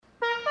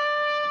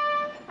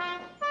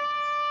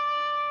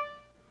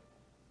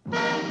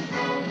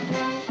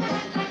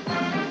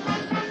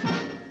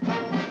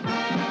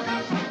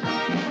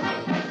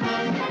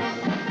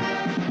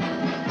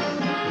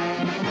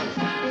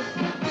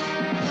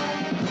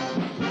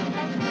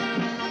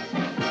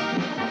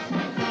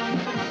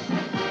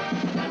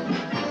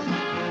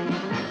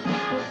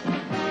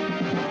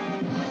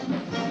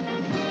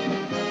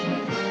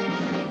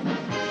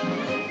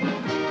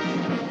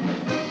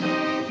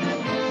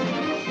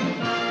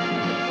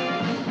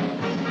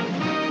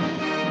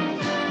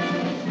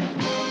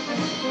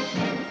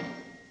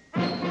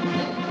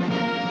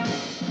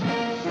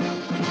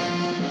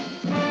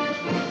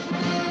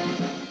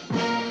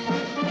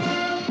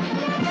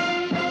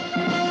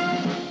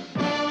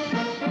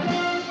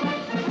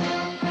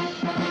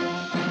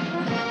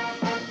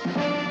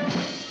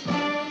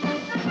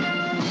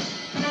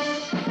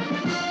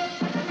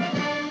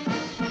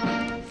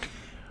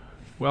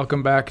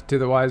Welcome back to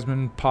the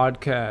Wiseman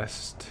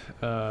Podcast,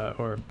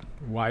 or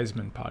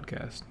Wiseman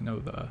Podcast.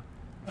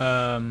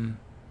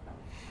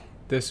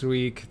 This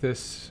week,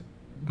 this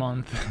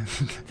month,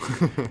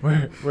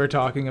 we're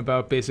talking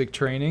about basic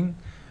training.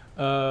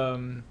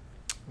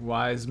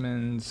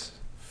 Wiseman's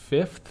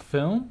fifth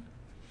film,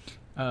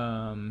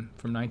 from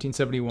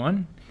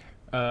 1971,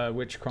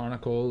 which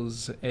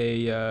chronicles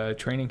a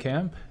training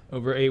camp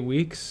over 8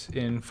 weeks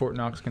in Fort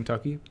Knox,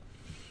 Kentucky.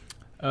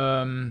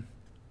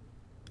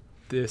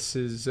 This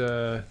is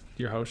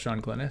your host,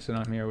 Sean Glennis, and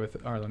I'm here with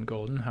Arlen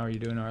Golden. How are you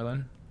doing,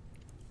 Arlen?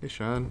 Hey,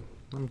 Sean.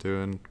 I'm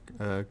doing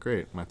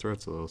great. My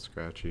throat's a little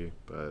scratchy,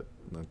 but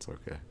that's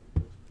okay.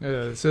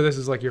 So this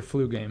is like your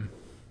flu game.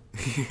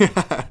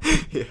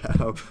 Yeah,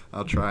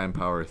 I'll try and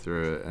power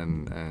through it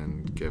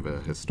and give a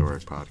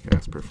historic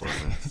podcast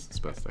performance as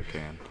best I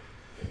can.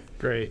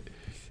 Great.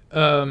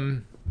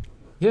 Any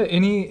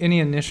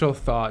initial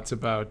thoughts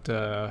about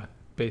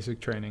basic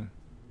training?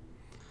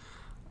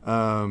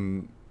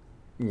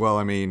 Well,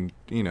 I mean,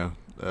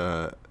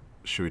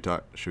 should we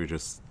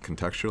just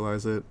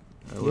contextualize it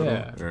a little?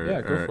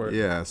 Go for it.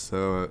 Yeah,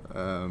 so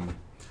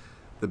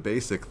the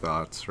basic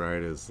thoughts,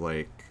 right, is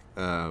like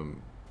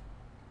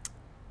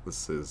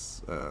this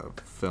is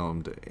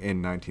filmed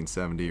in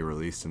 1970,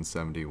 released in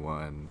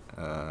 71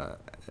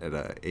 at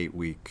a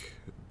 8-week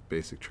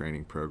basic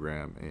training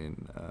program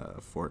in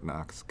Fort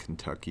Knox,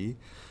 Kentucky.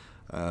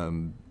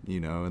 And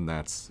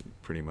that's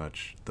pretty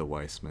much the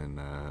Wiseman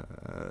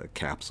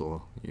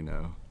capsule,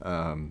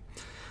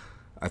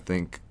 I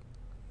think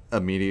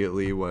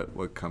immediately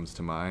what comes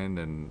to mind,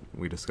 and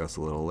we discuss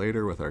a little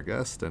later with our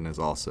guest, and is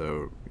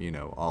also,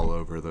 all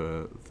over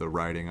the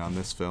writing on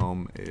this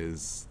film,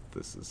 is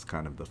this is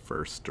kind of the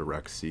first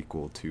direct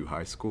sequel to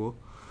High School,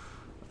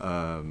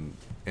 in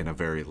a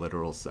very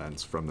literal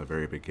sense. From the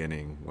very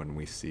beginning, when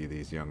we see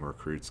these young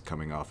recruits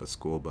coming off a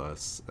school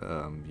bus,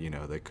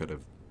 they could have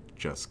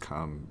just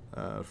come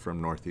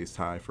from Northeast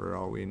High for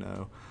all we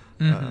know.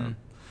 Mm-hmm.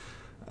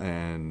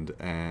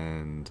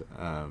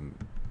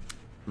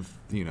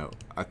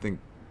 I think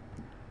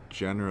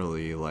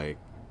generally, like,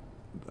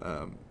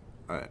 I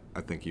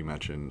think you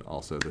mentioned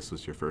also this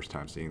was your first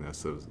time seeing this,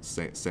 so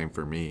same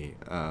for me,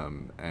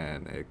 and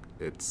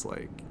it's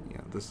like,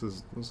 this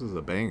is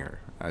a banger,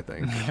 I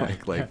think.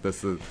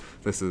 This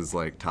is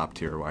like top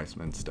tier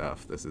Wiseman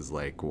stuff. This is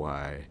like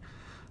why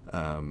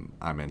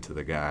I'm into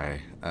the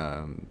guy.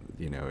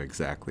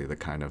 Exactly the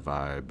kind of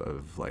vibe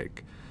of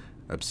like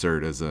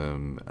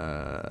absurdism,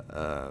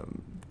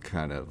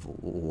 kind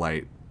of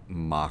light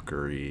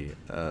mockery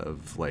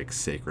of like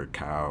sacred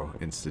cow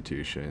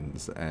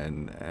institutions,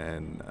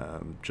 and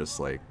just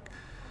like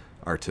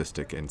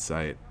artistic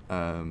insight,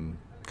 kind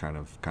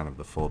of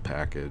the full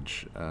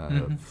package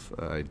of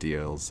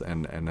ideals.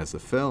 And as a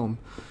film,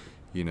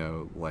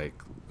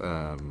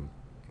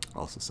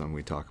 also something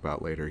we talk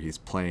about later, he's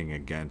playing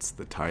against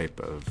the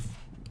type of,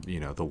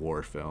 the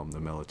war film,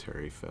 the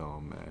military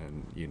film,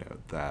 and,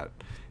 that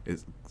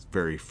is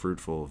very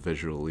fruitful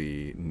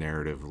visually,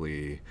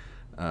 narratively,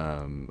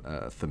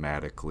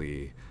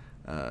 thematically.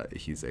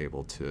 He's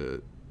able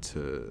to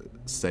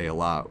say a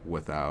lot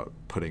without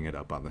putting it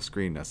up on the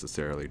screen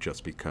necessarily,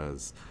 just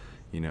because,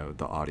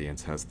 the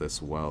audience has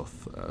this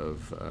wealth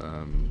of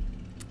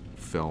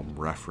film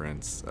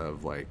reference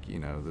of like,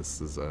 this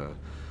is a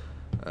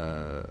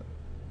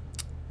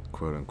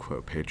quote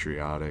unquote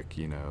patriotic,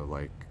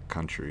 like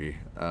country,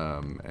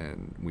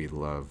 and we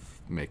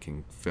love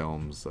making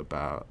films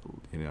about,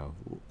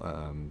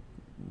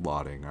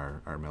 lauding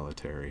our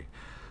military.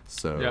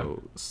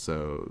 So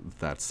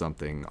that's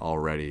something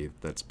already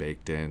that's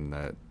baked in,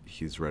 that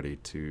he's ready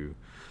to,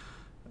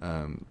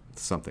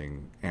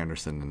 something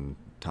Anderson and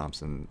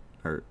Thompson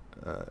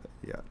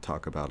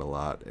talk about a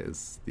lot,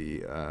 is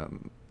the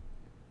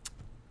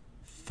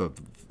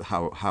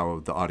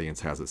how the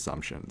audience has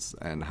assumptions,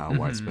 and how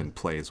Wiseman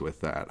plays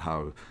with that,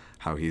 how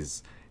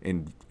he's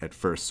at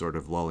first sort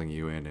of lulling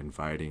you in,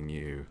 inviting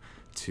you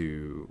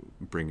to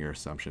bring your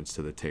assumptions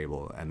to the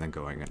table, and then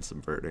going and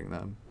subverting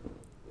them.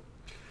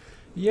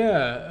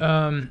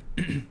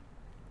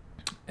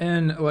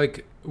 And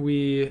like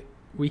we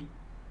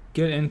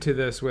get into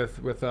this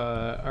with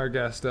our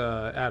guest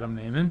Adam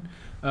Naiman,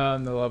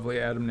 the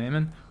lovely Adam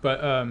Naiman, but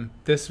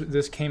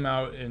this came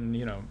out in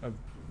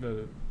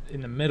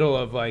in the middle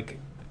of like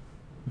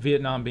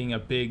Vietnam being a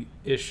big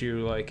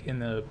issue, like in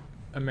the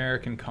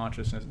American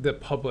consciousness, the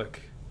public's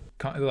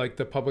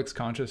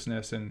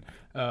consciousness, and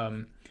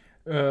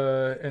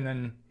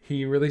then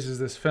he releases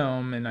this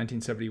film in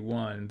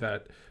 1971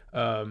 that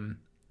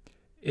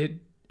it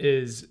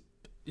is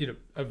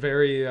a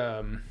very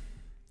I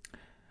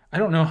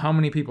don't know how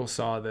many people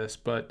saw this,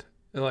 but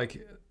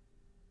like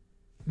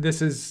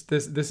this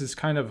is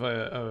kind of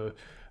a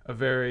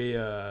very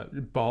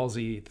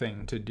ballsy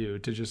thing to do,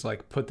 to just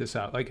like put this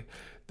out, like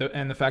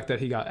the fact that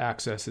he got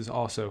access is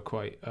also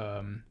quite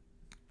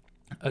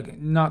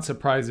not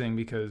surprising,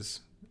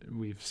 because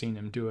we've seen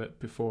him do it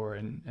before,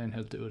 and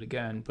he'll do it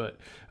again, but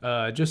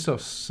just so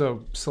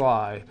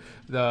sly,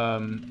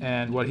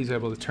 and what he's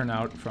able to turn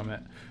out from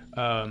it,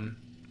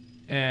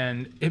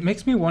 And it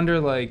makes me wonder,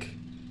 like,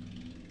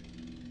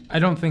 I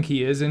don't think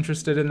he is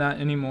interested in that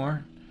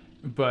anymore.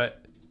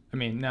 But, I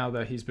mean, now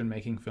that he's been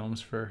making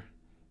films for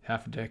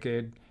half a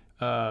decade,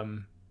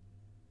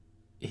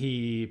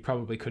 he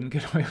probably couldn't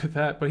get away with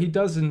that. But he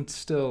doesn't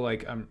still,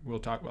 like, we'll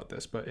talk about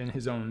this, but in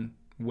his own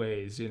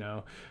ways, you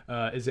know,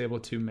 is able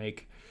to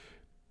make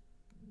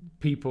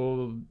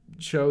people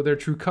show their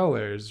true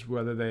colors,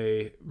 whether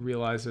they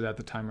realize it at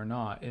the time or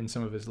not, in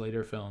some of his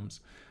later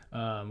films,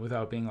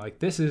 without being like,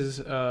 this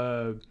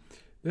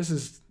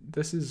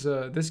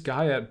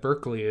guy at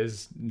Berkeley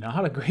is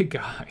not a great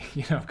guy,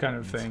 you know, kind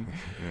of thing.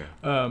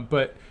 Yeah.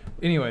 But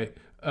anyway,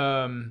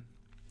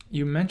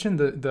 you mentioned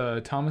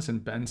the Thomas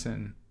and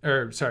Benson,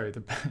 or sorry,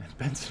 the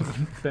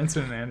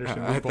Benson and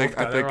Anderson. I think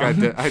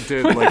I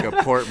did like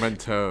a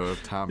portmanteau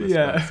of Thomas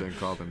Benson,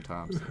 called him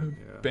Thompson.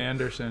 Yeah.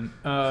 Banderson.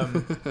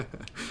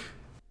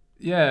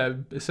 Yeah.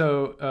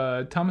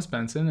 So Thomas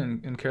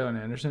Benson and Carolyn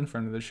Anderson,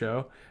 friend of the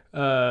show,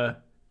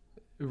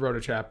 wrote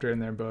a chapter in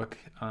their book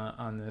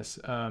on this,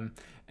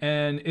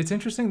 and it's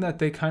interesting that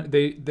they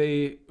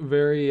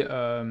very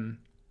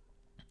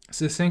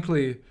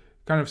succinctly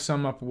kind of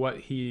sum up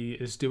what he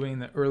is doing in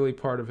the early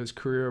part of his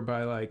career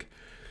by like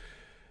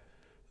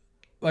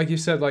you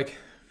said, like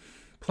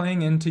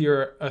playing into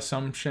your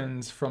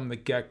assumptions from the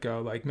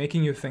get-go, like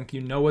making you think you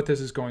know what this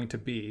is going to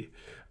be,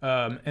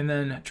 and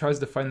then tries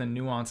to find the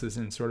nuances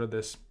in sort of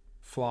this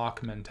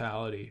flock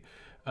mentality,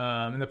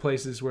 in the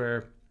places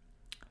where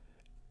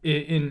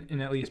in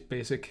at least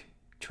basic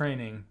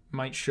training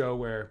might show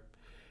where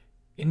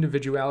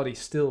individuality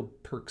still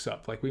perks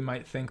up. Like we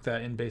might think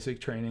that in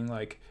basic training,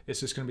 like it's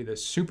just going to be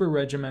this super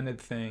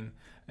regimented thing,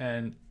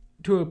 and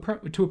to a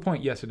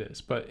point, yes, it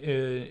is. But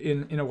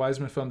in a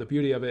Wiseman film, the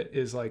beauty of it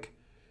is like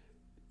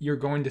you're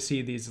going to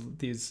see these.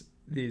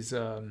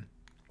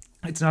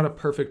 It's not a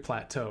perfect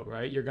plateau,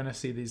 right? You're going to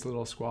see these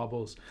little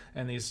squabbles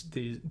and these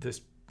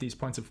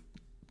points of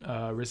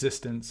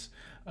resistance,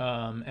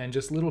 and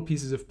just little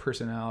pieces of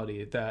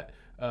personality that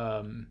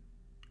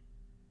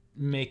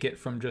make it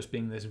from just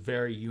being this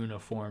very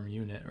uniform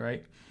unit,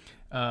 right?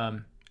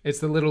 It's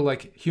the little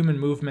like human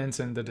movements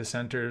and the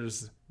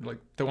dissenters, like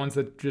the ones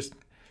that just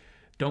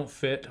don't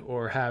fit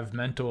or have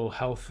mental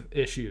health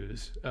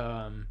issues,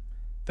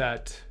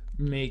 that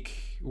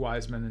make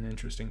Wiseman an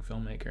interesting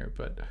filmmaker.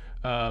 But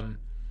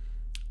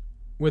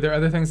were there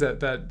other things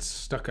that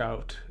stuck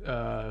out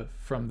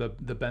from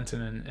the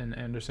Benson and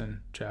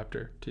Anderson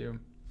chapter to you?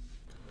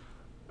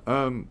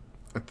 I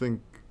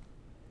think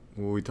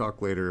we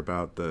talk later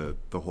about the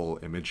whole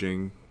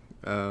imaging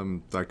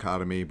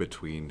dichotomy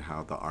between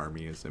how the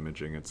army is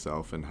imaging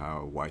itself and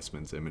how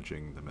Weissman's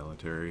imaging the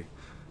military.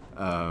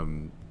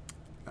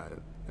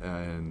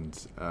 And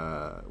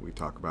we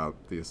talk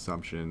about the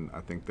assumption.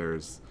 I think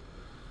there's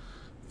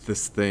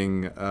this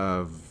thing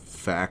of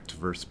fact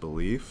versus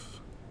belief.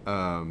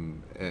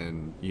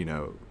 And, you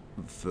know,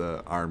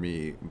 the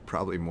army,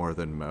 probably more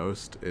than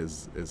most,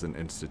 is an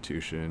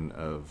institution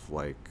of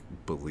like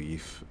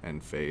belief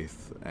and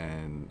faith,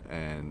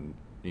 and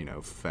you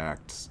know,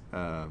 fact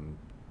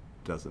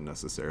doesn't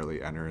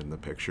necessarily enter in the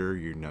picture.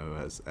 You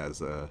know,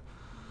 as a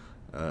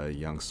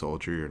young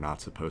soldier, you're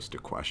not supposed to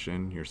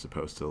question. You're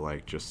supposed to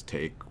like just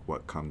take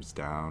what comes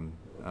down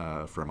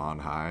from on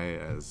high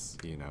as,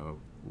 you know,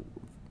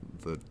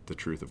 the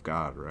truth of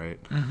God,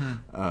 right?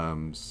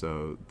 Mm-hmm.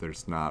 So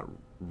there's not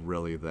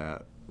really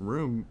that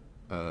room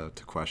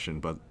to question,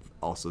 but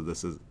also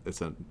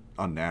it's an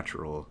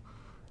unnatural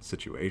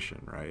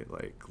situation, right?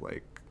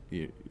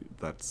 It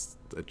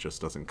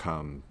just doesn't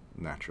come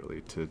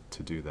naturally to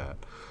do that.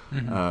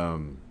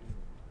 Mm-hmm.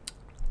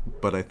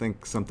 But I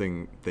think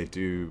something they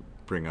do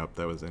bring up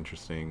that was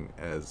interesting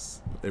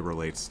as it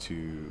relates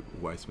to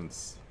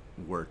Weissman's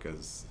work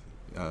as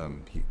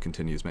he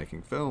continues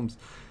making films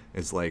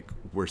is like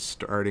we're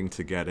starting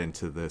to get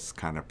into this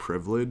kind of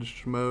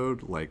privileged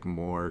mode, like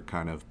more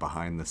kind of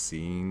behind the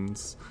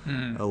scenes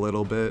a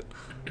little bit.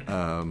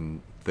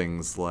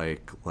 Things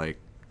like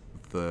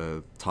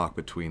the talk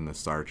between the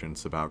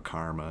sergeants about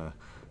karma,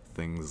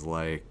 things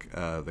like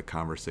the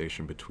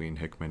conversation between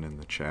Hickman and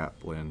the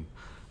chaplain,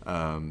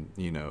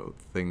 you know,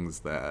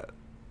 things that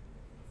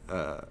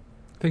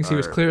things he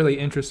was clearly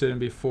interested in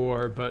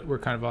before, but were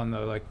kind of on the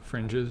like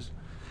fringes.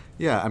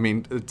 Yeah, I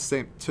mean, it's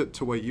same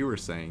to what you were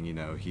saying. You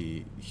know,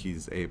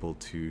 he's able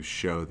to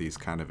show these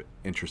kind of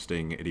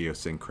interesting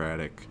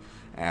idiosyncratic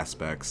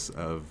aspects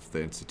of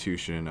the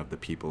institution, of the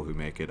people who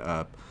make it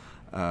up,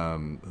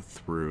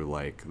 through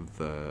like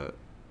the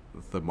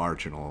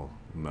marginal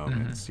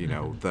moments. Mm-hmm. You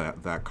know,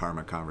 that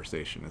karma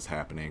conversation is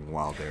happening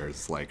while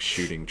there's like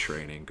shooting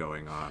training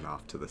going on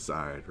off to the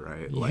side,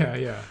 right?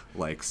 Like, yeah.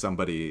 Like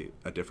a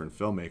different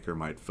filmmaker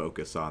might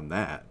focus on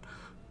that,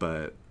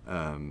 but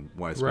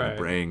Weissman and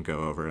Brain go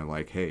over and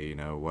like, hey, you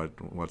know,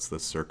 what's the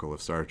circle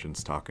of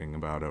sergeants talking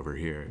about over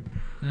here?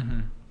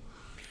 Mm-hmm.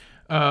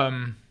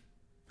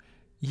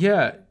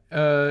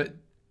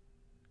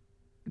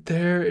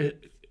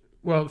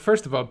 Well,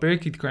 first of all, Barry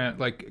Keith Grant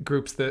like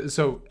groups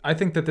so I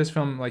think that this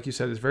film, like you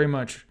said, is very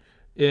much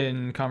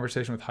in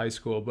conversation with high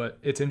school, but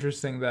it's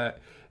interesting that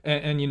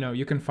and you know,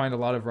 you can find a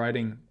lot of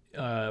writing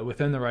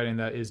within the writing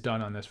that is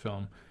done on this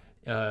film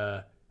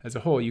as a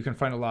whole. You can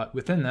find a lot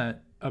within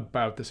that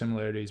about the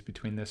similarities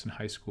between this and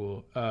High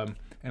School,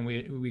 and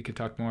we could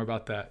talk more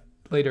about that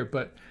later.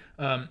 But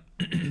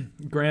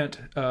Grant,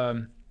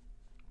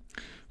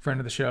 friend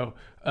of the show,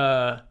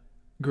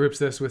 groups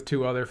this with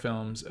two other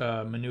films,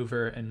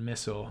 Maneuver and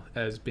Missile,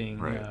 as being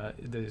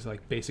there's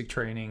like basic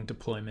training,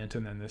 deployment,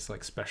 and then this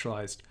like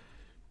specialized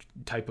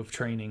type of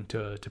training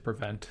to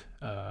prevent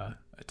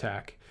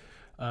attack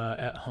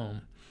at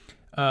home.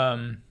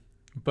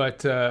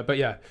 But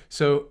yeah,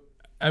 so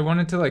I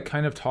wanted to like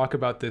kind of talk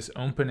about this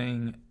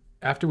opening.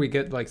 After we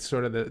get like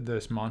sort of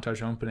this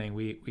montage opening,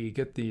 we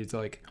get these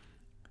like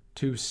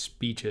two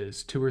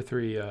or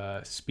three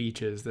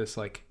speeches, this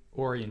like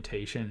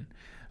orientation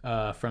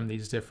from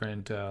these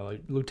different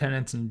like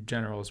lieutenants and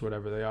generals,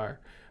 whatever they are.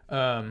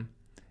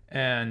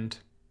 And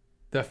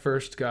the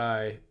first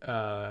guy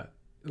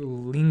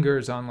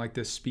lingers on like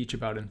this speech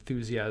about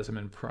enthusiasm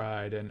and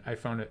pride, and I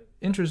found it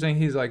interesting.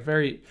 He's like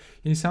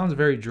he sounds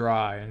very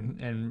dry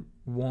and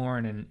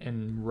worn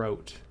and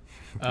rote.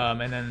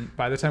 And then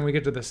by the time we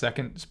get to the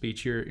second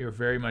speech, you're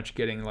very much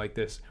getting like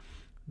this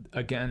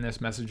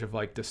message of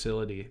like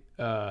docility.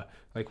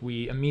 Like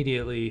we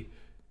immediately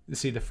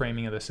see the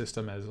framing of the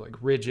system as like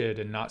rigid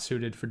and not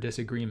suited for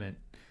disagreement.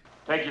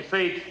 Take your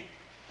seats.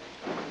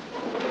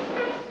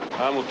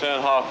 I'm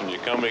Lieutenant Hoffman, your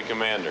company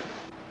commander.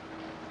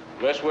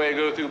 Best way to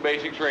go through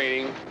basic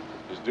training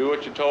is do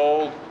what you're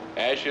told,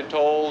 as you're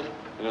told,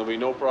 and there'll be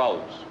no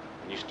problems.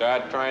 When you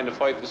start trying to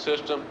fight the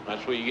system,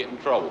 that's where you get in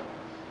trouble.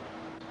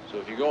 So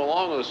if you go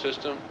along with the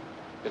system,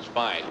 it's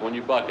fine. When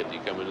you buck it, you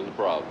come into the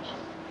problems.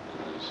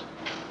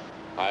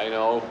 I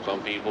know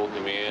some people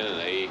come in and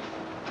they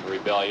are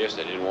rebellious,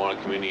 they didn't want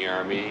to come in the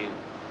Army,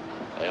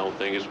 they don't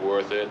think it's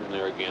worth it, and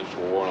they're against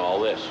war and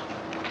all this.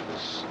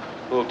 It's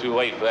a little too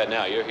late for that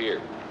now. You're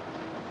here.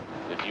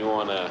 If you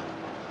want to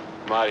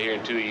come out of here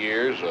in 2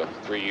 years or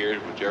 3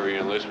 years, whichever your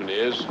enlistment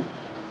is,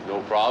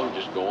 no problem,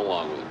 just go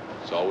along with it.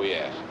 That's all we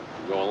ask.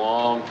 You go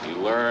along, you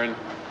learn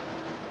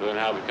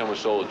how to become a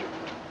soldier.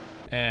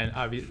 And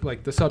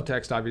like the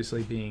subtext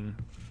obviously being,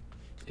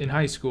 in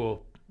high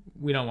school,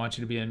 we don't want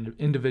you to be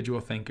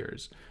individual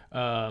thinkers.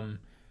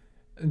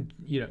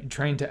 You know,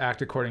 trained to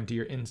act according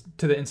to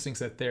to the instincts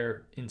that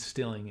they're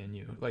instilling in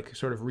you, like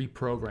sort of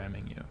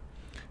reprogramming you.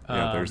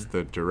 Yeah, there's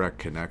the direct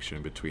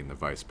connection between the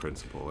vice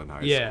principal in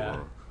high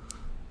school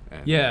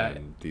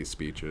and these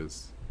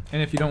speeches.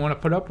 And if you don't want to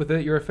put up with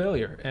it, you're a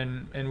failure.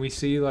 And we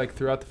see like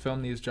throughout the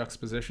film these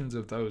juxtapositions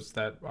of those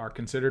that are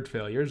considered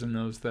failures and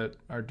those that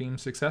are deemed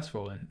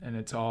successful. And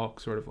it's all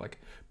sort of like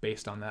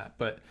based on that.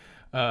 But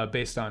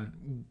based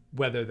on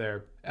whether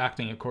they're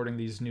acting according to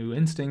these new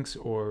instincts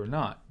or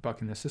not,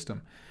 bucking the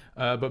system.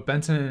 But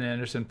Benson and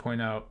Anderson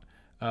point out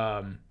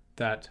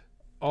that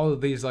all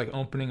of these like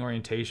opening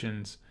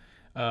orientations,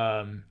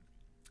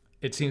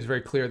 it seems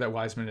very clear that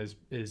Wiseman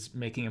is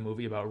making a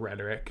movie about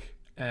rhetoric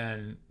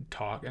and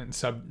talk, and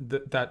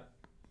that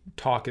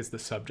talk is the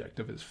subject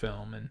of his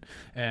film,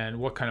 and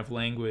what kind of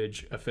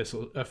language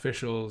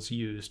officials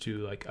use to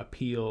like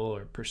appeal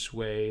or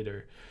persuade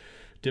or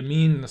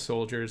demean the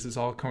soldiers is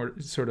all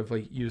sort of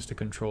like used to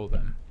control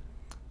them.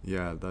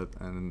 Yeah, that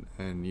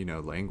and you know,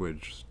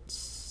 language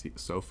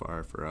so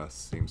far for us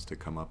seems to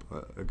come up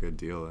a good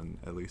deal, and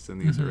at least in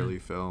these early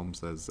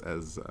films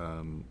as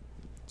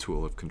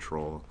tool of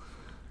control.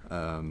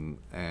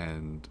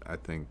 And I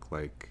think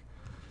like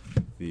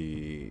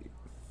the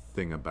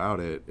thing about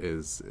it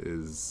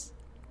is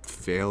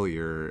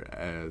failure,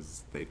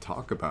 as they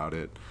talk about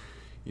it,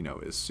 you know,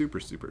 is super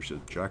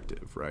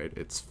subjective, right?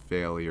 It's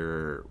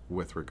failure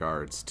with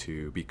regards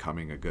to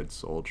becoming a good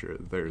soldier.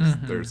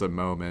 There's a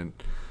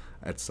moment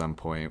at some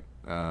point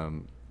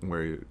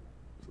where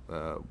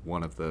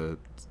one of the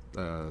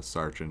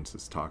sergeants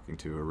is talking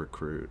to a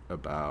recruit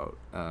about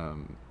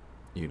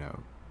you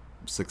know,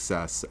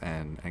 success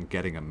and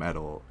getting a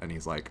medal, and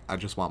he's like, I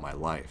just want my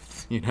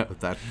life, you know,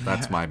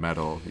 that's my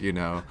medal, you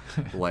know,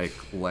 like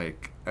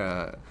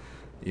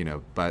you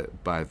know,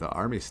 by the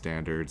Army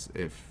standards,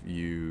 if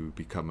you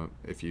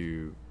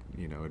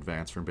you know,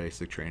 advance from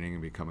basic training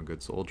and become a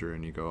good soldier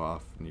and you go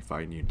off and you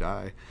fight and you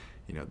die,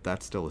 you know,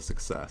 that's still a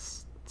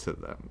success to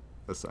them,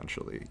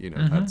 essentially, you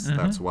know.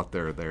 That's what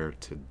they're there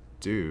to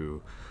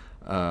do.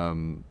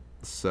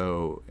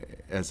 So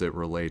as it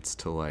relates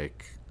to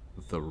like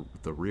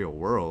the real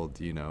world,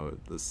 you know,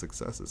 the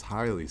success is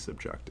highly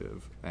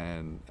subjective,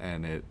 and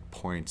it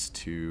points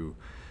to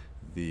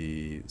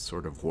the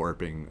sort of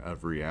warping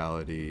of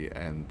reality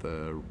and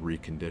the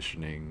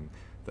reconditioning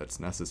that's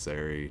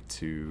necessary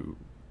to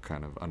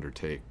kind of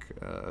undertake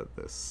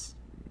this,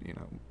 you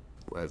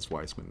know, as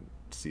Wiseman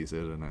sees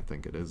it, and I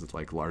think it is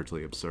like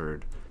largely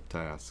absurd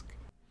task.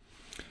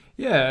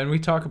 Yeah, and we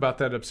talk about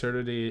that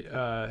absurdity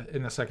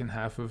in the second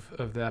half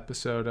of the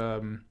episode.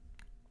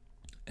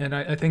 And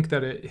I think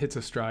that it hits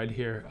a stride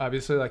here.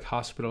 Obviously, like,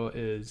 Hospital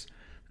is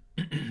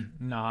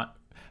not...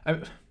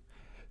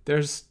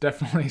 there's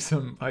definitely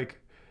some, like,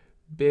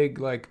 big,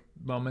 like,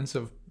 moments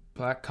of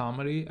black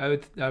comedy, I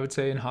would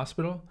say, in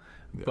Hospital.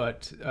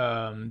 but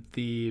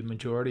the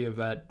majority of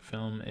that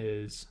film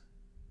is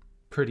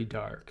pretty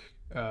dark.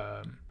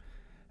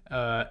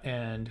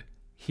 And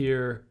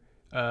here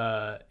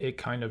it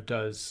kind of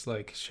does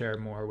like share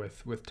more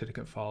with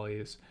Titicut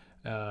Follies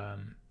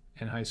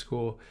in high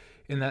school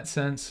in that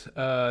sense,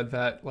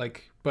 that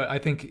like, but I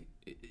think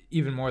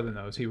even more than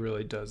those, he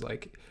really does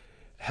like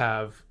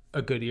have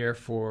a good ear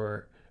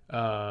for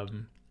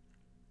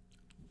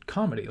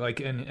comedy, like,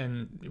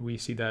 and we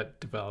see that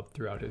develop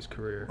throughout his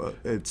career. Well,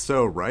 it's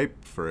so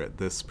ripe for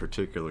this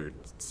particular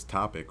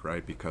topic,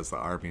 right? Because the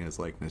Army is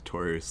like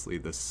notoriously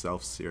this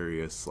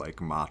self-serious,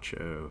 like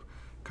macho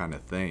kind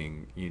of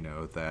thing, you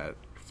know, that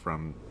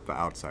from the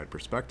outside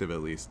perspective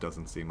at least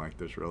doesn't seem like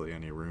there's really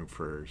any room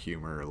for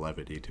humor or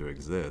levity to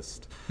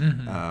exist.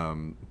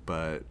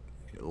 But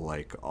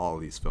like all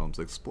these films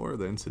explore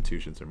the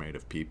institutions are made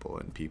of people,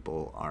 and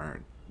people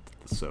aren't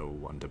so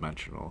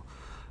one-dimensional.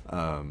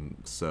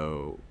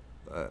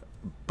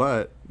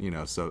 But you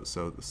know, so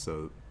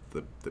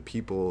the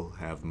people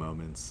have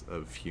moments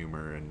of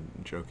humor and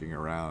joking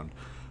around,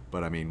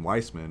 but I mean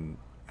Weissman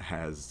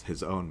has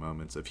his own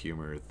moments of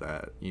humor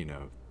that, you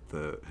know,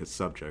 his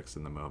subjects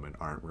in the moment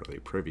aren't really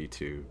privy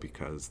to,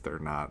 because they're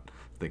not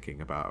thinking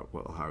about,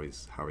 well, how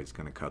he's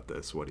going to cut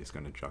this, what he's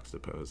going to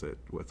juxtapose it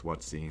with,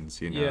 what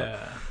scenes, you know. Yeah.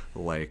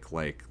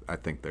 Like I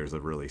think there's a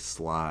really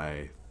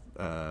sly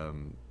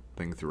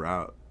thing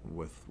throughout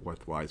with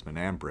Weissman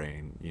and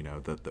Brain, you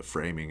know, that the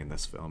framing in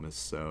this film is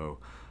so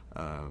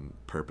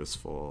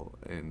purposeful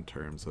in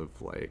terms of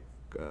like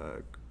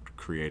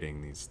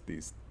creating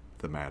these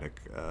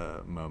thematic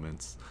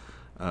moments.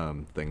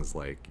 Things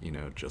like, you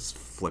know, just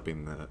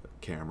flipping the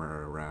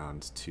camera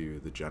around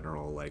to the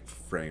general, like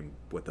framed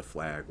with the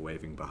flag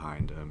waving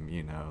behind him,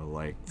 you know,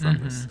 like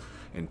from this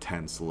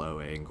intense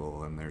low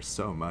angle, and there's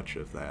so much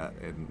of that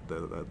in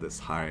this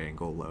high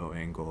angle, low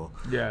angle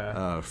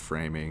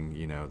framing,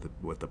 you know,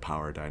 with the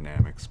power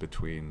dynamics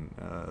between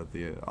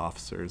the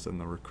officers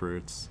and the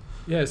recruits.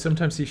 Yeah,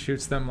 sometimes he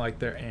shoots them like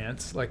they're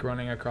ants, like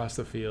running across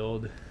the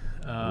field.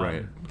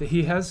 Right.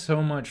 He has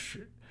so much.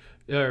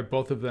 Or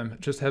both of them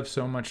just have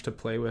so much to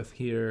play with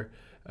here.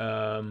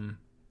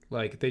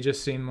 Like they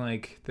just seem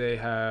like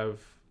they're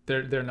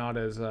not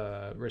as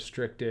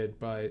restricted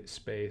by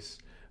space.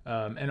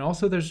 And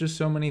also there's just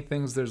so many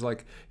things. There's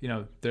like, you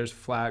know, there's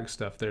flag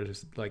stuff.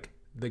 There's like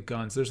the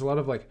guns. There's a lot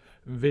of like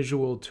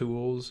visual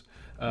tools.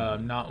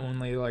 Not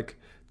only like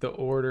the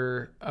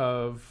order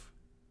of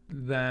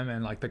them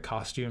and like the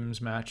costumes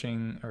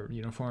matching or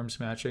uniforms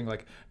matching,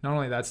 like not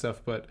only that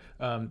stuff, but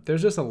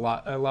there's just a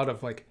lot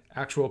of like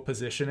actual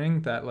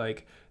positioning that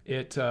like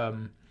it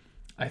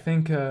I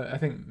think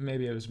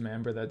maybe it was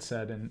Mamber that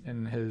said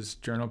in his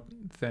journal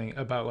thing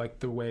about like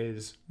the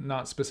ways,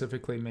 not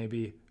specifically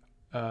maybe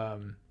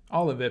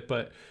all of it,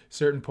 but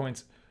certain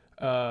points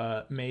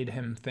made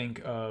him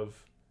think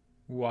of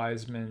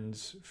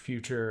Weissman's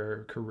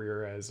future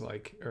career as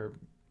like, or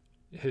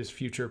his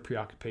future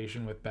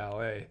preoccupation with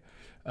ballet.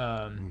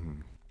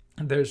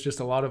 There's just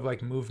a lot of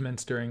like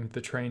movements during the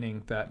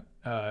training that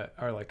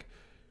are like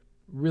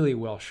really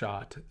well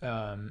shot,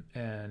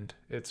 and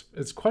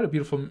it's quite a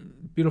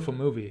beautiful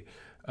movie.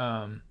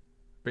 But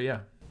yeah,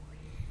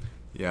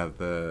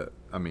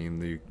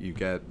 you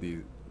get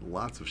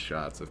lots of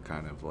shots of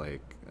kind of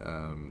like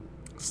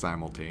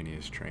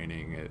simultaneous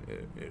training.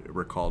 It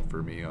recalled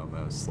for me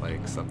almost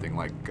like something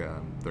like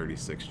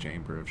 36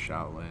 Chamber of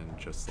Shaolin,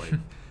 just like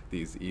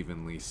these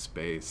evenly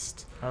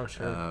spaced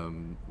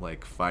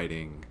like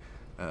fighting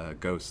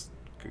ghost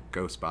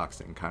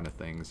boxing kind of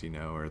things, you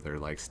know, or they're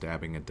like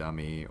stabbing a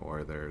dummy,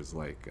 or there's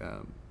like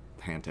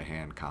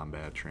hand-to-hand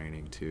combat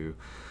training too,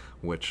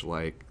 which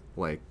like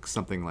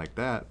something like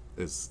that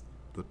is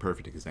the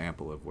perfect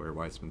example of where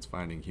Weissman's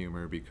finding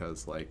humor,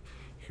 because like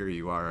here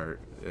you are,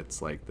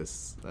 it's like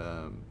this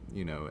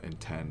you know,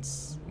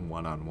 intense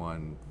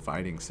one-on-one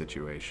fighting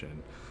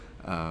situation,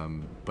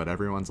 but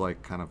everyone's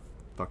like kind of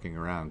fucking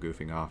around,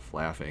 goofing off,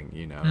 laughing,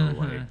 you know,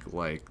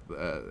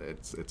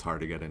 it's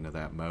hard to get into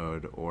that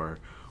mode, or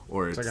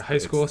it's like a high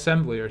school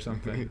assembly or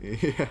something.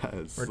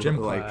 Or gym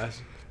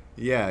class.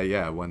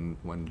 Yeah,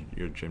 when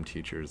your gym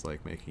teacher is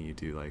like making you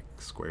do like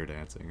square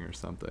dancing or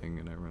something,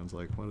 and everyone's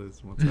like,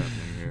 what's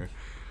happening here?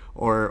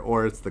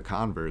 Or it's the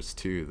converse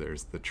too.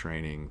 There's the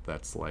training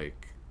that's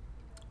like,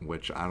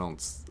 which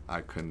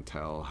I couldn't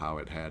tell how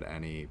it had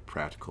any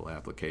practical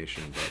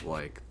application, but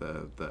like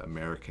the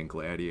American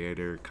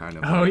Gladiator kind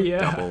of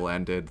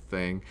double-ended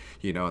thing,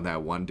 you know, and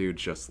that one dude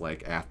just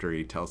like after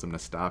he tells him to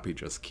stop, he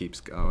just keeps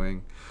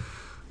going.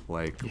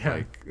 Like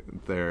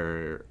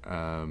they're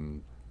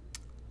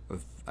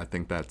I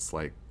think that's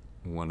like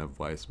one of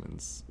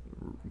Weissman's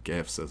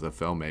gifts as a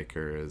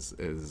filmmaker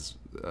is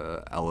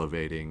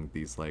elevating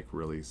these like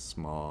really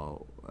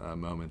small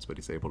moments, but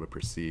he's able to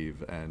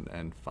perceive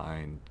and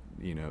find,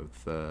 you know,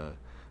 the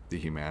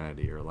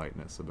humanity or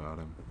lightness about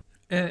him.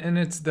 And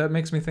that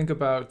makes me think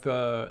about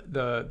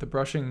the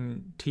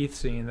brushing teeth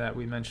scene that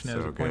we mentioned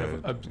as a point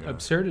of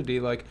absurdity.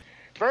 Like,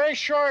 very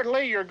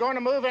shortly, you're going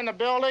to move in the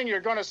building.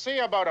 You're going to see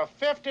about a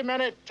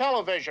 50-minute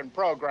television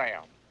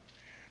program.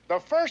 The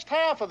first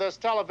half of this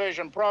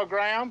television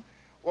program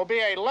will be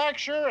a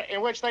lecture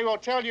in which they will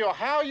tell you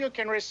how you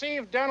can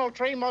receive dental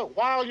treatment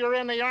while you're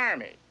in the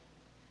Army.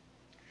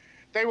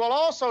 They will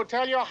also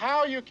tell you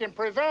how you can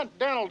prevent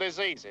dental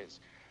diseases,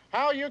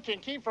 how you can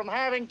keep from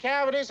having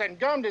cavities and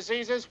gum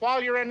diseases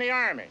while you're in the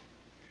Army.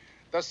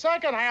 The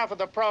second half of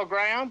the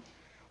program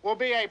will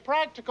be a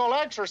practical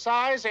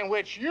exercise in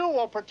which you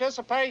will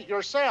participate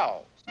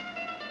yourselves.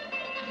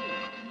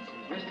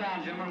 This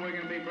time, gentlemen, we're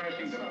going to be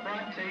brushing the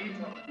front teeth.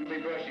 We'll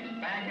be brushing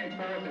back and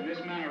forth in this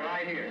manner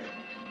right here.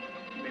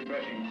 We'll be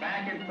brushing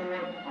back and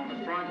forth on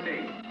the front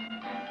teeth.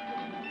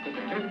 Put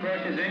the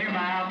toothbrushes in your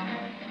mouth.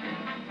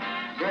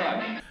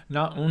 Brush.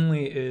 Not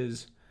only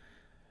is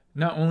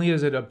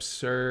it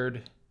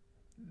absurd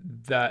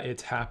that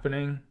it's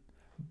happening,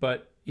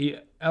 but he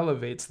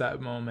elevates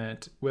that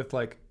moment with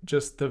like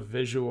just the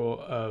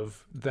visual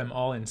of them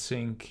all in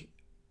sync,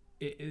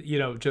 you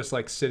know, just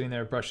like sitting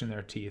there brushing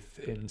their teeth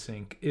in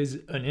sync is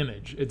an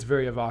image. It's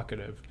very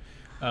evocative.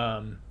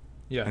 Yeah.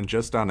 And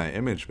just on an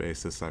image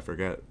basis, I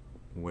forget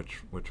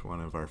which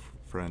one of our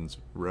friends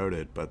wrote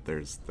it, but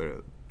there's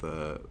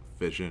the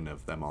vision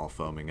of them all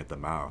foaming at the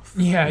mouth.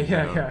 Yeah.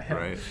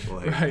 Right.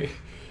 Like, right.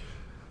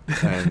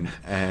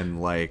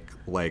 and like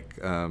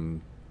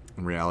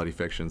in reality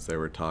fictions, they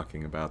were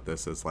talking about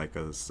this as like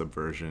a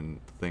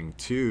subversion thing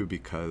too,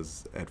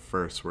 because at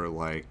first we're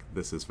like,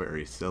 this is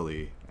very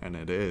silly, and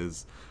it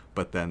is,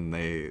 but then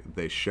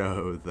they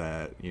show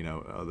that, you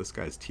know, oh, this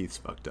guy's teeth's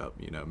fucked up,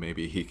 you know,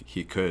 maybe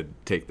he could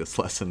take this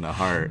lesson to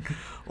heart.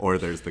 Or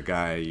there's the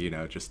guy, you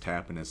know, just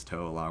tapping his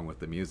toe along with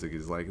the music.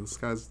 He's like, this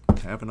guy's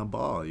having a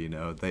ball, you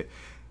know. They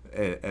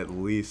at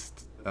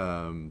least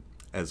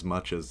as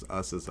much as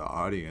us as the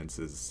audience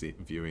is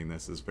viewing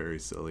this as very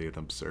silly and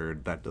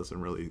absurd, that doesn't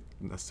really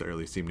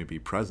necessarily seem to be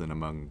present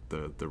among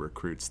the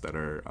recruits that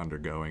are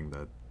undergoing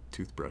the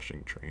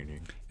toothbrushing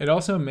training. It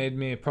also made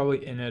me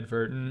probably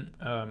inadvertent.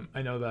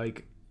 I know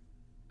like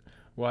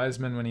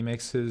Wiseman, when he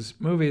makes his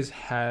movies,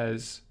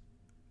 has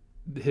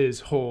his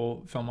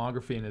whole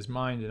filmography in his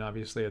mind, and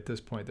obviously at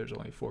this point there's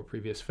only 4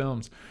 previous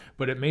films,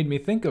 but it made me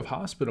think of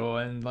Hospital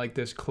and like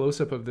this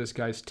close-up of this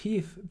guy's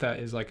teeth that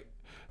is like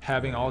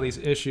having all these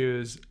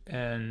issues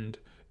and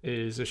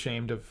is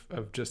ashamed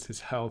of just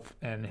his health,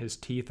 and his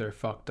teeth are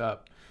fucked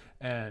up.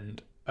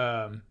 And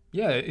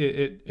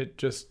it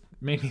just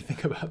made me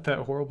think about that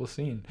horrible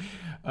scene,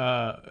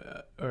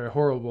 or a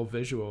horrible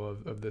visual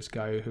of this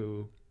guy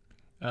who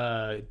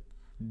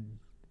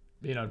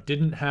you know,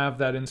 didn't have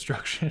that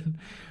instruction,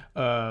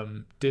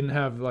 didn't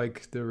have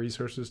like the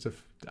resources to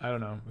I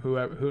don't know,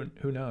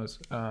 who knows,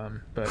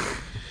 but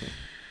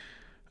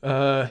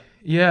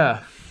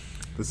yeah.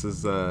 This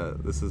is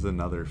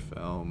another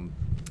film,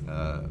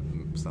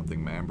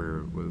 something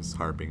Mamber was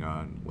harping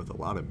on, with a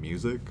lot of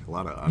music, a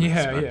lot of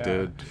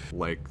unexpected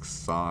like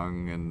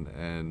song,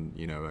 and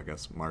you know, I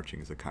guess marching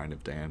is a kind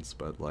of dance,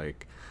 but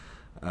like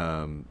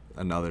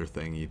another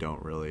thing you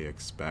don't really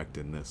expect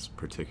in this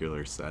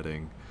particular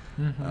setting.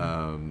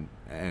 Mm-hmm.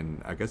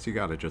 And I guess you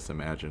got to just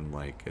imagine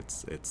like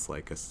it's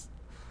like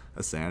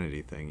a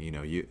sanity thing, you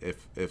know.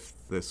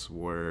 If this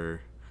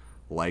were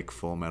like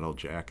Full Metal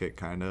Jacket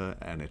kind of,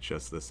 and it's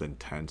just this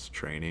intense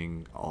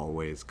training,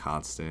 always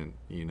constant,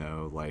 you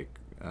know, like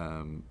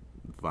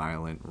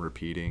violent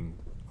repeating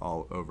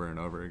all over and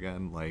over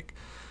again, like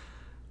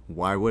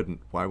why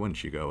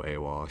wouldn't you go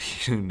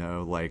AWOL? You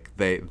know, like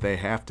they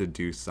have to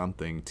do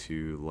something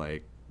to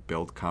like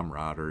build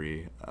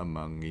camaraderie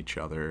among each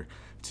other,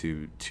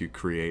 to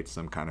create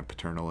some kind of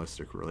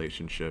paternalistic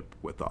relationship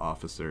with the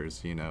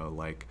officers, you know,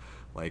 like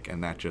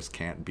and that just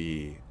can't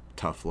be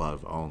tough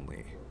love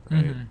only.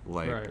 Right? Mm-hmm.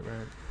 Right.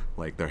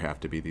 Like there have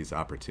to be these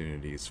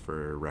opportunities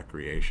for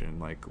recreation,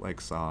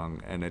 like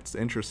song. And it's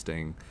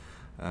interesting.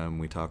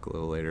 We talk a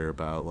little later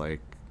about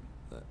like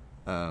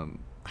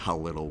how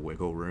little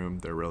wiggle room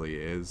there really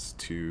is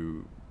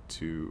to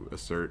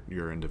assert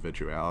your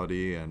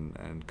individuality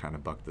and kind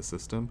of buck the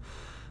system.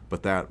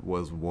 But that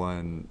was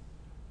one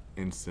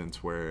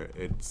instance where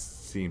it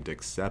seemed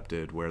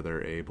accepted, where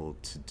they're able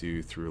to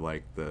do through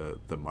like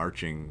the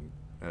marching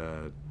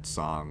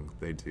song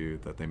they do,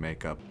 that they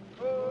make up.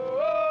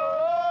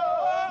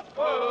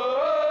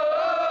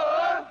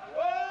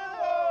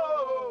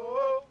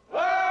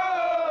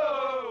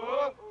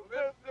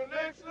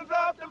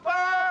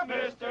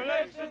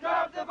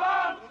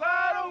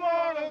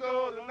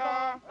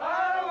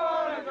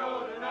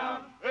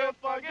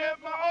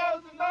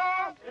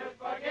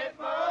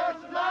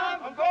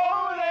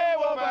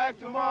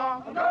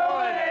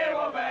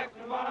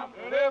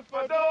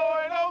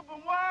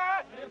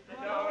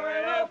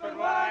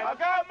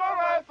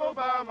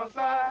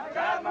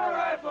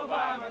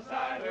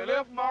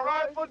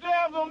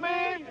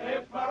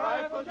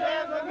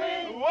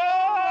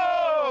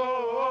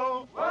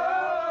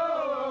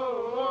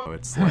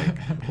 It's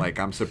like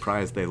I'm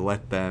surprised they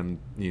let them,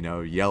 you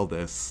know, yell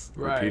this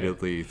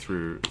repeatedly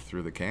through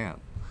the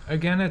camp.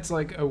 Again, it's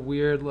like a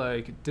weird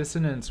like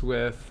dissonance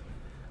with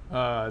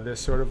this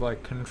sort of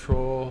like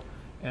control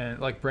and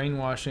like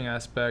brainwashing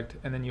aspect,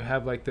 and then you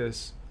have like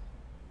this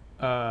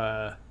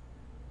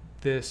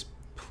this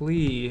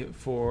plea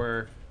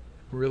for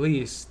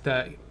release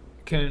that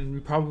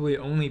can probably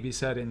only be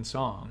said in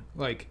song,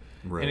 like,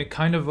 Right. and it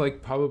kind of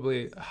like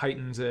probably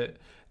heightens it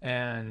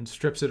and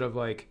strips it of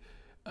like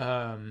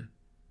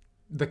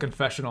the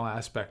confessional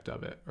aspect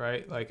of it,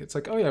 right? Like, it's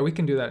like, oh yeah, we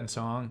can do that in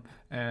song,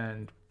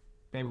 and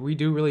maybe we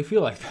do really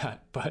feel like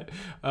that, but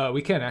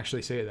we can't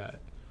actually say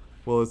that.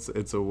 Well,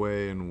 it's a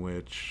way in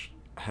which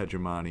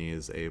hegemony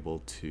is able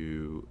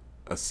to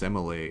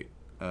assimilate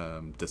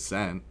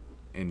dissent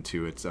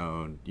into its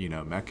own,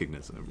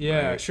 mechanism.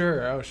 Yeah, right?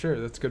 sure. Oh, sure.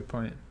 That's a good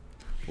point.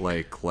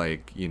 Like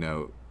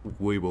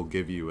we will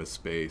give you a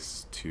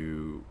space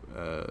to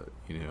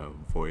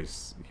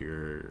voice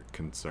your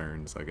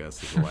concerns, I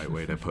guess is the right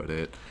way to put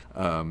it,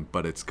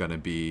 but it's going to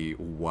be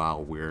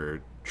while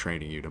we're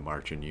training you to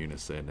march in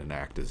unison and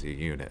act as a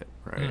unit,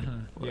 right?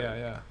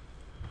 Mm-hmm.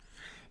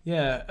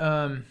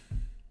 Yeah.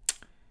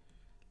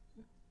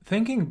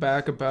 Thinking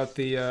back about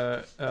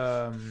the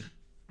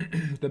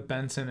the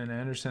Benson and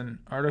Anderson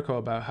article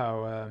about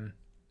how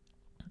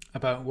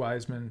about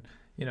Wiseman,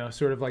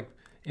 sort of like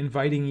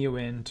inviting you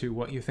into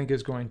what you think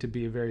is going to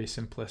be a very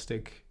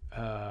simplistic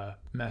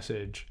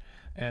message,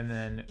 and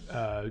then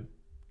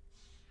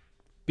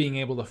being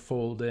able to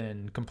fold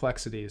in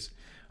complexities.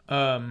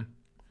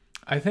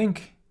 I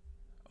think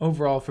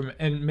overall,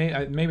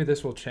 maybe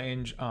this will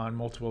change on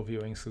multiple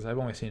viewings because I've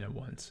only seen it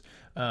once.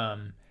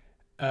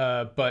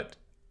 But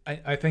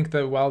I think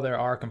that while there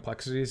are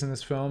complexities in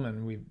this film,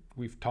 and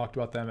we've talked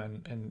about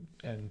them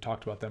and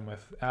talked about them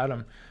with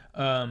Adam,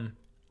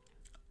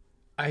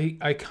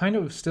 I kind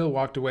of still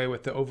walked away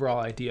with the overall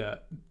idea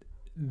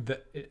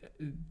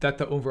that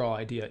the overall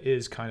idea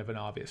is kind of an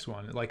obvious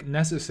one, like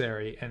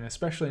necessary, and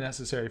especially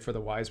necessary for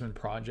the Wiseman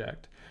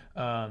project.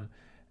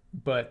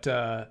 But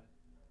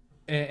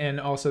and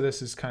also this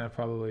is kind of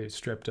probably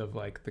stripped of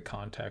like the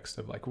context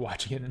of like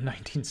watching it in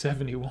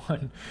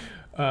 1971,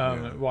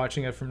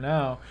 watching it from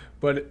now,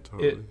 but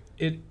Totally.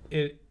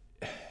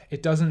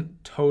 it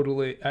doesn't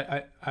totally.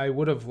 I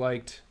would have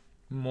liked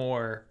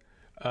more.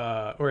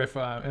 Or if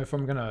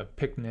I'm gonna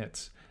pick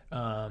nits,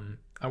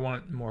 I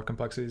want more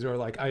complexities, or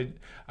like I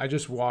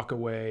just walk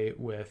away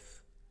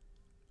with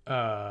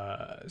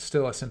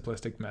still a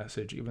simplistic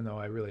message, even though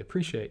I really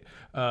appreciate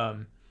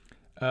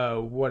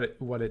what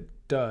it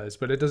does,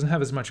 but it doesn't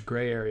have as much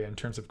gray area in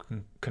terms of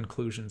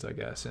conclusions, I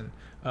guess. And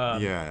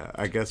yeah,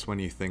 I guess when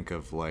you think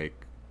of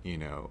like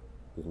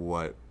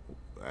what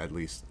at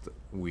least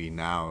we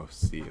now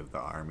see of the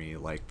Army,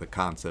 like the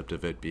concept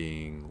of it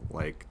being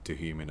like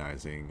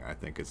dehumanizing, I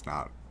think is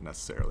not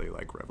necessarily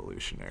like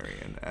revolutionary,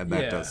 and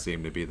that does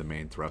seem to be the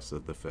main thrust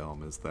of the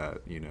film, is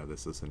that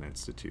this is an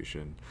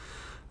institution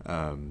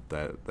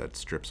that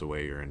strips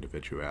away your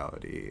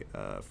individuality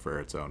for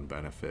its own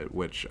benefit,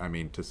 which, I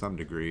mean, to some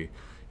degree,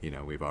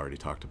 we've already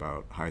talked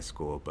about high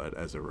school, but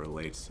as it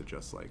relates to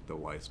just like the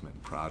Weissman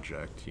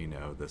project,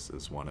 this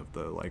is one of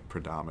the like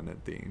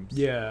predominant themes.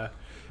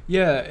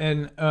 Yeah,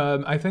 and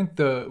I think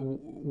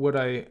what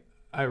I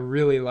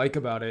really like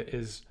about it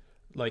is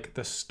like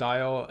the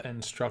style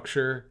and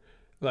structure.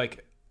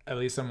 Like, at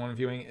least on one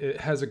viewing,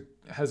 it has a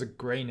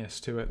grayness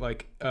to it.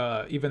 Like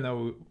even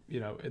though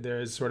there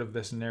is sort of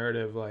this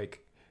narrative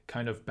like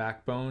kind of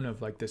backbone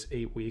of like this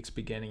 8 weeks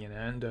beginning and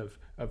end of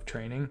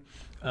training,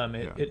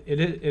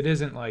 it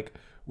isn't like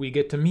we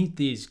get to meet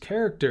these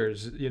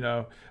characters. It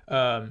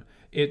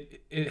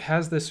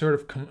has this sort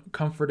of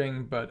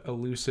comforting but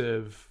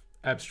elusive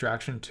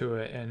abstraction to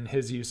it, and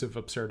his use of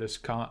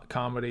absurdist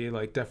comedy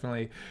like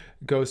definitely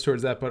goes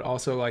towards that, but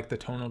also like the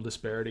tonal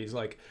disparities.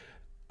 Like,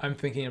 I'm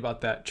thinking about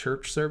that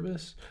church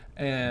service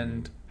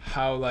and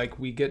how like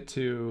we get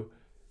to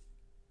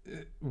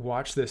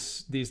watch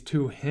these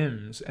two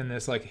hymns and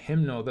this like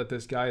hymnal that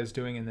this guy is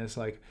doing in this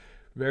like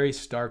very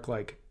stark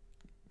like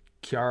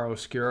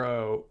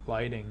chiaroscuro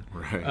lighting,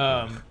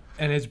 right?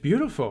 And it's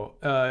beautiful,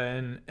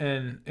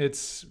 and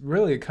it's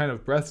really a kind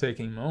of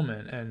breathtaking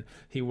moment, and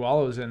he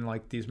wallows in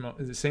like these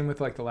the same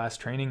with like the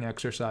last training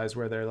exercise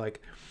where they're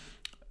like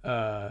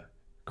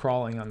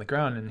crawling on the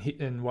ground,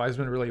 and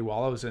Wiseman really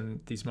wallows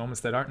in these moments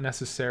that aren't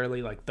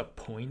necessarily like the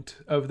point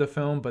of the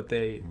film, but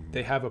they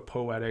have a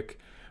poetic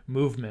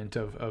movement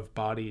of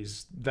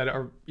bodies that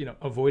are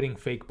avoiding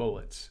fake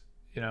bullets,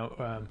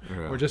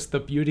 or just the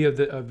beauty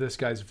of this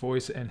guy's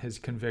voice and his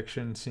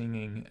conviction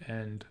singing,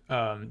 and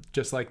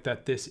just like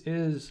that this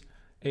is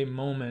a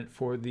moment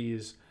for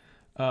these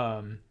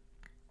I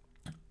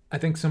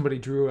think somebody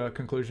drew a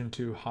conclusion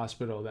to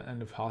Hospital, the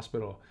end of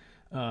Hospital,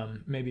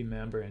 maybe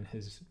Mamber in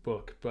his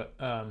book, but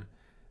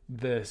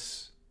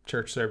this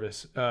church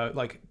service,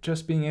 like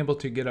just being able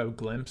to get a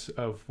glimpse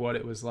of what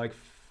it was like,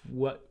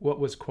 what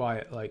was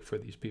quiet like for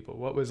these people,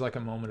 what was like a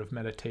moment of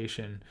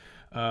meditation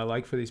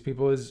like for these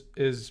people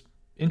is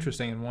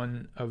interesting, and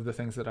one of the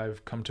things that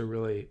I've come to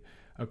really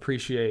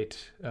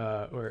appreciate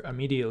or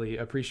immediately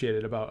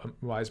appreciated about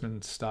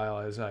Wiseman's style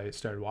as I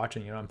started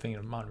watching. I'm thinking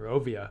of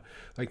Monrovia,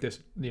 like this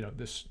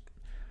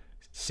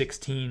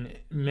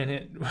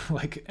 16-minute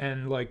like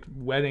and like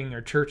wedding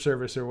or church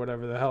service or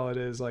whatever the hell it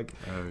is, like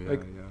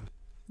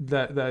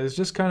that is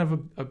just kind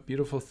of a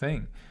beautiful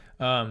thing.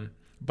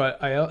 But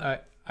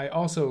I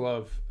also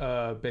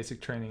love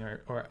basic training,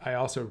 or I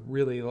also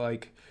really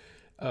like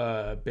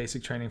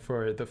basic training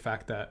for the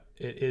fact that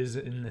it is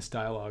in this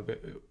dialogue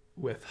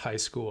with high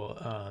school,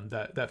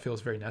 that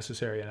feels very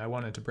necessary. And I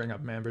wanted to bring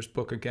up Manver's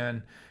book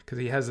again because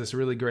he has this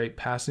really great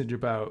passage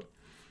about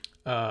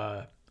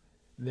the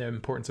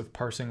importance of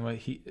parsing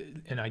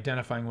and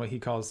identifying what he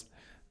calls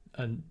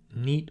a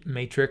neat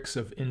matrix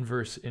of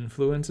inverse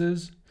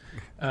influences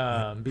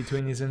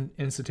between these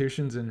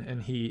institutions.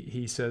 And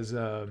he says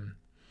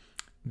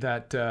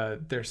that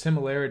their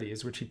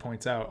similarities, which he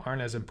points out,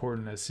 aren't as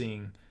important as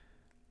seeing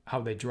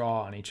how they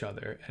draw on each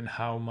other, and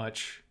how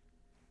much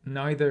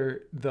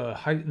neither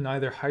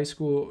high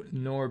school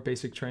nor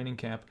basic training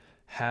camp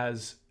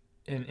has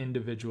an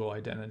individual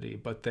identity,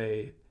 but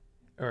they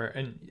or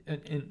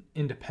an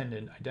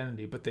independent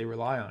identity, but they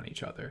rely on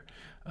each other.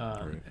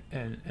 Right.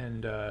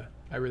 And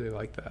I really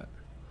like that.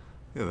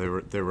 Yeah,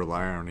 they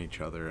rely on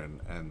each other,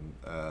 and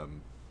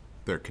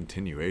they're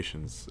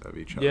continuations of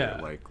each other.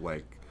 Yeah.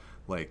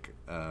 Like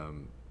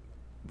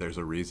there's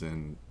a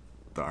reason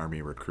the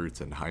Army recruits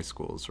in high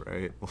schools,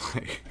 right?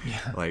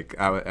 Like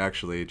I would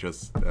actually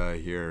just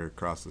here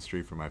across the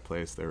street from my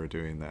place, they were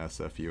doing the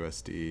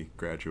SFUSD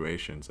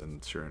graduations,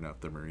 and sure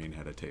enough, the Marine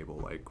had a table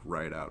like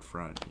right out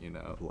front.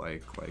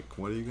 Like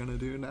what are you gonna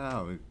do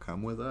now?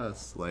 Come with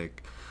us.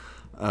 Like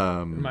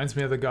Reminds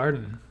me of the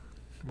garden.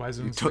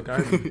 Wiseman's the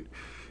garden.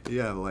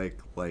 Yeah, like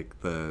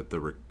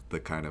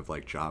the kind of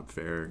like job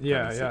fair kind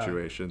of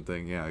situation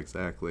thing. Yeah,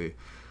 exactly.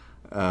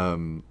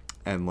 And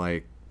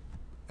like.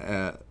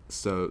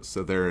 So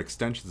they're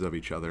extensions of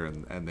each other,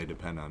 and they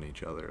depend on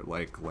each other.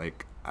 Like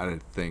I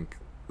think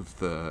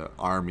the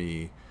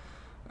Army,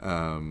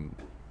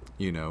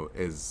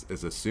 is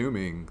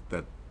assuming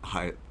that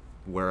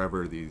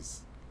wherever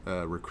these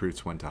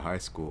recruits went to high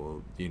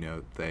school,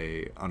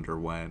 they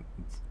underwent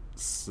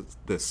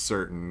this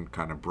certain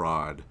kind of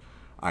broad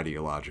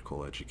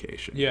ideological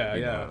education.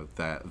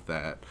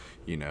 That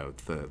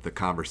the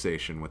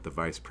conversation with the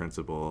vice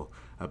principal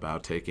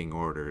about taking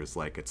orders,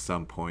 like at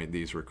some point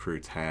these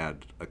recruits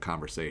had a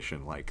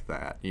conversation like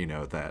that,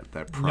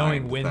 that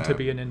knowing when them to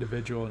be an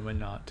individual and when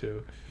not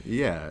to.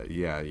 Yeah,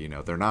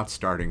 they're not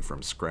starting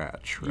from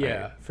scratch, right?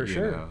 Yeah, for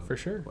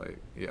sure. Like,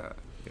 yeah.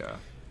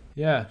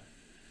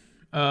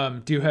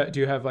 Do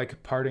you have like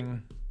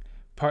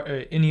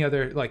any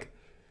other like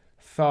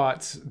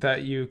thoughts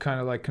that you kind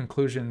of like,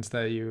 conclusions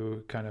that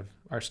you kind of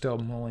are still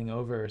mulling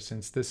over,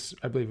 since this,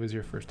 I believe, was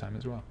your first time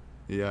as well?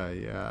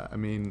 Yeah. I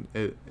mean,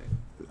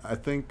 I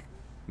think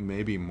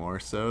maybe more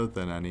so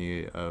than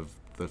any of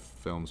the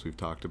films we've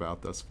talked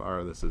about thus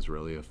far, this is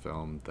really a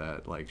film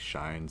that like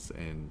shines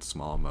in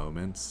small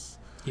moments.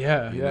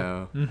 Yeah.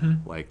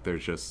 Mm-hmm. Like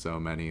there's just so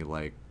many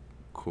like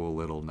cool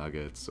little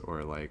nuggets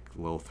or like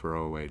little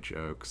throwaway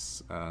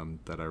jokes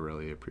that I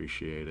really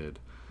appreciated.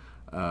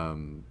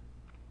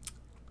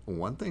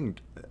 One thing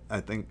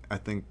I think I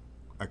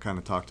kind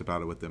of talked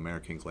about it with the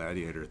American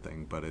Gladiator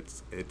thing, but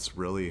it's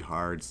really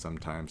hard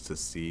sometimes to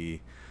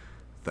see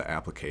the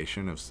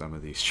application of some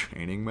of these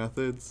training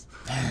methods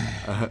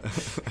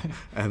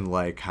and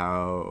like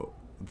how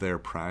they're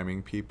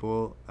priming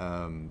people.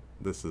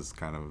 This is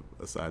kind of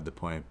aside the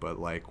point, but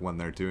like when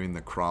they're doing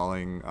the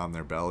crawling on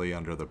their belly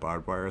under the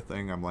barbed wire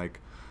thing, I'm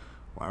like,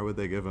 why would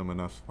they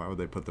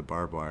put the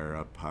barbed wire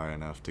up high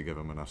enough to give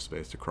them enough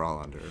space to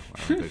crawl under?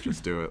 Why don't they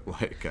just do it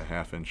like a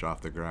half inch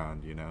off the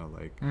ground,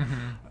 like,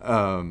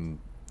 Mm-hmm.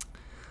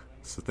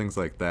 So things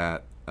like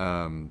that.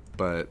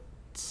 But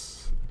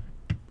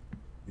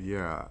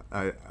yeah,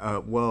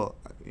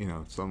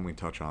 something we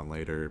touch on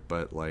later,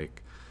 but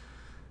like,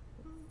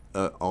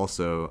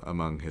 also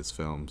among his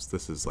films,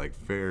 this is like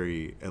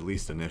very, at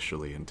least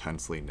initially,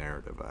 intensely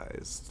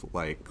narrativized.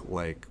 Like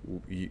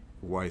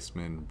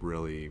Weissman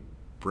really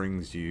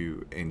brings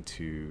you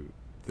into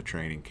the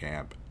training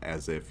camp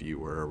as if you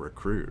were a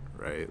recruit,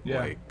 right?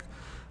 Yeah.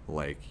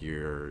 Like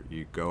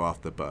you go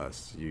off the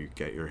bus, you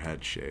get your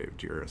head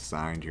shaved, you're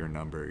assigned your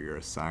number, you're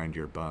assigned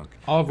your bunk.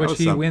 All of which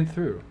he went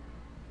through.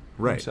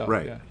 Right, himself,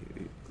 right. Yeah.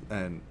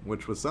 And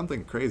which was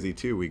something crazy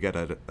too. We get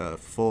a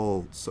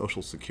full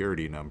social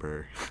security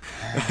number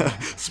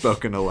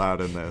spoken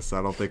aloud in this.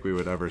 I don't think we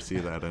would ever see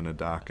that in a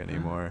doc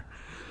anymore.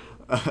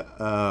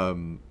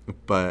 And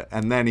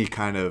then he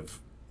kind of,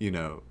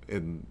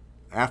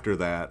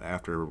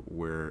 after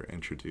we're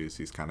introduced,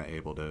 he's kind of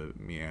able to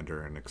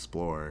meander and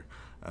explore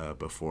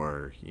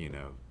before,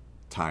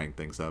 tying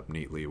things up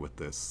neatly with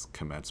this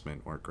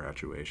commencement or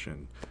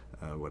graduation,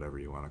 whatever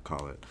you want to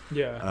call it.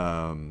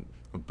 Yeah.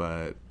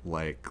 But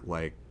like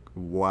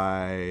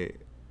why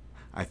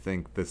I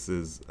think this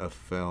is a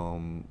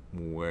film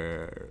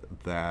where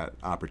that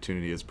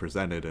opportunity is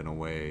presented in a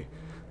way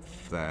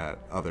that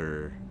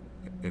other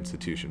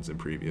institutions in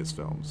previous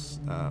films,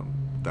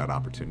 that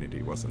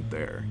opportunity wasn't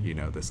there.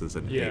 This is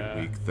an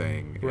 8-week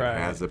thing. It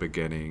has a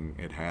beginning,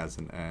 it has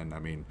an end. I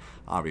mean,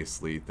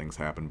 obviously things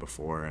happen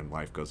before and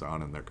life goes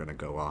on and they're going to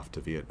go off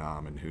to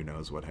Vietnam and who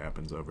knows what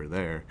happens over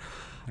there.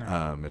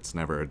 It's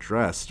never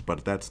addressed,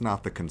 but that's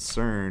not the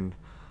concern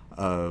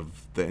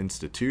of the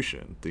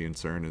institution. The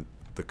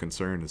the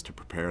concern is to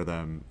prepare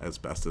them as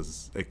best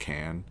as it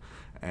can,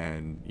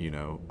 and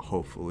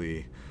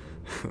hopefully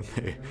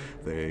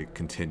they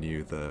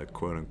continue the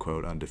quote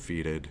unquote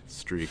undefeated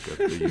streak of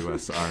the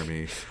U.S.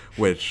 Army,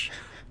 which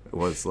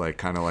was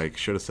kind of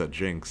should have said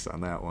jinx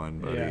on that one,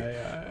 buddy.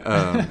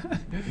 Yeah.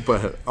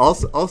 But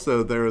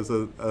also there was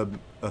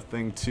a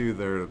thing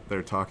too.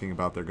 They're talking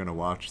about they're going to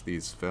watch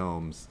these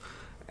films,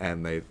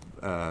 and they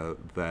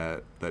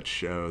that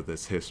show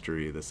this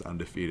history, this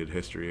undefeated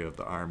history of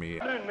the Army.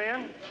 Good afternoon,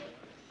 men.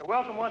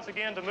 Welcome once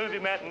again to Movie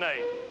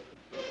Matinee.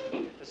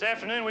 This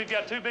afternoon we've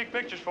got 2 big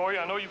pictures for you.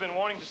 I know you've been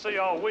wanting to see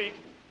all week.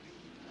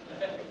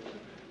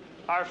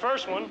 Our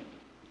first one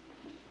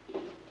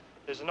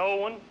is an old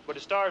one, but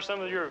it stars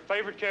some of your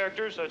favorite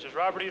characters, such as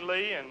Robert E.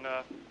 Lee and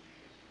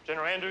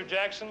General Andrew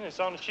Jackson. It's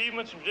on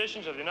achievements and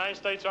traditions of the United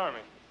States Army.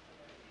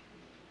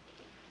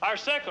 Our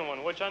second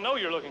one, which I know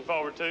you're looking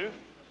forward to,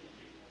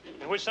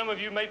 in which some of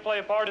you may play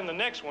a part in the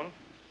next one,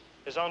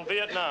 is on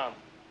Vietnam,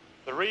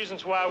 the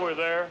reasons why we're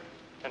there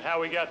and how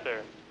we got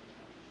there.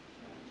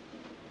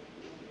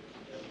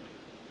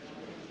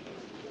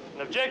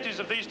 The objectives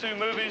of these 2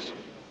 movies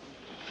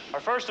are,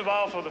 first of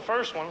all, for the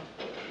first one,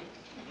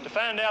 to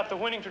find out the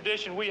winning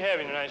tradition we have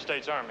in the United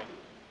States Army.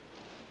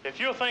 If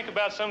you'll think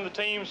about some of the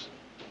teams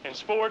in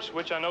sports,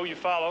 which I know you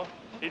follow,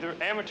 either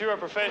amateur or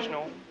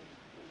professional,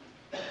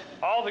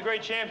 all the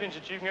great champions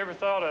that you can ever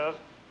thought of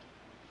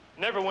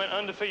never went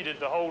undefeated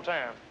the whole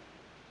time.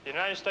 The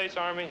United States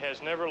Army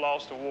has never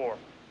lost a war.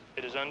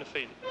 It is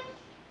undefeated.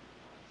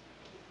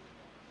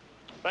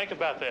 Think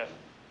about that.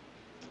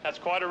 That's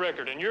quite a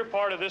record, and you're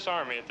part of this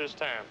Army at this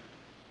time.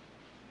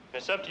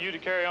 It's up to you to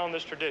carry on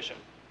this tradition.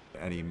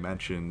 And he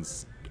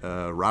mentions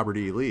Robert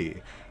E.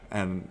 Lee,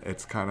 and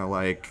it's kind of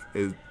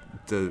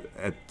did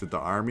the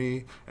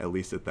Army, at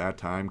least at that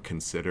time,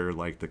 consider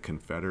the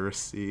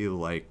Confederacy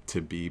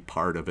to be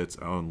part of its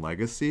own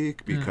legacy?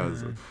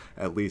 Because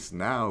at least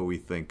now we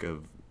think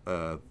of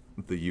the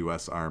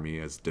U.S. Army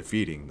as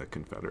defeating the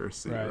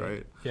Confederacy,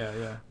 right?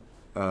 Yeah.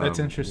 That's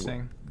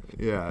interesting.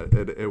 Yeah,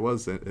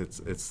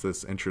 it's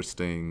this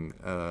interesting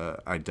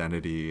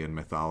identity and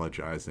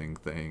mythologizing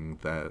thing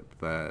that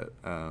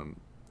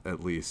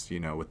at least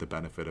with the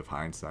benefit of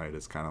hindsight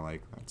is kind of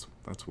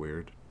that's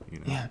weird.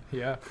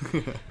 Yeah.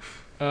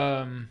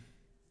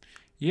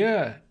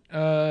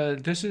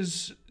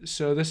 This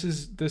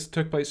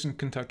took place in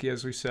Kentucky,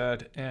 as we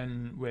said,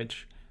 in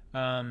which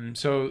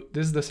so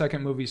this is the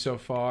second movie so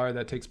far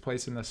that takes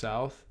place in the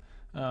South.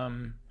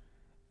 And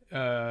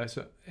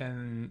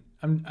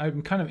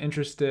I'm kind of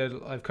interested.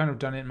 I've kind of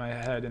done it in my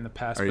head in the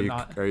past,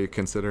 Are you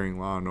considering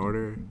Law and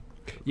Order?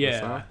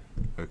 Yeah.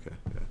 Okay.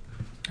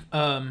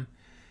 Yeah.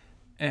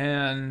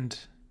 And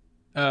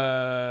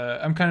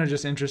I'm kind of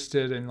just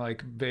interested in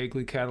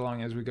vaguely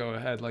cataloging as we go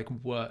ahead,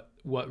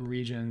 what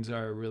regions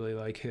are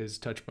really his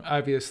touch point.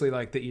 Obviously,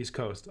 the East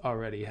Coast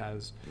already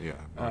has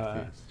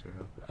Northeast,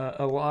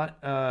 a lot,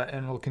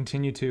 and will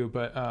continue to,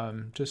 but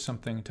just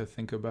something to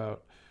think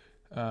about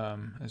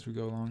as we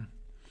go along.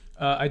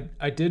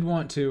 I did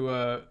want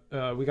to,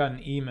 we got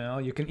an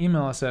email. You can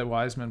email us at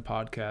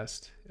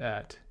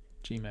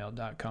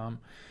wisemanpodcast@gmail.com.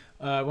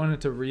 I wanted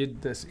to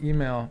read this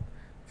email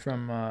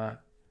from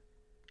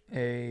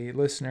a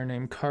listener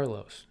named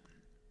Carlos.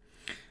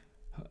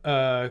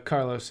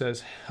 Carlos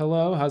says,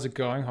 "Hello, how's it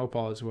going? Hope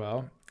all is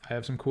well. I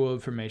have some cool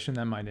information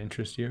that might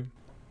interest you."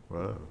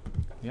 Whoa.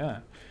 Yeah.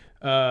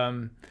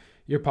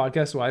 Your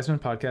podcast, Wiseman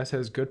Podcast,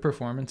 has good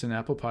performance in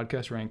Apple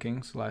Podcast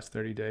rankings last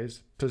 30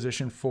 days.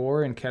 Position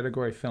 4 in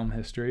category Film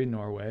History,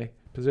 Norway.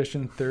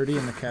 Position 30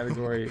 in the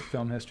category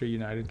Film History,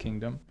 United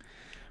Kingdom.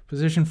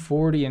 Position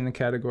 40 in the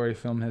category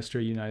Film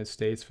History, United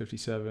States,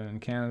 57 in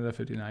Canada,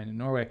 59 in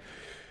Norway.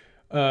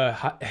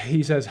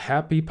 He says,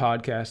 happy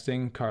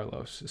podcasting,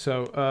 Carlos.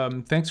 So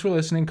thanks for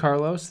listening,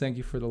 Carlos. Thank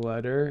you for the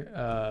letter.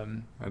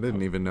 I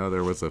didn't even know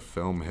there was a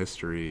film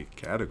history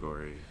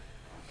category.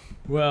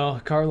 Well,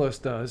 Carlos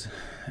does.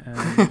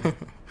 And,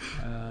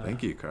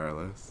 thank you,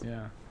 Carlos.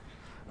 Yeah.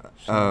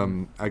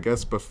 I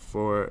guess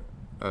before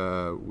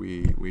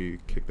we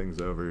kick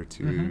things over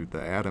to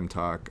the Adam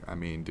talk, I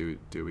mean,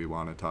 do we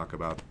want to talk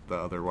about the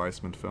other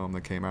Weissman film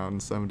that came out in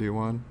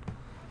 1971?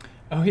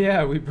 Oh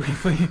yeah, we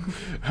briefly.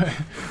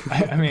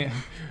 I mean,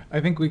 I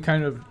think we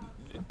kind of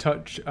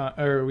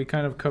we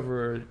kind of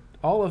cover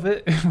all of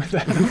it with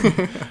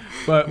that.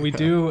 But we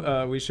do.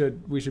 We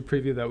should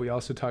preview that. We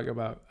also talk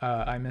about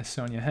I Miss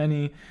Sonia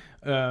Henney,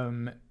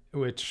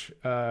 which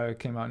came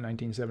out in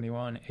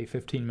 1971, a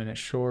 15-minute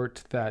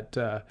short that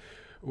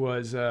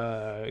was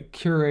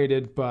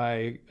curated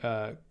by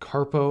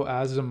Karpo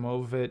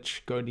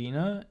Azimovich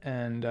Godina,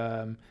 and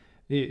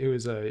it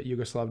was a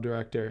Yugoslav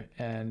director,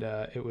 and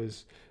it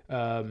was.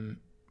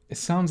 It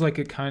sounds like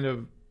it kind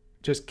of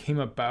just came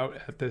about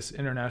at this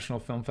International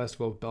Film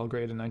Festival of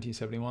Belgrade in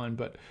 1971,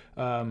 but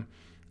a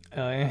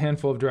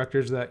handful of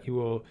directors that you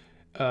will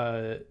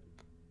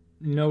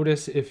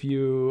notice if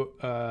you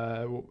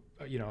are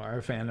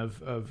a fan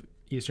of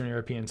Eastern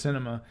European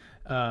cinema,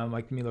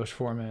 like Milos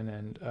Forman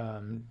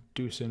and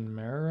Dusan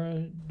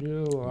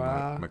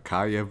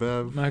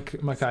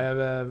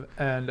Makayev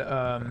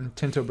and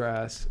Tinto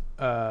Brass,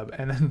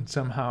 and then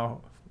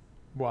somehow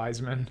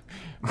Wiseman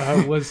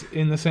was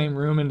in the same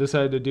room and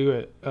decided to do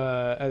it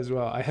as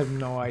well. I have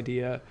no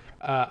idea.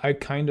 I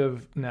kind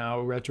of now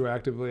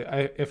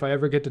retroactively, if I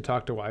ever get to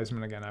talk to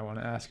Wiseman again, I want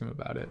to ask him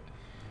about it.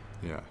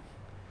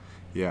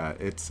 Yeah,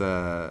 it's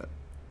a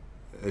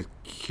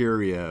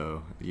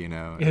curio,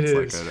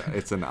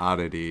 it's an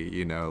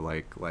oddity,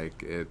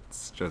 like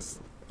it's just,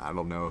 I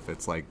don't know if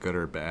it's like good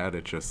or bad.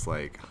 It's just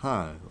like,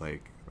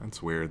 like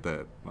it's weird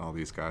that all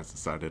these guys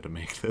decided to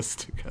make this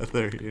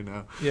together,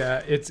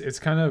 Yeah, it's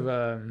kind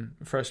of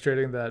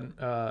frustrating that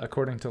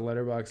according to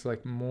Letterboxd,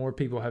 like more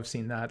people have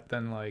seen that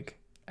than like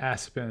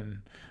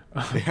Aspen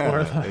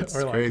it's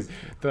or crazy.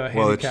 Like the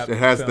handicap it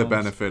has films. The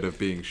benefit of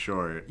being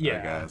short, I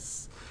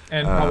guess,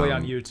 and probably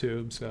on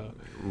YouTube. So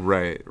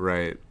right.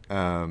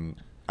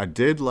 I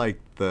did like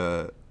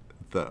the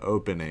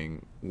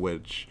opening,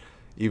 which,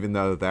 even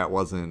though that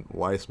wasn't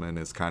Weissman,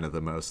 is kind of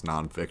the most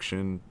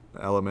nonfiction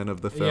element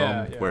of the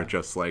film, where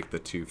just like the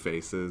two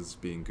faces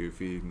being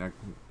goofy,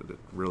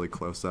 really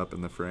close up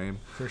in the frame.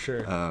 For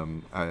sure.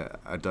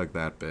 I dug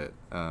that bit.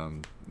 The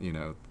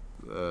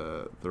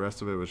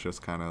rest of it was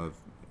just kind of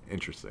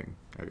interesting,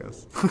 I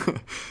guess.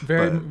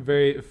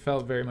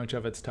 Felt very much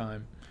of its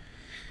time.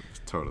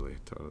 Totally.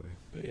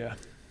 But yeah.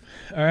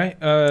 All right.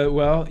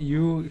 Well,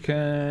 you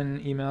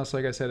can email us,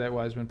 like I said, at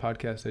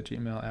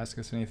wisemanpodcast@gmail.com. Ask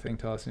us anything.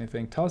 Tell us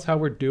anything. Tell us how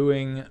we're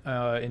doing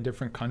in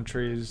different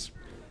countries,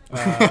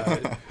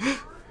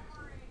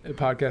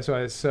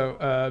 podcast-wise.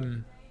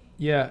 So,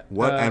 yeah.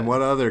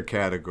 What other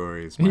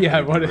categories?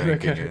 What other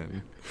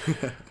categories?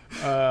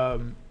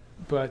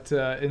 But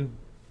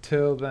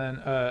until then,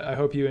 I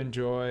hope you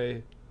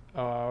enjoy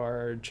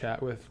our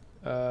chat with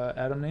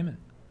Adam Nayman.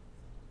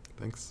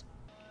 Thanks.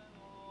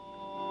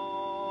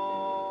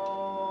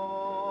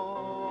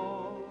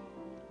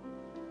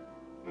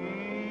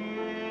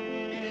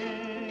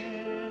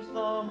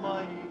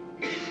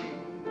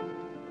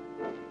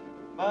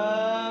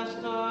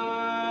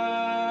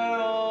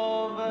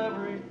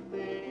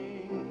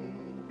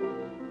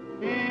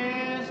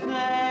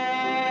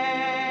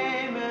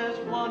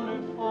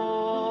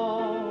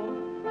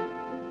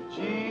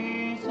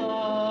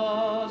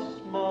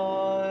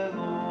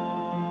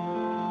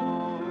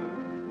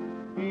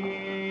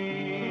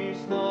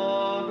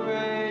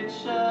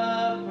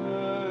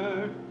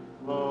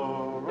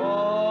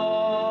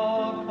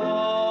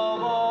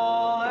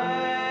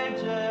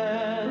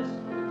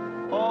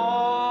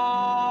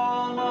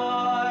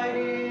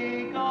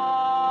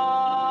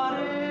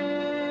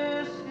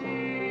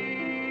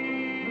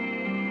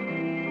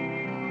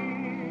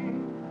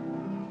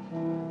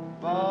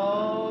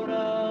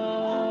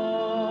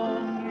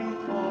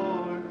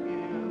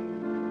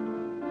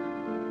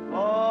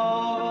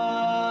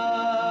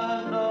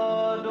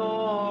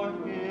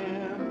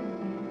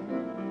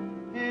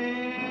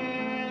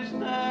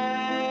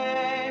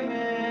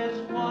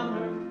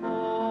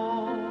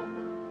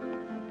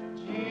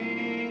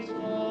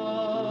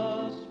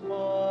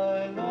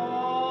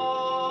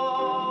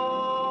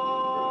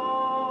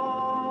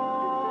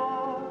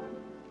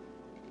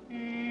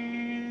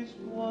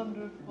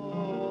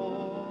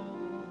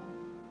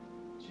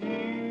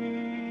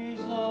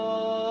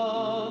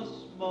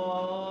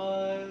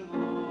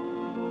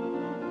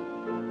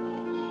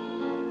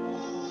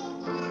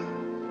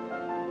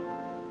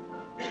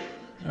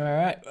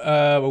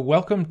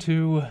 Welcome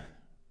to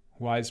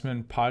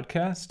Wiseman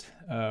Podcast.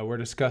 We're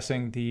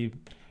discussing the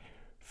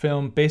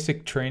film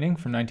Basic Training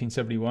from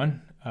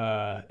 1971.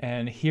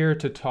 And here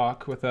to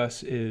talk with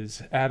us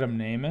is Adam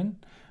Nayman,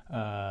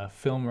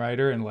 film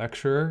writer and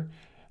lecturer.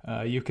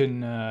 You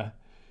can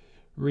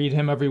read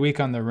him every week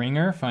on The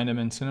Ringer, find him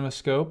in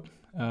CinemaScope.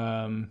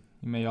 You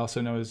may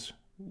also know his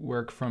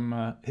work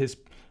from his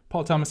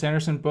Paul Thomas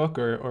Anderson book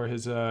or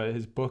his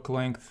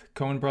book-length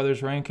Coen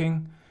Brothers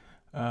ranking.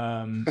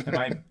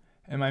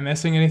 Am I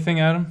missing anything,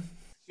 Adam?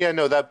 Yeah,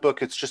 no, that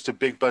book, it's just a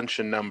big bunch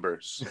of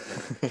numbers.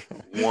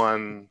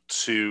 1,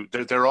 2,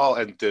 they're all,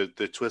 and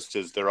the twist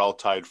is they're all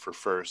tied for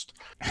first.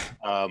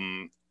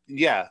 The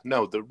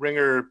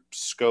Ringer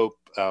scope,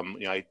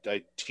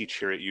 I teach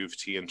here at U of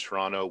T in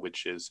Toronto,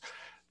 which is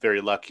very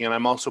lucky. And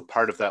I'm also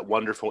part of that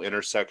wonderful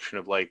intersection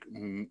of like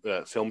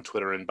film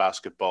Twitter and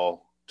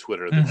basketball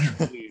Twitter, the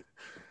truly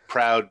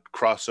proud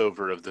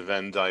crossover of the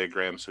Venn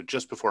diagram. So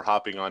just before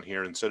hopping on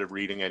here, instead of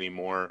reading any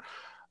more,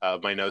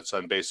 my notes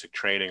on Basic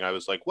Training, I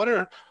was like, what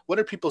are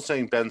people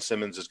saying Ben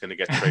Simmons is going to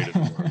get traded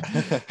for?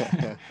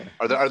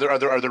 Are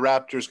the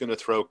Raptors going to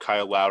throw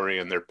Kyle Lowry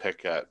and their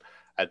pick at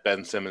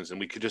Ben Simmons?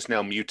 And we could just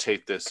now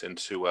mutate this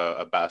into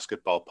a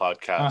basketball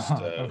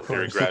podcast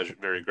very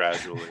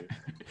gradually.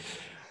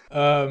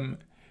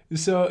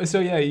 So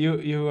yeah,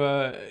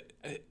 you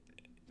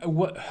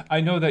what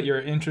I know that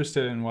you're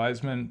interested in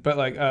Wiseman, but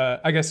like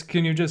I guess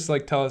can you just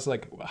like tell us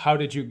like how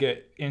did you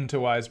get into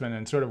Wiseman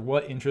and sort of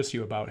what interests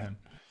you about him?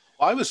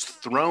 I was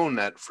thrown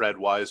at Fred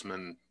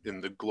Wiseman in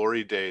the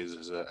glory days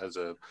as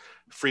a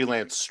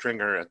freelance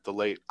stringer at the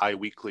late Eye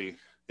Weekly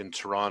in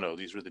Toronto.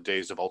 These were the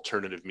days of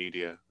alternative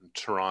media.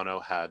 Toronto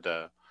had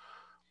a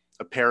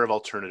pair of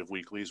alternative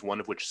weeklies,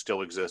 one of which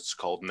still exists,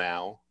 called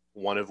Now,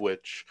 one of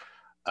which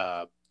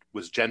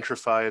was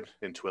gentrified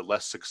into a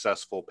less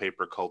successful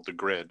paper called The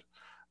Grid.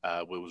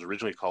 It was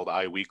originally called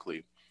Eye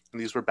Weekly.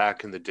 And these were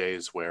back in the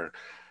days where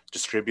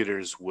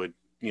distributors would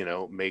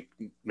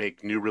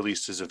make new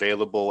releases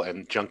available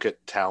and junket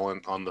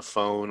talent on the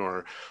phone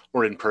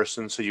or in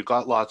person. So you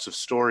got lots of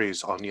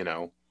stories on,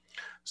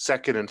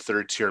 second and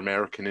third tier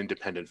American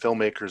independent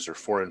filmmakers or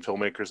foreign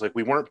filmmakers. Like,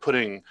 we weren't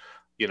putting,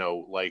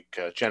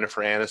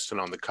 Jennifer Aniston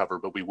on the cover,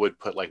 but we would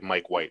put like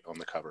Mike White on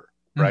the cover.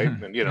 Right.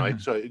 Mm-hmm.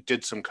 And, so I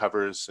did some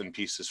covers and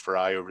pieces for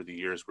Eye over the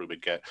years where we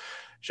would get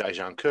Jai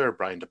Jankur,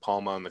 Brian De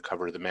Palma on the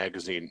cover of the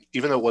magazine.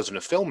 Even though it wasn't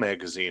a film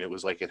magazine, it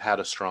was like it had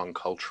a strong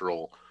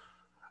cultural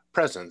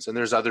presence. And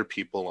there's other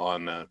people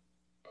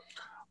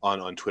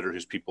on Twitter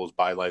whose people's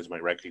bylines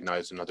might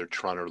recognize. Another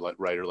Toronto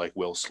writer like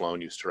Will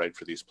Sloan used to write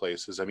for these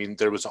places. I mean,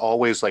 there was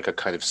always like a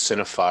kind of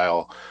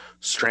cinephile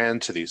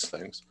strand to these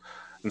things.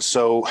 And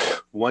so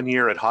one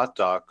year at Hot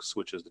Docs,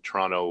 which is the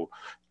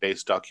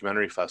Toronto-based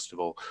documentary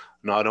festival,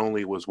 not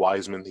only was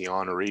Wiseman the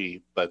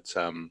honoree, but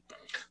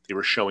they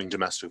were showing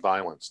Domestic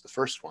Violence, the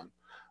first one,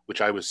 which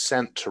I was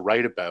sent to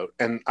write about.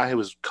 And I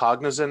was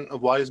cognizant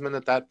of Wiseman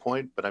at that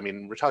point, but I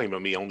mean, we're talking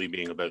about me only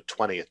being about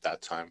 20 at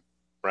that time,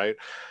 right?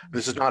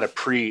 This is not a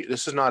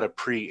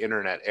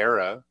pre-internet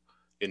era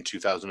in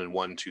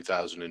 2001,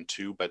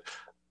 2002, but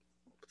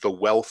the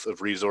wealth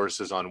of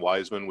resources on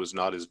Wiseman was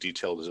not as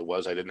detailed as it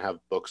was. I didn't have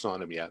books on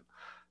him yet.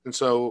 And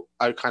so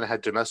I kind of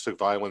had Domestic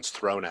Violence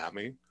thrown at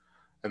me.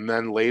 And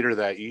then later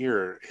that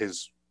year,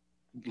 his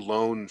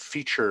lone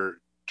feature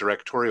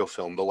directorial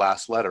film, The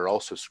Last Letter,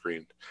 also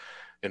screened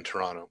in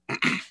Toronto.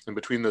 And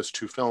between those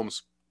two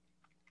films,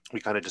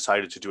 we kind of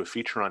decided to do a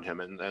feature on him.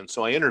 And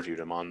so I interviewed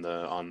him on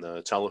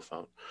the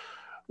telephone,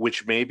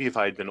 which maybe if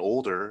I had been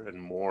older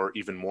and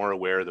even more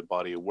aware of the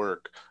body of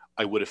work,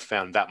 I would have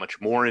found that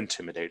much more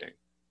intimidating,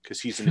 because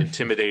he's an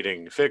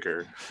intimidating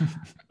figure.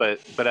 But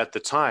at the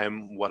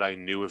time, what I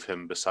knew of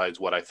him, besides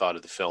what I thought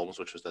of the films,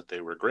 which was that they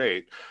were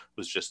great,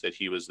 was just that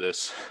he was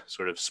this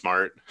sort of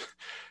smart,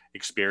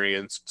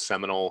 experienced,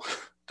 seminal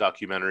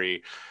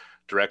documentary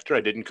director.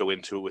 I didn't go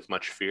into it with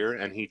much fear,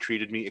 and he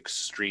treated me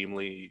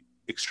extremely,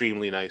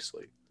 extremely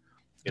nicely.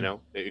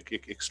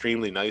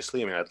 Extremely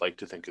nicely. I mean, I'd like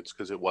to think it's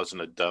because it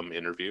wasn't a dumb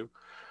interview.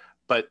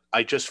 But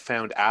I just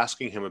found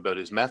asking him about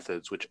his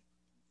methods, which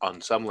on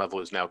some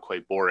level is now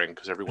quite boring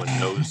because everyone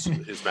knows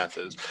his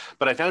methods.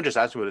 But I found just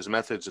asking about his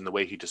methods and the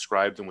way he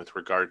described them with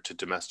regard to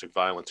domestic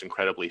violence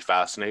incredibly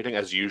fascinating.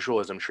 As usual,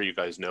 as I'm sure you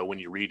guys know, when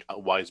you read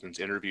Wiseman's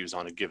interviews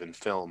on a given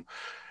film,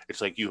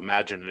 it's like you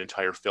imagine an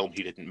entire film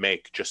he didn't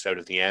make just out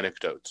of the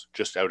anecdotes,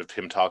 just out of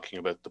him talking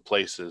about the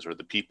places or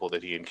the people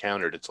that he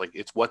encountered. It's like,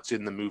 it's what's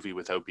in the movie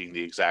without being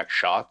the exact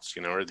shots,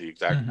 or the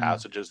exact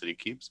passages that he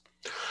keeps.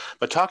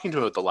 But talking to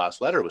him about The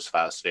Last Letter was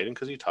fascinating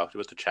because he talked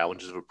about the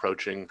challenges of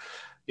approaching,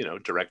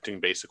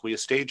 directing basically a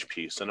stage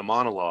piece and a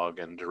monologue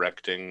and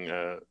directing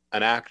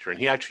an actor. And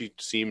he actually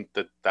seemed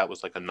that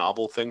was like a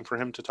novel thing for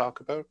him to talk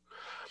about.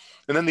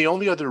 And then the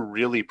only other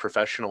really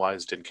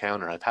professionalized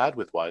encounter I've had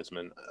with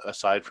Wiseman,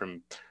 aside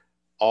from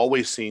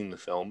always seeing the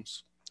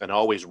films and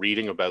always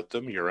reading about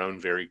them, your own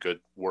very good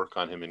work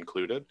on him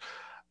included,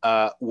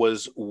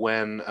 was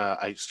when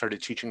I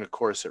started teaching a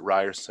course at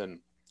Ryerson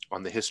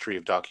on the history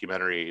of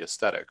documentary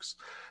aesthetics.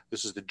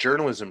 This is the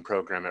journalism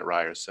program at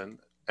Ryerson.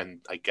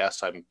 And I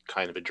guess I'm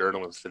kind of a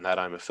journalist in that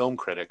I'm a film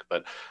critic,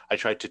 but I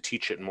tried to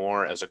teach it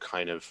more as a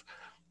kind of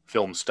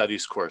film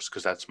studies course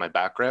because that's my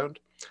background.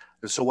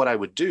 And so what I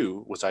would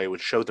do was I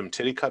would show them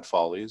Tittycut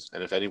Follies.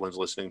 And if anyone's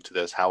listening to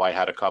this, how I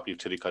had a copy of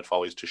Tittycut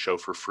Follies to show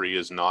for free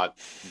is not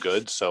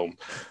good. So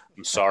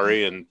I'm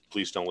sorry, and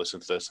please don't listen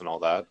to this and all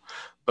that.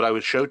 But I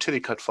would show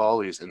Tittycut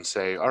Follies and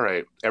say, all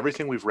right,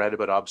 everything we've read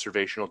about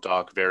observational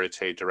doc,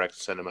 verite, direct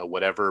cinema,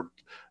 whatever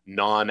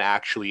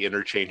non-actually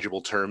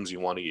interchangeable terms you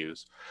want to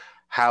use,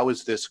 how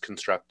is this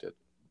constructed?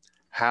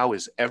 How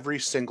is every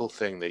single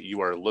thing that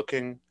you are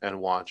looking and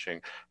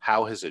watching,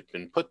 how has it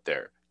been put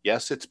there?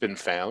 Yes, it's been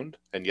found,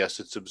 and yes,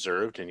 it's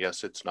observed, and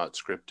yes, it's not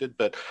scripted,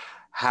 but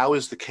how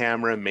is the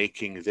camera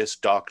making this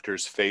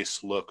doctor's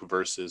face look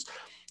versus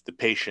the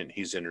patient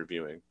he's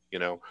interviewing?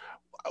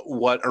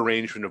 What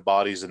arrangement of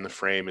bodies in the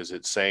frame is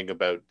it saying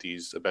about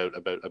these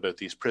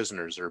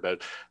prisoners or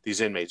about these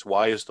inmates?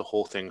 Why is the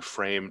whole thing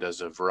framed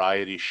as a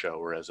variety show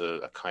or as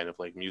a kind of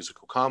like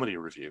musical comedy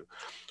review?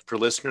 For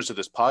listeners of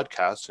this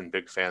podcast and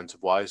big fans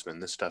of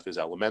Wiseman, this stuff is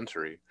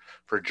elementary.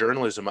 For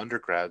journalism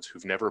undergrads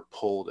who've never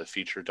pulled a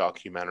feature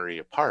documentary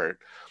apart,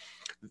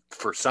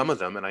 for some of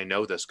them, and I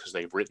know this because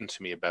they've written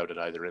to me about it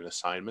either in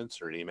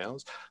assignments or in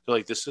emails, they're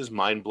like, this is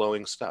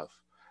mind-blowing stuff.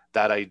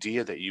 That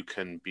idea that you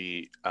can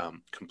be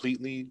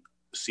completely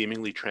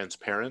seemingly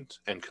transparent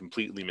and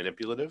completely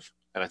manipulative.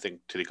 And I think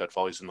Tittycut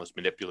Follies is the most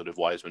manipulative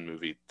Wiseman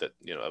movie that,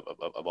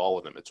 of all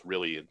of them. It's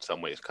really in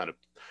some ways kind of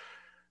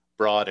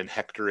broad and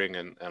hectoring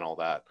and all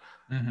that.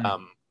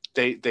 Mm-hmm.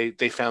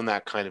 They found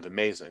that kind of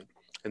amazing.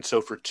 And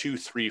so for 2,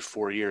 3,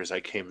 4 years, I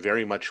came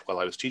very much while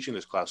I was teaching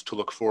this class to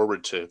look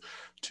forward to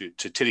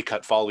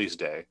Titicut Follies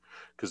Day,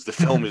 because the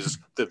film is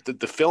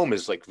the film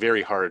is like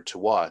very hard to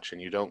watch,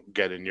 and you don't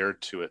get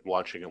inured to it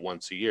watching it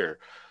once a year.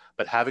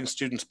 But having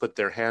students put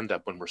their hand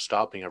up when we're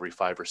stopping every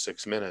 5 or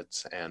 6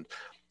 minutes and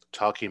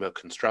talking about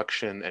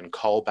construction and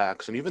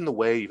callbacks, and even the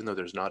way, even though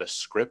there's not a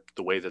script,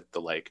 the way that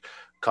the like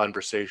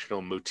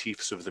conversational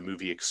motifs of the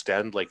movie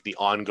extend, like the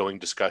ongoing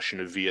discussion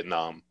of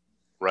Vietnam,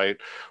 right?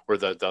 Or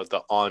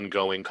the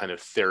ongoing kind of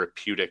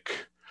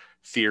therapeutic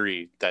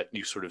theory that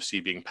you sort of see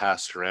being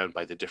passed around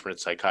by the different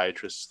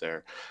psychiatrists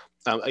there.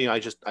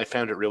 I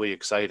found it really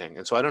exciting.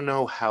 And so I don't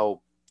know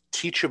how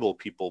teachable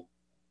people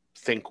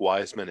think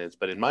Wiseman is,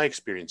 but in my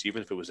experience,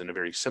 even if it was in a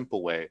very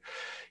simple way,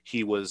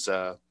 he was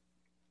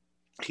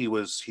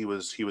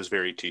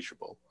very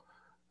teachable.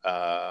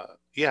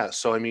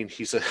 So I mean,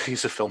 he's a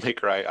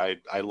filmmaker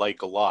I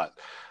like a lot,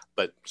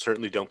 but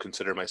certainly don't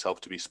consider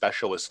myself to be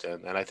specialist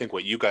in. And I think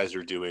what you guys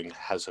are doing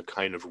has a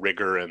kind of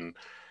rigor and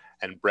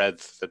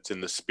breadth that's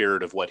in the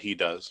spirit of what he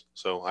does.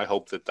 So I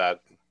hope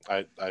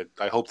I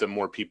hope that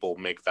more people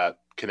make that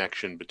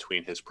connection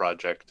between his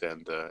project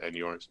and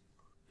yours.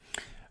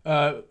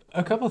 A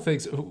couple of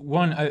things.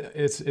 One,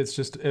 it's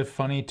just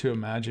funny to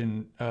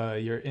imagine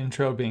your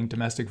intro being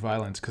domestic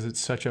violence, because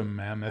it's such a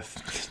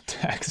mammoth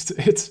text.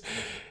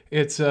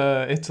 It's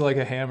like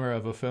a hammer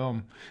of a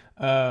film.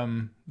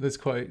 That's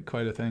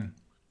quite a thing.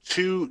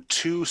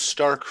 Two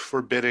stark,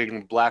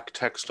 forbidding black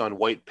text on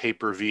white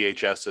paper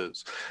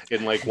VHSs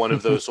in like one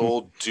of those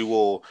old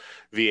dual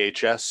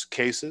VHS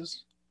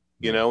cases,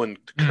 and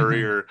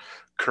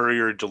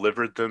courier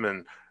delivered them,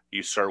 and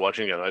you start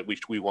watching it.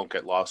 We won't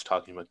get lost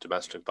talking about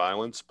domestic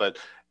violence, but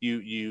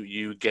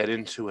you get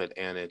into it,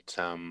 and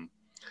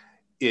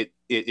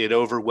it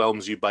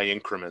overwhelms you by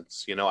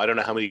increments. I don't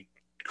know how many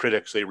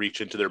critics they reach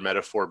into their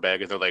metaphor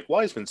bag and they're like,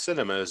 Wiseman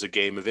cinema is a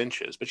game of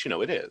inches, but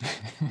it is.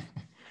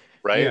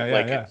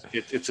 Right?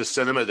 It's a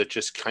cinema that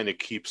just kind of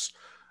keeps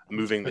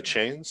moving the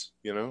chains,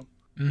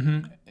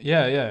 Mm-hmm.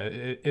 Yeah.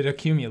 It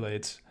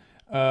accumulates.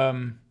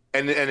 And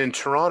in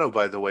Toronto,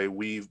 by the way,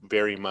 we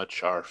very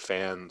much are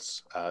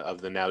fans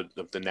of the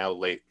now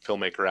late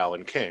filmmaker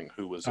Alan King,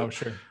 who was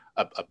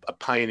a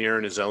pioneer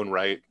in his own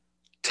right.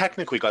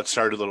 Technically got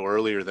started a little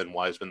earlier than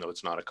Wiseman, though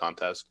it's not a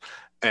contest.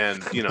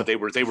 And they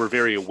were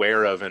very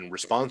aware of and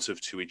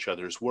responsive to each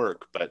other's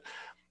work. But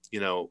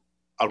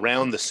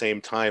around the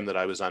same time that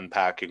I was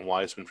unpacking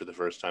Wiseman for the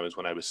first time is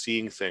when I was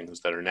seeing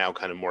things that are now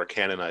kind of more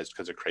canonized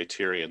because of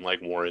Criterion,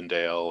 like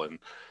Warrendale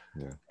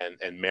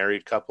and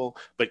Married Couple.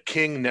 But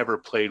King never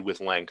played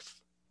with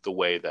length the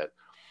way that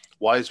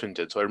Wiseman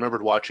did. So I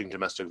remembered watching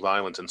Domestic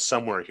Violence, and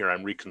somewhere here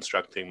I'm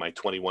reconstructing my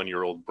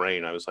 21-year-old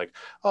brain. I was like,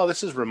 oh,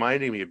 this is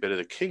reminding me a bit of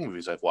the King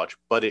movies I've watched,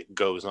 but it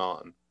goes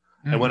on.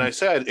 Mm-hmm. And when I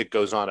say it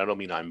goes on, I don't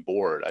mean I'm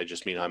bored. I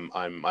just mean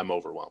I'm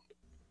overwhelmed.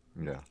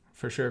 Yeah,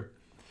 for sure.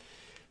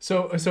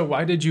 So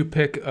why did you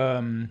pick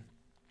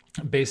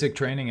Basic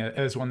Training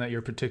as one that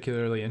you're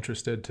particularly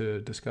interested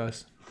to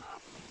discuss?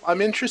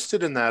 I'm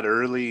interested in that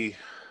early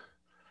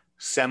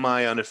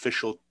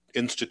semi-unofficial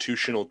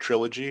institutional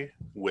trilogy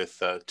with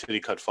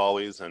Titicut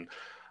Follies and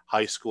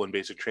High School and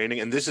Basic Training.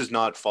 And this is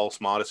not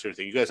false modesty or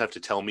anything. You guys have to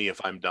tell me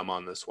if I'm dumb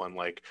on this one.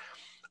 Like,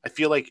 I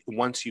feel like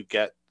once you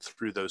get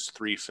through those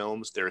 3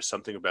 films, there is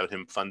something about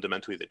him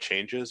fundamentally that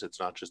changes. It's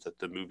not just that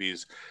the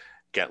movies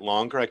get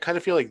longer. I kind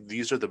of feel like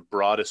these are the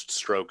broadest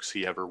strokes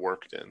he ever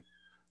worked in,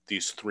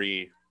 these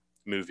 3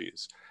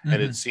 movies. Mm-hmm.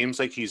 And it seems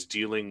like he's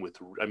dealing with,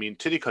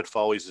 Titicut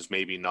Follies is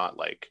maybe not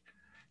like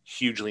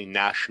hugely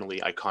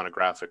nationally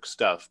iconographic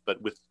stuff, but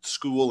with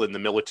school and the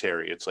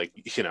military, it's like,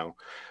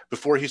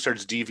 before he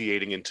starts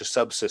deviating into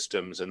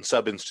subsystems and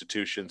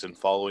sub-institutions and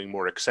following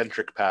more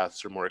eccentric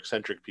paths or more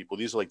eccentric people,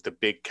 these are like the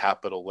big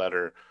capital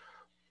letter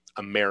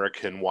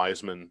American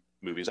Wiseman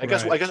movies. I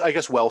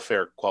guess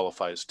Welfare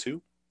qualifies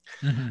too.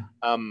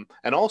 Mm-hmm.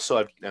 And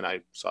also,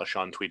 I saw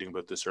Sean tweeting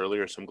about this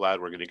earlier, so I'm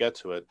glad we're going to get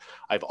to it.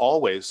 I've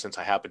always, since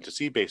I happened to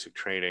see Basic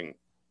Training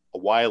a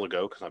while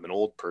ago, because I'm an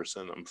old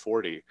person, I'm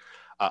 40,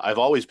 I've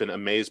always been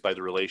amazed by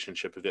the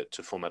relationship of it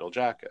to Full Metal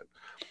Jacket.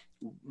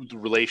 The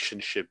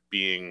relationship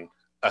being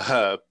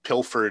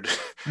pilfered,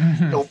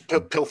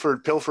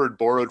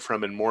 borrowed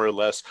from, and more or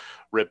less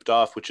ripped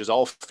off, which is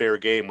all fair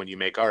game when you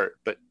make art,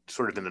 but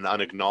sort of in an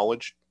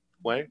unacknowledged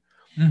way.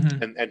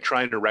 Mm-hmm. And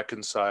trying to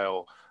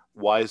reconcile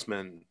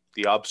Wiseman,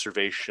 the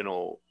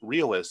observational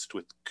realist,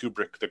 with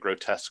Kubrick, the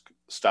grotesque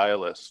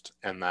stylist,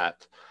 and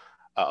that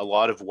a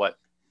lot of what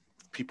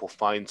people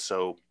find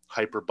so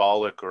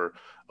hyperbolic or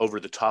over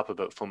the top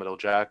about Full Metal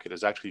Jacket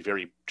is actually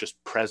very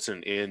just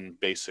present in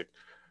Basic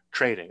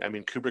Training.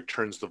 Kubrick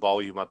turns the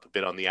volume up a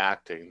bit on the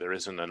acting. There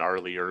isn't an R.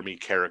 Lee Ermey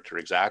character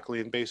exactly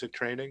in Basic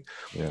Training,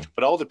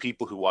 but all the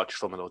people who watched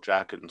Full Metal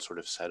Jacket and sort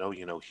of said, oh,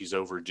 he's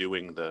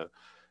overdoing the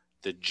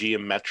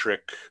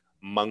geometric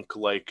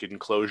monk-like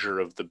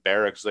enclosure of the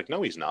barracks. Like,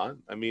 no, he's not.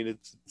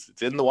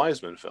 It's in the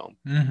Wiseman film.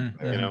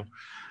 Mm-hmm.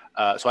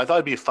 So I thought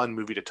it'd be a fun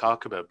movie to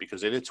talk about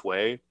because in its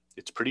way,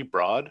 it's pretty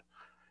broad,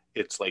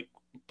 it's like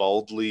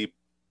baldly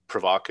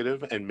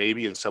provocative, and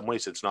maybe in some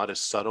ways it's not as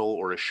subtle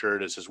or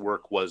assured as his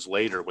work was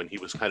later, when he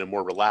was kind of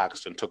more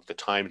relaxed and took the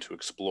time to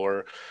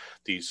explore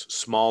these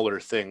smaller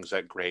things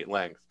at great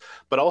length.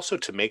 But also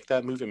to make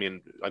that movie, I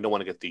mean, I don't want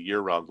to get the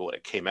year wrong, but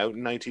it came out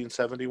in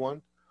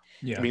 1971.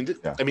 Yeah. I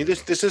mean,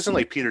 this isn't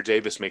like Peter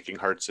Davis making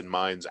Hearts and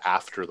Minds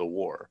after the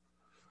war.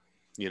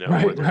 You know,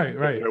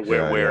 Right.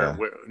 where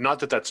not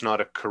that that's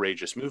not a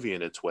courageous movie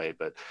in its way,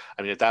 but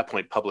I mean, at that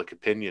point, public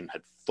opinion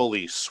had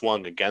fully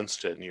swung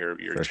against it, and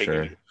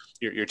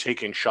you're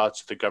taking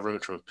shots at the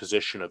government from a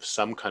position of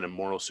some kind of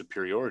moral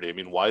superiority. I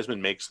mean,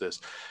 Wiseman makes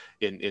this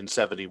in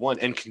 71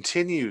 and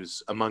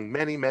continues, among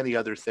many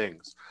other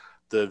things,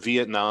 the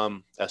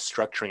Vietnam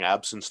structuring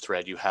absence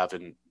thread you have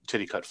in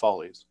Titicut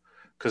Follies.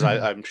 Because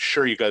I'm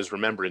sure you guys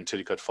remember in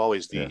Titicut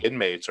Follies, the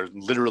inmates are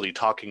literally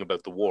talking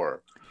about the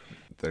war.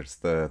 There's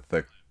the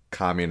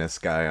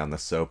communist guy on the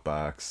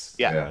soapbox.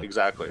 Yeah,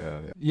 exactly.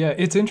 Yeah,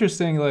 it's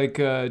interesting, like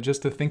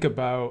just to think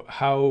about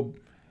how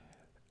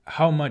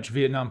much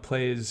Vietnam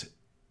plays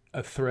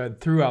a thread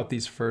throughout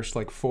these first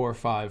like 4 or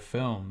 5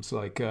 films.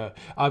 Like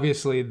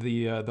obviously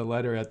the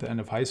letter at the end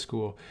of high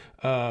school,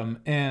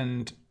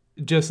 and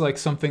just like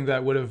something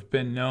that would have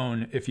been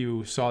known if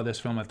you saw this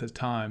film at the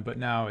time, but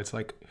now it's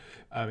like,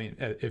 I mean,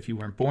 if you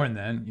weren't born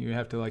then, you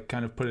have to like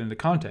kind of put it into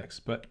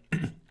context. But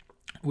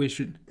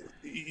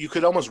you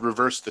could almost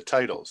reverse the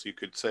titles. You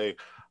could say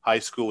high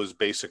school is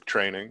basic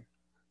training,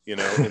 you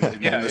know, in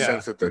the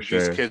sense that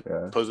these kids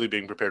supposedly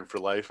being prepared for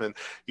life. And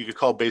you could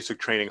call basic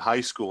training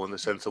high school in the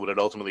sense that what it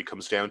ultimately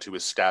comes down to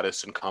is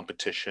status and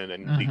competition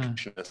and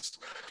cliquishness,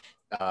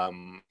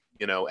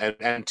 you know,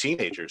 and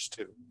teenagers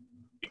too,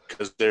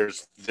 because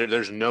there's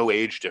no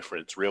age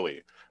difference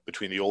really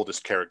between the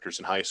oldest characters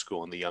in high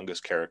school and the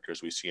youngest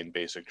characters we see in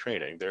basic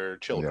training. They're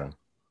children.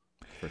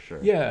 For sure.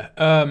 Yeah.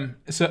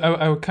 So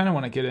I would kind of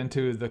want to get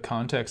into the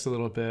context a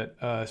little bit,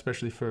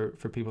 especially for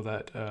people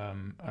that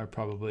are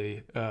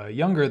probably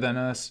younger than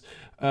us.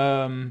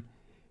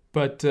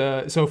 But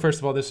so first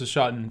of all, this was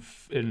shot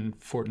in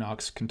Fort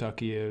Knox,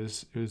 Kentucky.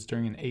 It was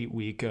during an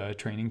 8-week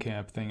training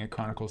camp thing. It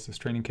chronicles this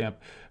training camp,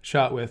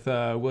 shot with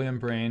William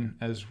Brain,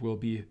 as we'll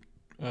be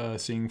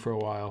seeing for a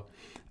while.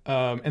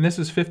 And this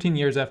was 15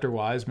 years after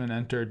Wiseman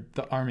entered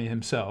the Army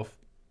himself.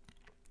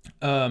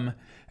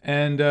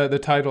 And the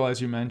title,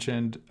 as you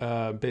mentioned,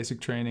 basic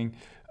training,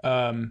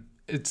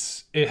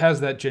 it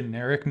has that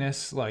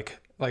genericness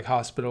like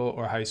hospital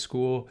or high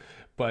school,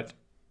 but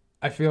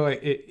I feel like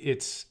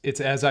it's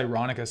as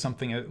ironic as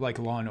something like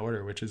Law and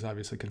Order, which is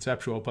obviously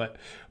conceptual, but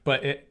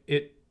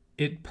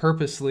it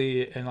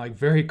purposely and like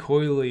very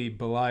coyly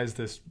belies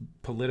this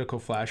political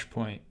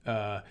flashpoint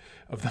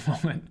of the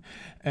moment.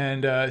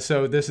 And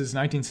so this is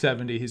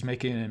 1970. He's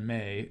making it in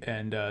May,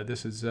 and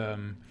this is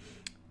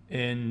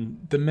in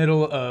the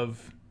middle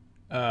of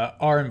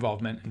our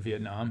involvement in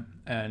Vietnam,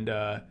 and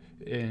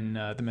in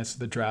the midst of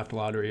the draft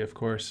lottery, of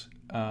course,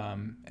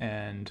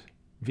 and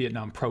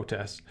Vietnam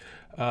protests.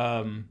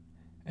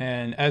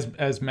 And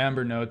as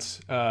Mamber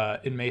notes,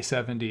 in May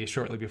 70,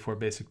 shortly before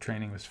basic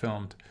training was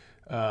filmed,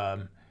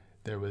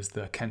 there was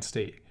the Kent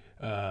State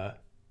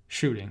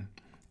shooting,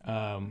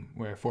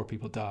 where 4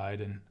 people died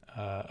and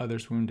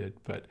others wounded.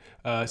 But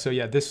so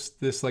yeah,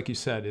 this like you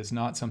said is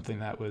not something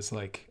that was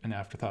like an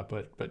afterthought,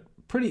 but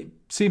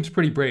seems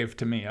pretty brave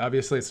to me.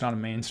 Obviously, it's not a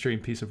mainstream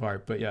piece of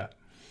art, but yeah.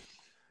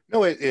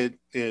 No, it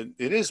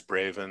is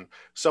brave. And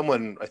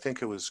someone, I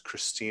think it was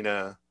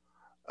Christina,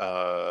 did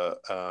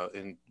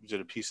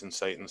a piece in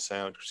Sight and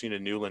Sound, Christina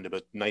Newland,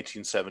 about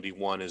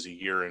 1971 as a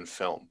year in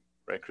film,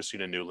 right?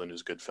 Christina Newland is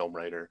a good film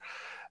writer.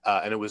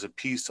 And it was a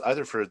piece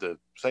either for the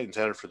Sight and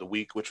Sound or for The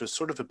Week, which was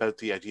sort of about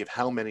the idea of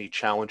how many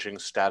challenging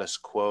status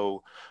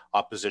quo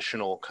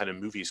oppositional kind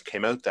of movies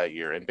came out that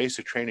year. And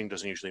Basic Training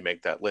doesn't usually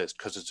make that list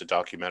because it's a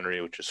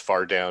documentary which is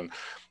far down,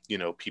 you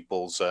know,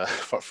 people's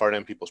far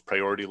down people's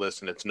priority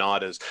list, and it's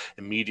not as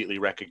immediately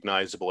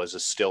recognizable as a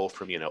still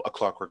from, you know, A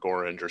Clockwork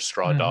Orange or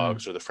Straw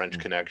Dogs or The French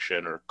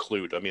Connection or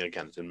Clute. I mean,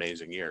 again, it's an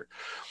amazing year,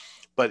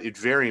 but it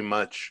very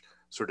much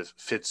sort of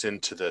fits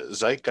into the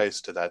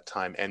zeitgeist of that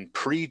time and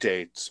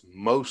predates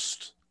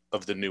most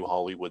of the new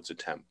Hollywood's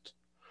attempt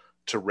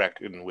to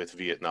reckon with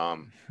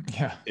Vietnam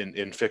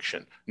in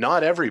fiction.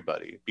 Not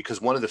everybody, because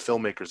one of the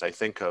filmmakers I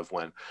think of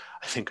when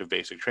I think of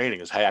Basic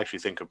Training is I actually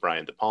think of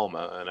Brian De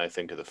Palma, and I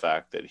think of the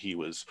fact that he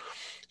was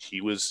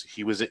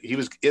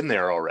in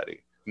there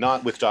already.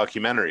 Not with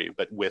documentary,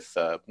 but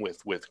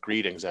with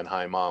Greetings and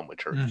Hi Mom,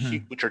 which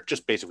are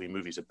just basically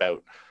movies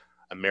about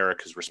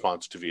America's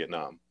response to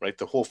Vietnam, right?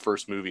 The whole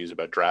first movie is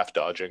about draft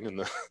dodging,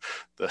 and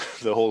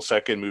the whole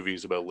second movie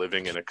is about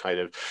living in a kind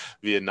of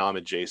Vietnam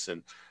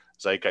adjacent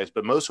zeitgeist.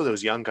 But most of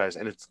those young guys,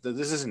 and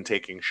this isn't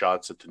taking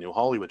shots at the new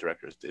Hollywood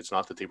directors. It's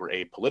not that they were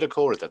apolitical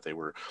or that they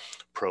were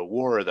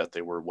pro-war or that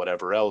they were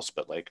whatever else,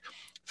 but like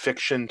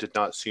fiction did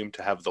not seem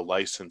to have the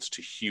license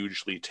to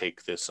hugely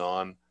take this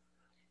on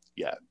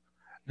yet.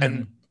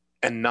 And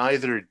and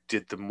neither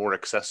did the more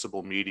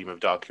accessible medium of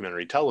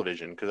documentary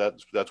television,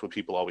 because that's what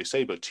people always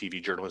say about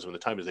TV journalism at the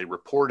time, is they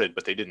reported,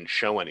 but they didn't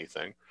show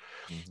anything.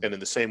 Mm-hmm. And in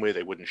the same way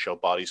they wouldn't show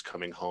bodies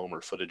coming home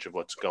or footage of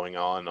what's going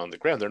on the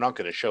ground, they're not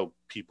going to show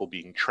people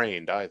being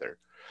trained either.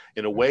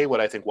 In a way,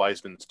 what I think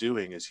Wiseman's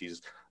doing is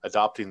he's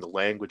adopting the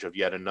language of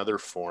yet another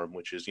form,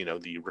 which is,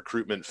 the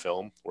recruitment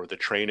film or the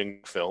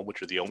training film,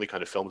 which are the only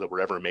kind of films that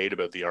were ever made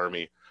about the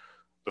Army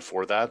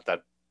before that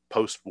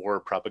post-war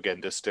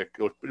propagandistic,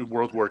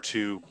 World War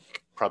II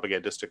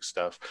propagandistic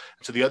stuff.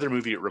 So the other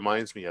movie it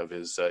reminds me of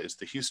is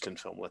the Houston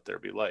film, Let There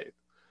Be Light.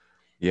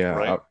 Yeah,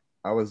 right?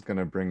 I was going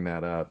to bring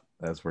that up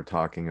as we're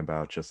talking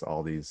about just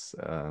all these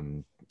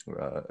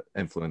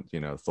influence,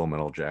 Full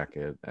Metal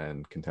Jacket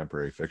and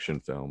contemporary fiction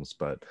films.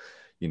 But,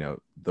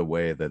 the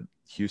way that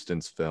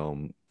Houston's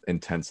film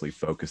intensely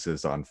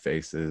focuses on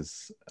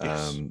faces,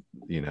 Yes.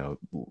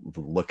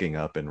 Looking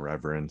up in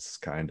reverence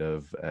kind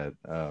of at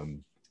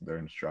their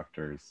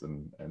instructors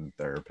and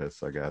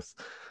therapists, I guess.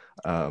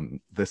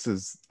 This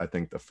is, I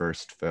think, the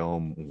first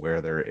film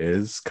where there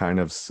is kind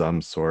of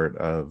some sort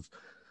of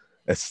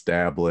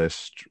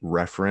established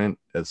referent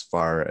as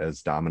far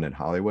as dominant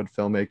Hollywood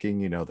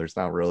filmmaking. There's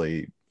not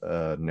really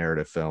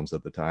narrative films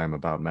at the time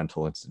about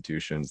mental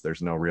institutions.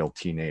 There's no real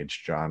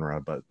teenage genre,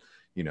 but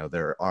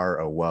there are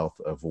a wealth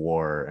of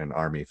war and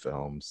army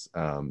films.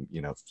 One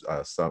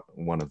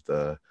of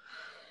the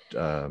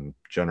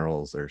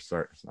generals or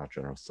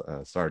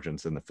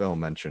sergeants in the film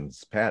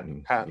mentions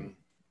Patton. And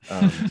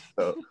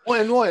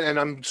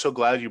I'm so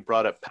glad you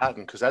brought up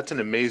Patton, because that's an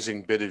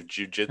amazing bit of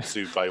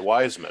jujitsu by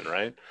Wiseman,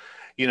 right?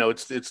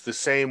 It's the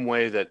same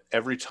way that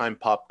every time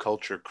pop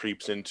culture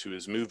creeps into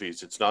his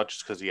movies, it's not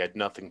just because he had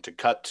nothing to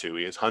cut to.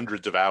 He has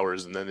hundreds of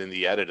hours, and then in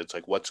the edit, it's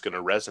like, what's going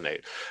to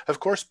resonate? Of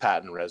course,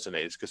 Patton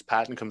resonates, because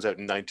Patton comes out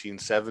in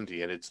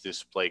 1970, and it's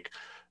this like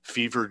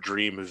fever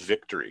dream of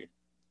victory.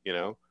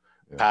 Yeah.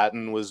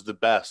 Patton was the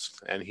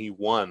best, and he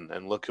won.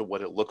 And look at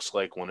what it looks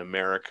like when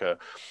America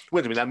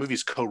wins. I mean, that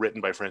movie's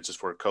co-written by Francis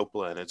Ford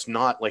Coppola, and it's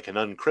not like an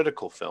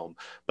uncritical film,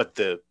 but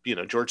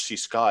George C.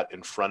 Scott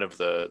in front of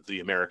the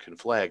American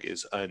flag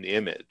is an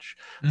image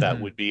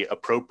that would be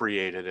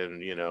appropriated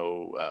and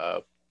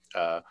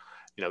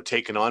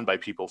taken on by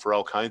people for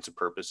all kinds of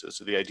purposes.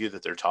 So the idea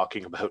that they're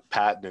talking about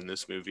Patton in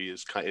this movie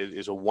is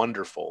a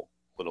wonderful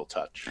little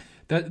touch.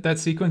 That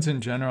sequence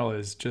in general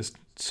is just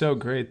so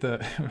great. We're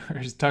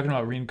just talking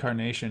about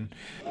reincarnation.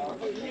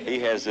 He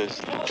has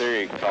this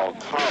theory called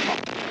karma,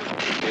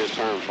 his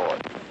term for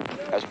it.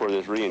 That's where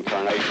this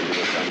reincarnation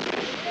comes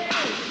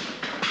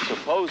from.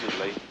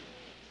 Supposedly,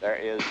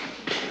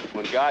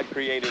 when God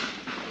created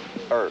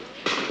Earth,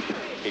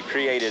 he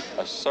created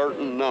a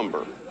certain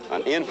number,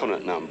 an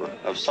infinite number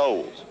of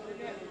souls.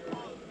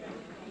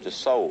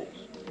 Just souls.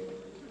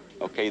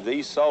 Okay,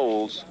 these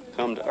souls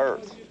come to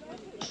Earth.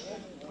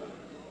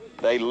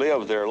 They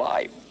live their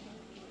life.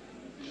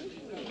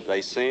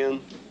 They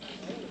sin.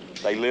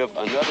 They live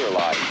another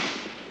life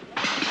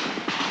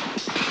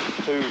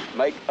to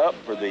make up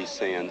for these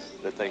sins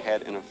that they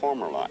had in a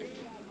former life.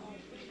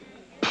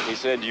 He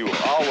said, you will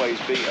always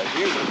be a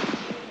human.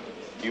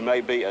 You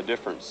may be a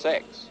different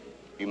sex.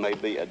 You may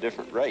be a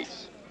different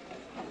race.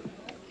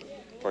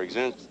 For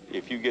example,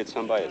 if you get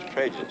somebody that's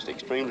prejudiced,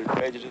 extremely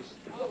prejudiced,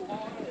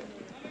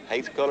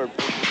 hates colored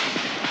people,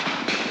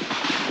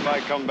 you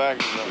might come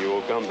back. You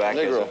will come back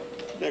Negro.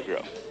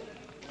 Negro.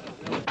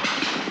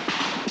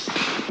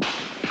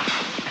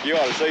 You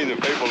ought to see the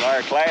people in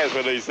our class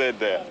when he said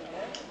that.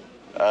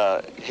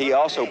 He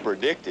also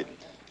predicted.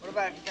 What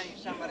about if you think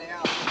somebody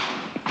else?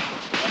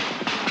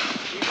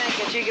 You think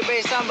that you could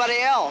be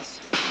somebody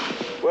else?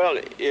 Well,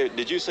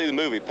 did you see the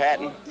movie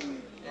Patton?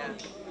 Yeah.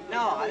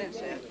 No, I didn't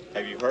see it.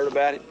 Have you heard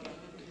about it?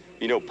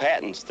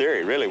 Patton's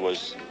theory really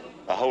was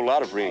a whole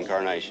lot of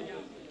reincarnation.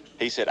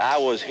 He said, I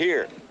was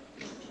here.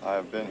 I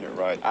have been here,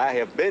 right? I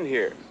have been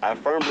here. I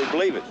firmly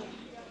believe it.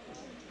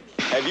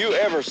 Have you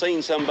ever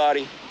seen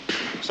somebody,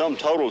 some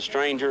total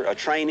stranger, a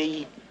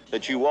trainee,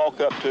 that you walk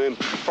up to him,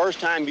 first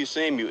time you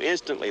see him, you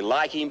instantly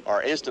like him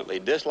or instantly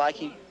dislike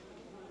him?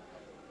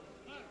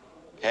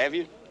 Have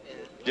you?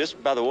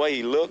 Just by the way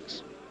he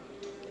looks,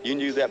 you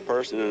knew that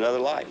person in another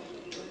life.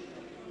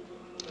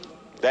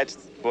 That's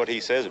what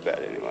he says about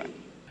it anyway.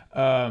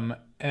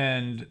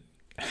 And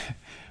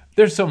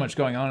there's so much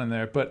going on in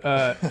there, but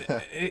I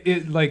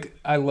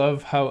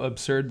love how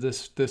absurd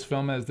this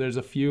film is. There's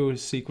a few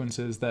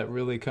sequences that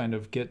really kind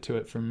of get to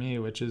it for me,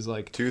 which is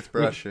like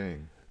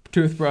toothbrushing.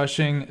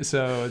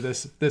 So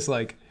this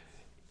like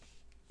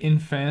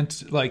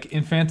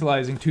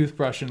infantilizing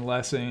toothbrushing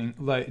lesson,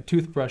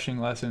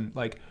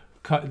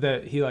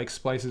 that he like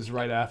splices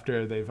right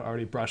after they've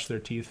already brushed their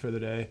teeth for the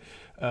day.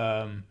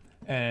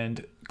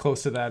 And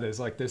close to that is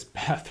like this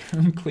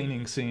bathroom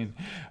cleaning scene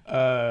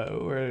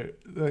where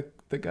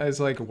the guy's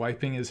like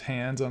wiping his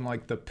hands on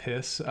like the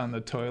piss on the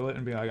toilet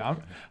and being like,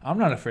 I'm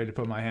not afraid to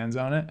put my hands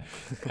on it.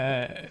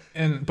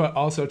 But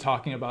also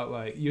talking about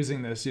like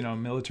using this,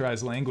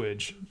 militarized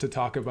language to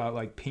talk about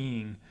like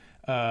peeing,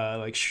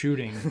 like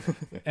shooting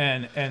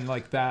and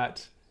like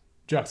that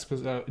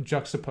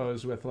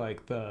juxtaposed with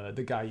like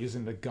the guy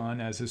using the gun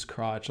as his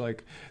crotch.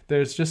 Like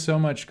there's just so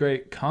much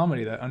great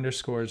comedy that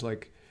underscores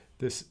like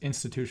this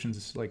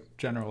institution's like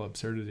general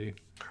absurdity.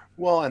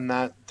 Well, and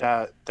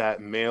that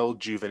male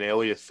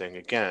juvenilia thing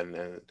again,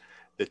 and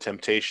the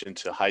temptation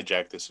to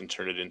hijack this and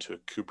turn it into a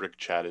Kubrick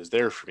chat is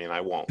there for me, and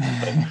I won't.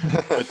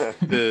 But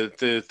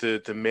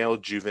the male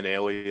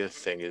juvenilia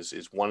thing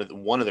is one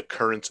of the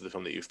currents of the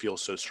film that you feel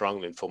so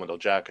strongly in Full Metal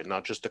Jacket.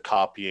 Not just the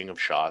copying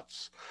of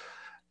shots,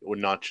 or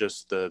not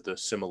just the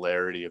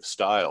similarity of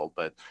style,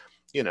 but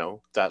you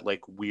know, that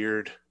like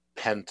weird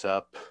pent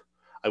up.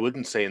 I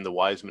wouldn't say in the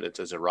Wiseman it's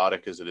as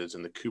erotic as it is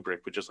in the Kubrick,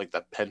 but just like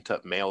that pent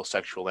up male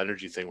sexual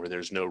energy thing where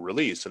there's no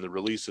release, and the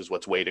release is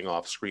what's waiting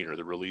off screen, or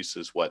the release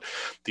is what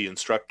the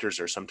instructors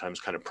are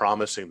sometimes kind of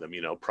promising them, you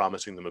know,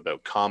 promising them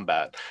about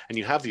combat. And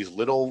you have these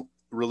little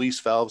release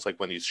valves, like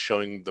when he's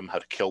showing them how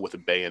to kill with a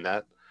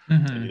bayonet.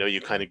 Mm-hmm. And, you know,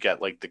 you kind of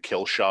get like the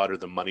kill shot or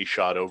the money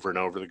shot over and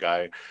over, the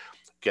guy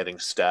getting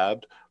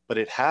stabbed. But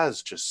it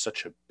has just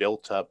such a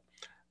built up,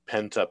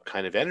 pent up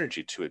kind of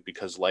energy to it,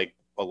 because like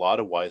a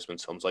lot of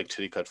Wiseman's films, like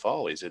Tittycut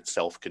Follies, it's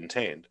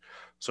self-contained.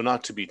 So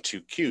not to be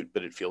too cute,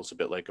 but it feels a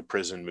bit like a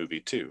prison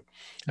movie too.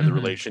 And the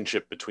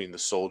relationship between the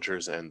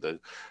soldiers and the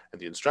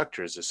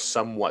instructors is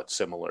somewhat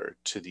similar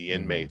to the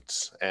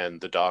inmates and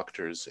the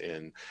doctors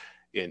in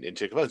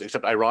Tittycut Follies,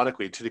 except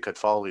ironically in Tittycut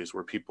Follies,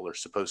 where people are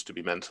supposed to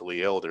be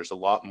mentally ill, there's a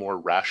lot more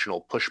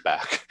rational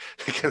pushback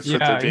against what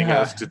they're being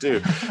asked to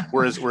do.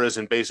 Whereas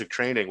in Basic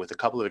Training, with a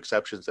couple of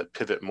exceptions that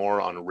pivot more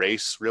on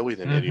race really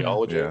than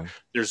ideology,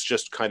 there's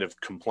just kind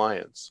of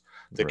compliance.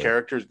 The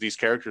characters, these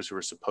characters who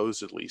are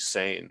supposedly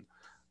sane,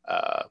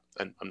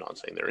 and I'm not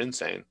saying they're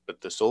insane, but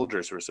the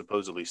soldiers who are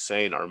supposedly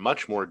sane are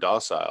much more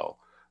docile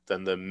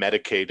than the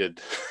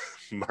medicated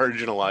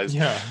marginalized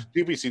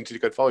people you see in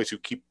Tittycut Follies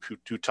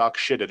who talk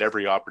shit at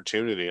every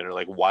opportunity and are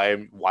like, why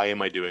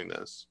am I doing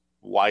this?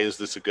 Why is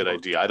this a good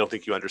idea? I don't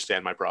think you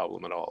understand my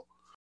problem at all.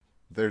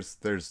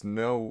 There's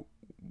no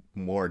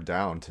more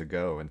down to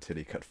go in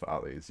Tittycut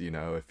Follies. You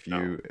know,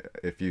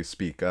 if you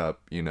speak up,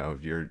 you know,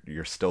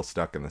 you're still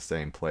stuck in the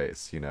same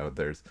place. You know,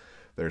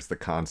 there's the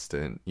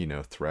constant, you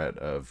know, threat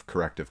of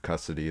corrective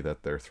custody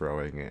that they're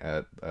throwing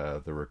at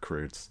the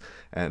recruits,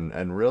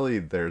 and really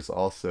there's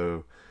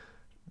also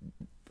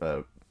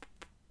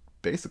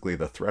basically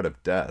the threat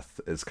of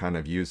death is kind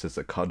of used as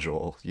a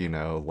cudgel, you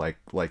know,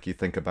 like you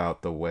think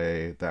about the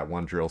way that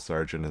one drill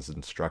sergeant is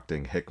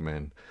instructing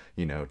Hickman,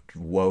 you know,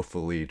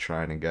 woefully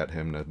trying to get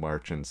him to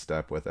march in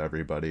step with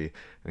everybody,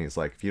 and he's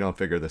like, if you don't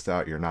figure this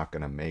out, you're not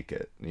going to make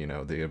it, you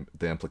know, the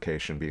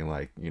implication being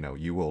like, you know,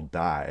 you will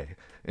die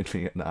in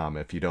Vietnam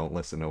if you don't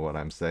listen to what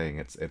I'm saying.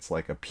 It's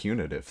like a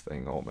punitive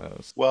thing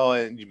almost. Well,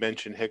 and you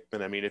mentioned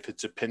Hickman. I mean, if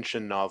it's a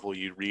Pynchon novel,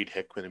 you read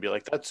Hickman and be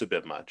like, that's a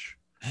bit much.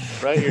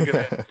 Right,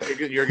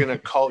 you're gonna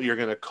call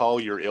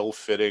your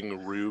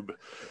ill-fitting rube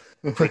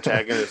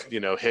protagonist, you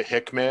know,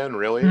 Hickman,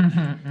 really?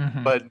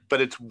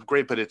 But it's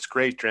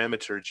great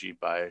dramaturgy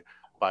by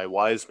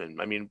Wiseman.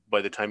 I mean,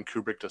 by the time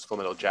Kubrick does Full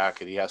Metal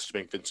Jacket, he has to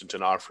make Vincent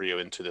D'Onofrio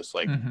into this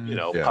like you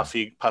know,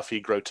 puffy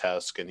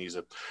grotesque, and he's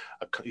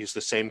he's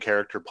the same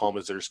character Paul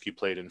Mazursky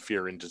played in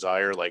Fear and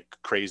Desire, like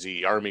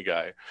crazy army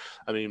guy.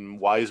 I mean,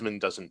 Wiseman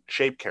doesn't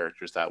shape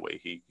characters that way.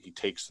 He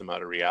takes them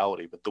out of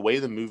reality. But the way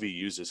the movie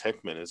uses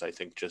Hickman is, I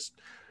think, just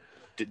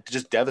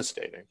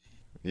devastating.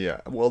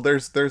 Yeah, well,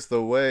 there's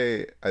the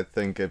way, I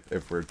think,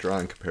 if we're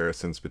drawing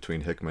comparisons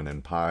between Hickman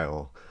and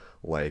Pyle,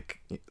 like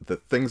the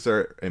things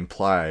are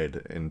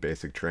implied in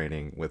Basic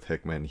Training with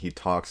Hickman. He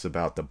talks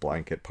about the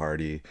blanket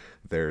party.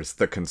 There's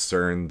the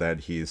concern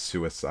that he's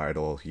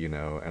suicidal, you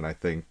know, and I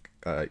think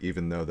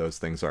even though those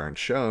things aren't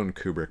shown,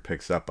 Kubrick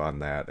picks up on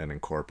that and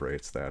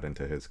incorporates that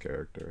into his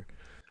character.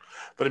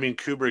 But I mean,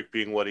 Kubrick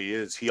being what he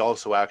is, he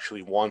also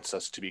actually wants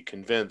us to be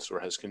convinced, or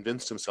has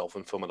convinced himself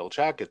in Full Metal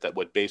Jacket, that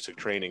what Basic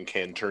Training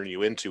can turn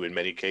you into in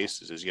many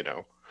cases is, you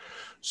know,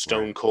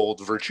 stone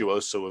cold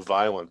virtuoso of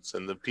violence.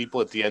 And the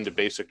people at the end of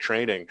Basic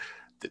Training,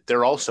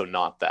 they're also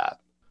not that.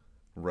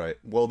 Right.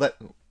 Well,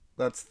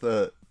 that's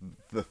the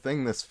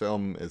thing this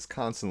film is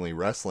constantly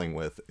wrestling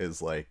with,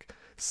 is like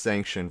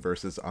sanctioned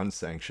versus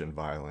unsanctioned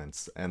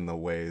violence, and the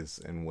ways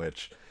in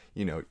which,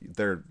 you know,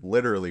 they're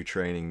literally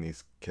training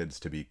these kids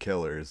to be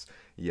killers,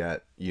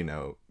 yet, you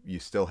know, you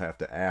still have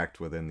to act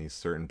within these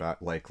certain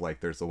like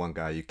there's the one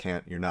guy,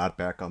 you're not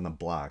back on the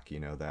block, you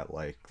know, that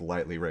like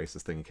lightly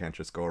racist thing, you can't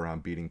just go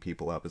around beating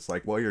people up. It's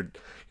like, well, you're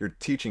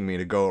teaching me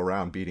to go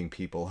around beating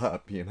people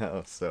up, you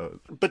know. So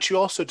but you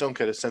also don't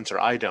get a sense, or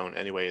I don't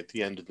anyway, at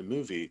the end of the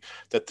movie,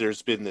 that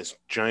there's been this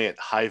giant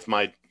hive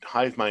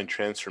mind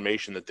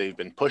transformation that they've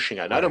been pushing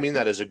at. And I don't mean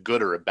that as a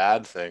good or a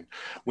bad thing.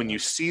 When you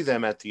see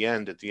them at the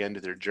end of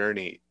their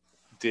journey,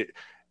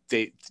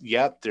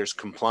 there's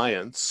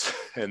compliance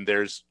and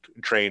there's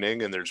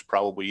training, and there's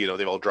probably, you know,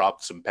 they've all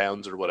dropped some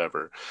pounds or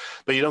whatever,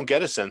 but you don't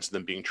get a sense of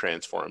them being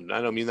transformed. And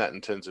I don't mean that in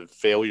terms of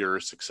failure or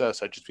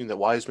success. I just mean that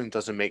Wiseman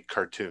doesn't make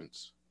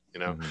cartoons, you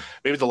know.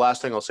 Maybe the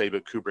last thing I'll say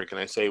about Kubrick, and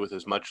I say with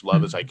as much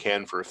love as I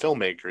can for a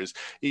filmmaker, is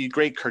he's a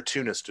great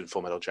cartoonist in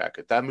Full Metal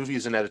Jacket. That movie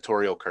is an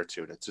editorial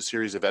cartoon. It's a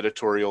series of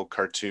editorial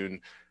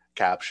cartoon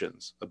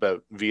captions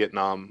about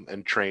Vietnam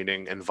and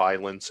training and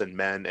violence and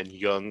men and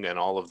Jung and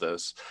all of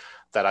this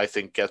that I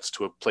think gets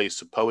to a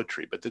place of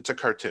poetry. But it's a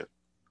cartoon.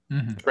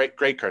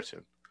 Great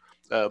cartoon.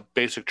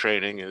 Basic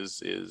Training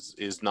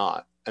is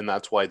not, and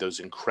that's why those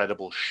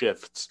incredible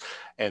shifts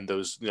and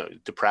those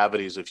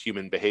depravities of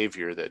human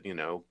behavior that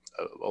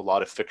a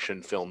lot of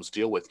fiction films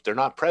deal with, they're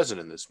not present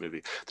in this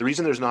movie. The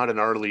reason there's not an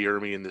R. Lee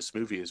Ermey in this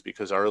movie is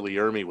because R. Lee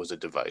Ermey was a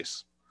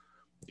device.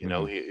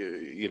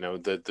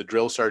 The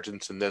drill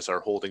sergeants in this are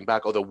holding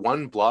back. Although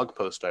one blog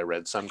post I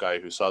read, some guy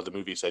who saw the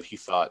movie said he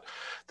thought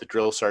the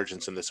drill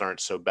sergeants in this aren't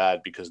so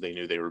bad because they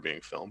knew they were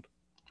being filmed.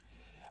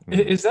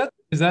 Was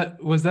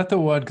that the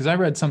one? Because I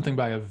read something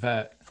by a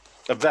vet.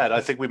 I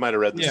think we might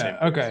have read the same.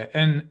 Yeah. Okay.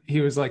 And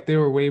he was like, they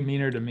were way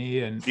meaner to me,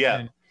 and he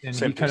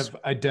kind of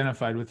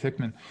identified with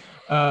Hickman.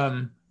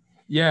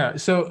 Yeah.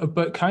 So,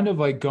 but kind of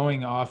like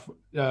going off.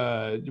 We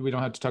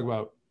don't have to talk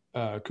about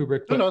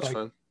Kubrick. But no, it's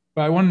fine.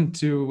 But I wanted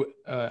to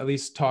at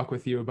least talk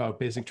with you about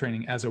Basic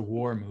Training as a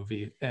war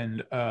movie,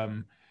 and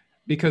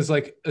because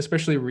like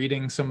especially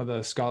reading some of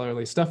the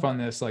scholarly stuff on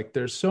this, like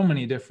there's so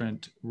many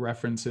different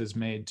references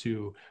made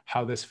to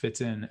how this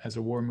fits in as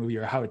a war movie,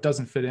 or how it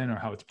doesn't fit in, or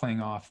how it's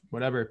playing off,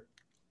 whatever.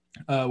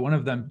 One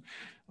of them,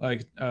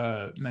 like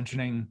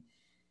mentioning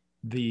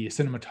the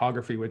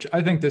cinematography, which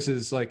I think this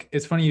is like,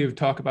 it's funny you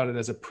talk about it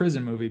as a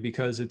prison movie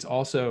because it's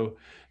also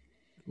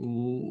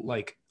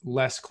like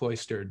less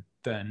cloistered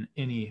than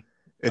any.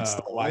 It's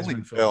the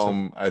only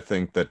film I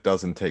think that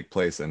doesn't take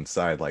place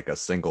inside like a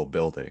single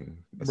building.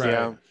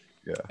 Right.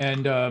 Yeah.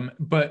 And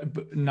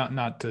but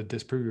not to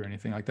disprove or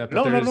anything like that.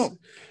 But No.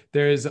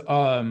 There's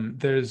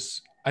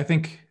I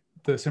think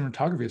the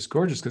cinematography is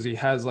gorgeous because he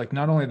has like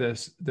not only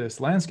this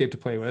landscape to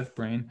play with,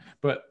 Brain,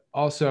 but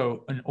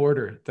also an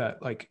order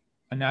that like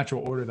a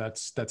natural order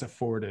that's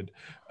afforded.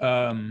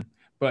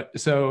 But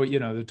so,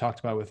 they talked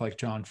about with like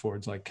John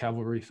Ford's like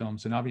cavalry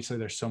films, and obviously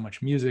there's so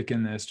much music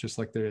in this, just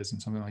like there is in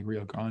something like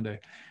Rio Grande.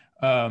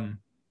 I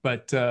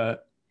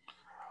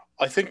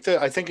think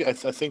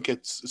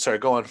it's, sorry,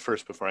 go on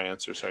first before I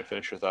answer. Sorry,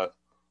 finish your thought.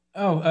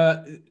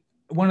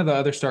 One of the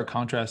other stark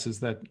contrasts is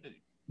that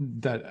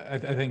I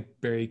think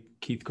Barry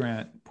Keith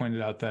Grant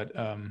pointed out that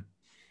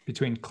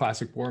between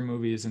classic war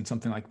movies and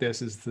something like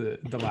this is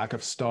the lack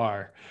of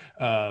star,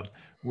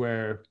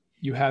 where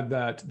you have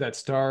that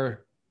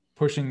star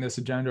pushing this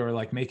agenda, or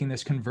like making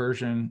this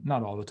conversion,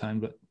 not all the time,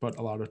 but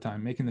a lot of the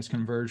time, making this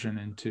conversion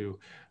into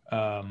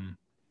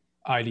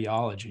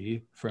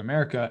ideology for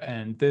America.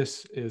 And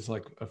this is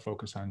like a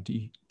focus on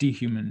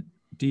dehumanization,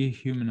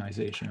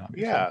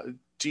 obviously. Yeah,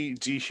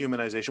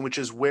 dehumanization, which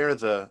is where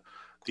the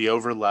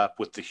overlap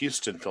with the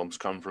Huston films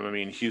come from. I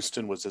mean,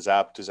 Huston was as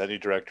apt as any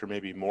director,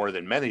 maybe more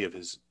than many of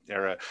his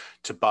era,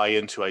 to buy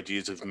into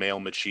ideas of male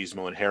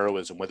machismo and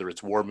heroism, whether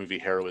it's war movie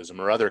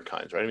heroism or other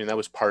kinds, right? I mean, that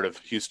was part of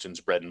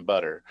Huston's bread and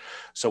butter.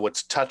 So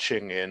what's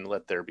touching in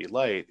Let There Be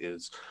Light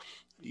is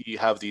you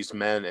have these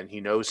men and he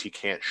knows he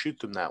can't shoot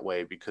them that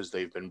way because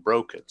they've been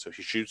broken. So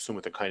he shoots them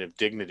with a kind of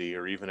dignity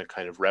or even a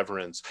kind of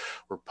reverence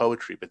or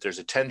poetry, but there's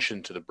a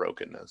tension to the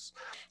brokenness.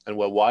 And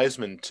what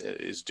Wiseman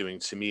is doing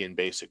to me in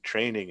Basic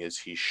Training is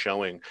he's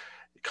showing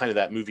kind of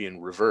that movie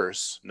in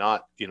reverse,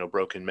 not,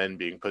 broken men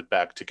being put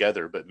back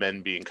together, but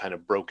men being kind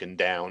of broken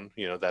down,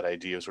 that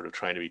idea of sort of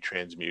trying to be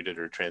transmuted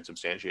or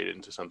transubstantiated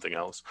into something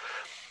else.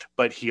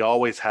 But he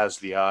always has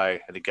the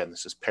eye, and again,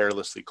 this is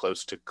perilously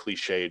close to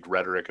cliched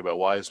rhetoric about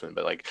Wiseman,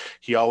 but like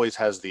he always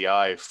has the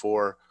eye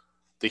for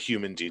the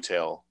human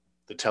detail,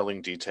 the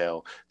telling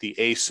detail, the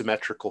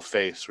asymmetrical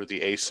face or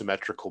the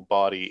asymmetrical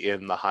body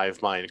in the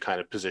hive mind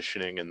kind of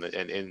positioning and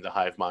in the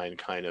hive mind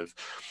kind of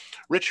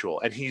ritual.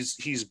 And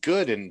he's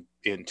good in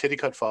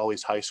Titicut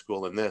Follies, High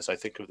School, and this. I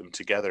think of them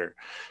together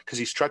because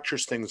he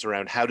structures things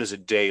around how does a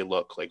day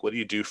look like, what do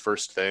you do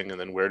first thing, and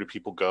then where do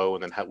people go,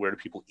 and then where do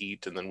people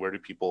eat, and then where do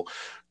people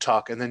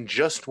talk, and then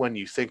just when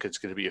you think it's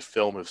going to be a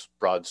film of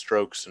broad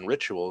strokes and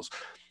rituals,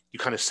 you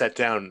kind of sit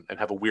down and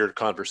have a weird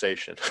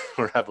conversation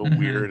or have a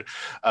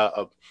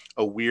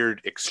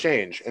weird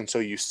exchange. And so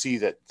you see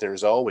that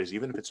there's always,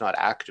 even if it's not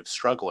active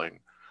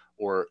struggling,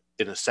 or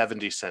in a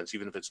 70s sense,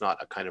 even if it's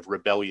not a kind of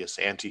rebellious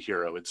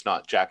anti-hero, it's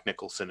not Jack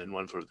Nicholson in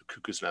One for the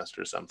Cuckoo's Nest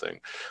or something,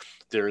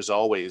 there is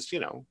always,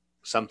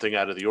 something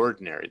out of the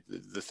ordinary.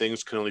 The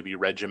things can only be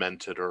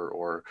regimented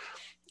or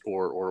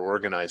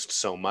organized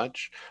so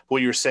much. But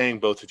what you're saying,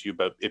 both of you,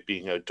 about it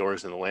being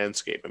outdoors in the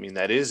landscape, I mean,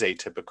 that is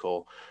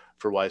atypical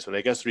for Wiseman.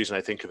 I guess the reason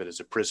I think of it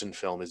as a prison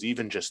film is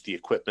even just the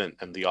equipment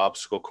and the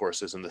obstacle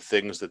courses and the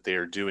things that they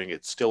are doing,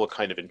 it's still a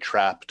kind of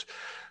entrapped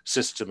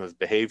system of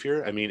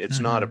behavior. I mean,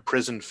 it's not a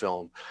prison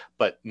film,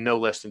 but no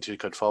less than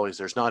Titicut Follies,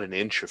 there's not an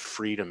inch of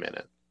freedom in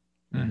it.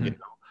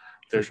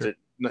 There's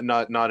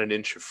not an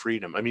inch of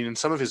freedom. I mean, in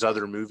some of his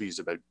other movies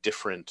about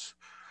different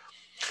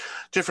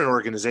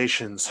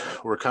organizations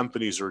or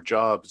companies or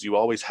jobs, you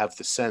always have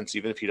the sense,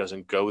 even if he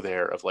doesn't go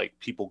there, of like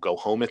people go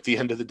home at the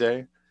end of the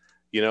day.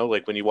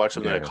 Like when you watch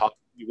something like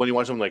when you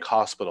watch something like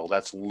Hospital,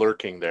 that's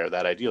lurking there,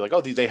 that idea like,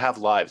 oh, they have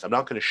lives. I'm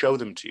not going to show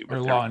them to you. Or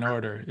Law and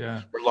Order,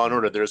 yeah. Or Law and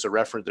Order, there's a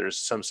reference, there's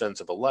some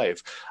sense of a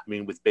life. I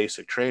mean, with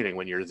basic training,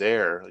 when you're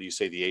there, you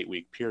say the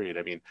 8-week period,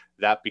 I mean,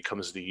 that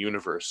becomes the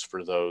universe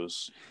for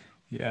those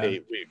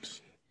 8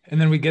 weeks. And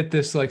then we get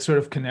this like sort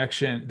of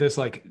connection, this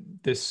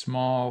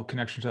small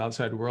connection to the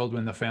outside world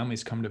when the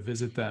families come to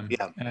visit them.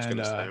 Yeah,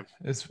 and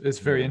it's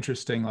very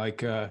interesting,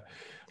 like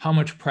how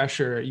much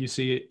pressure you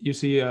see,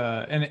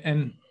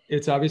 and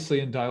it's obviously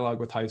in dialogue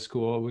with high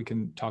school. We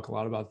can talk a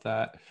lot about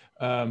that,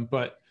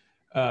 but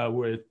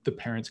with the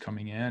parents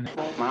coming in.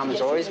 Mom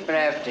has always been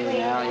after you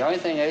now. The only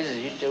thing is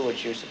you do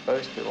what you're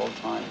supposed to all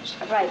times.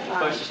 Right.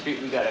 Across the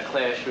street, we got a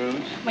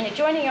classroom. When you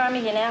join the Army,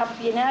 you now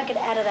get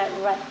out of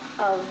that rut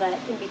of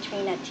in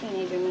between that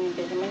teenager and moon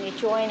vision. When you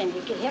join and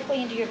you get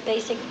halfway into your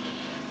basic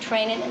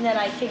training, and then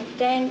I think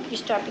then you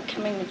start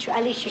becoming mature.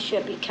 At least you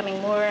should be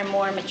becoming more and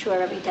more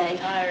mature every day.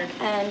 Tired.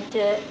 And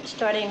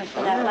starting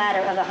for that ladder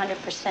of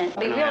 100%.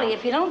 But really,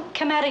 if you don't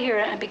come out of here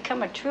and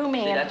become a true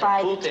man,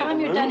 by the time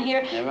you're done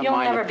here, you'll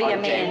never be a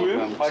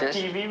man. Our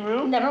TV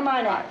room. Never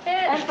mind that.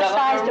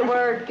 Emphasize the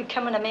word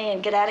becoming a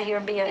man. Get out of here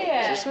and be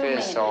a true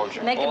man.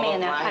 Soldier. Make a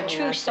man, a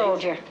true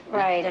soldier.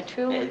 Right, a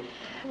true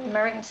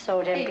American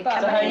soldier. And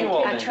become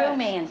a true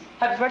man.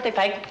 Happy birthday,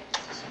 Peg.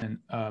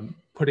 And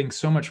putting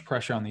so much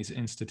pressure on these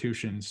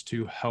institutions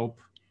to help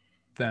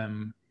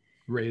them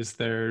raise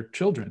their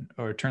children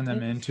or turn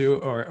them into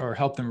or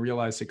help them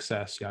realize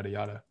success, yada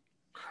yada.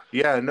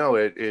 Yeah, no,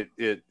 it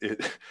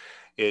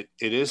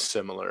is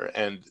similar.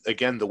 And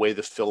again, the way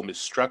the film is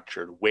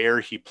structured,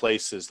 where he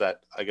places that,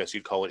 I guess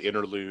you'd call it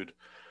interlude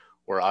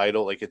or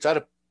idle, like it's at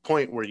a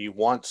point where you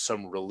want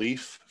some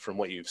relief from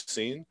what you've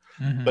seen,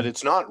 but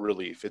it's not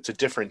relief, it's a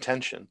different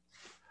tension.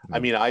 I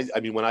mean,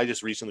 when I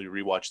just recently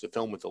rewatched the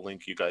film with the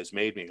link you guys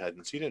made me, I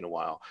hadn't seen it in a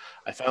while.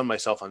 I found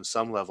myself on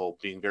some level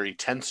being very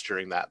tense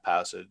during that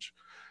passage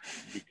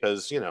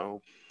because, you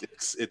know,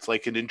 it's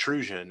like an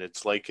intrusion,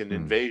 it's like an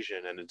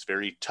invasion, and it's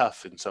very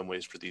tough in some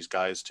ways for these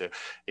guys to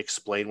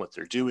explain what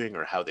they're doing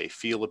or how they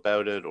feel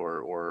about it,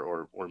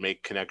 or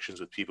make connections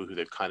with people who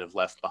they've kind of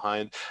left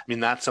behind. I mean,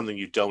 that's something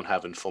you don't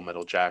have in Full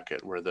Metal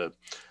Jacket, where the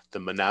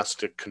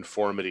monastic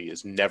conformity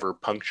is never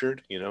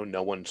punctured, you know,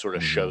 no one sort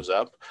of shows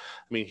up.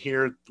 I mean,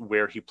 here,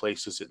 where he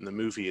places it in the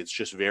movie, it's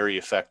just very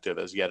effective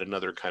as yet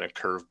another kind of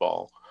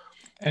curveball.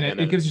 And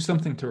it gives you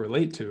something to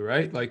relate to,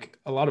 right? Like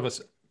a lot of us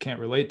can't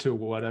relate to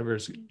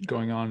whatever's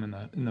going on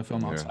in the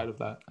film outside of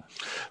that.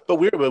 But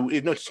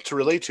to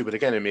relate to, but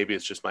again, and maybe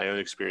it's just my own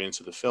experience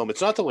of the film. It's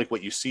not that like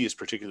what you see is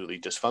particularly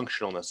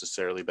dysfunctional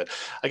necessarily, but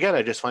again,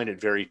 I just find it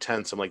very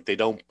tense. I'm like, they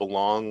don't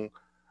belong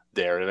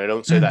there, and I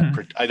don't say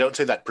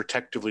that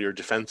protectively or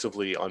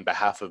defensively on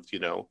behalf of, you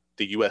know,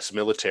 the U.S.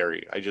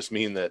 military. I just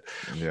mean that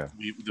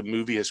the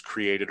movie has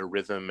created a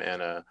rhythm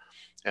and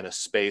a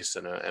space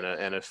and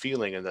a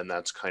feeling, and then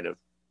that's kind of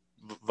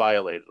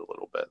violated a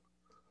little bit.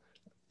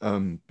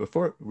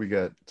 Before we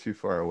get too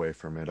far away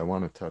from it, I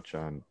want to touch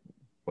on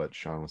what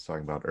Sean was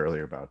talking about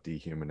earlier about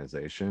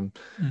dehumanization.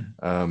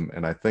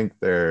 And I think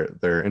there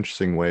are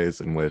interesting ways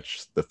in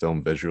which the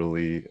film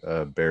visually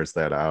bears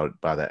that out.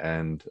 By the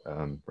end,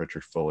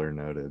 Richard Fuller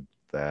noted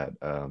that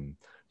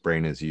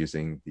Brain is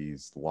using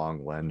these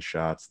long lens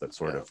shots that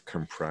sort of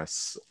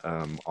compress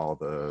all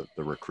the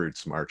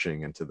recruits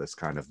marching into this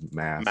kind of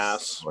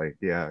mass. Like,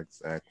 yeah,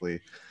 exactly.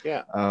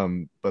 Yeah.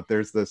 But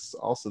there's this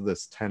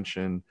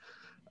tension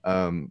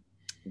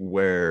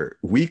where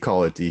we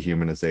call it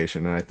dehumanization,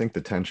 and I think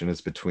the tension is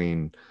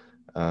between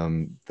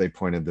they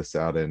pointed this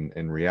out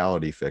in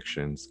reality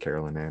fictions,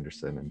 Carolyn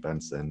Anderson and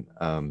Benson,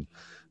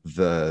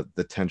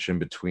 the tension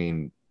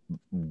between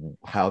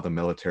how the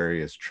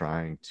military is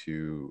trying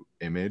to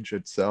image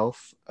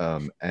itself,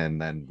 and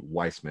then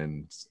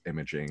Weissman's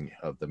imaging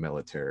of the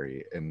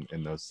military in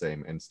those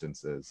same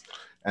instances.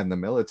 And the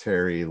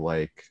military,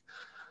 like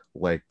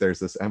there's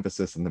this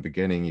emphasis in the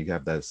beginning, you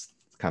have this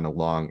kind of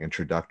long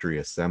introductory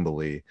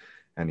assembly,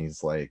 and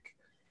he's like,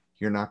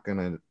 you're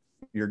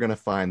gonna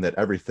find that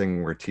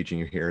everything we're teaching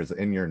you here is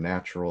in your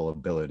natural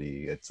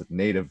ability. It's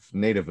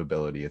native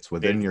ability. It's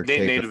within your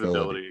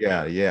capability.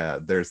 Yeah.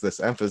 There's this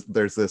emphasis.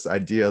 There's this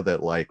idea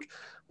that like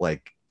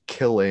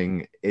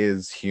killing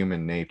is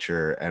human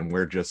nature, and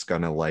we're just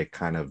gonna like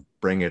kind of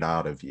bring it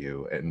out of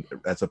you, and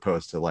as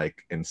opposed to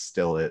like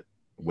instill it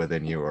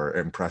within you or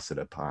impress it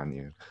upon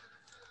you.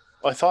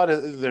 I thought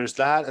there's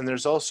that, and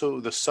there's also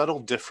the subtle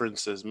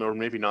differences, or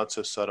maybe not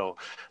so subtle.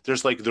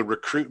 There's like the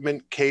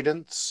recruitment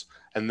cadence,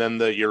 and then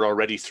the you're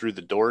already through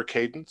the door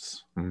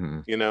cadence.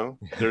 You know,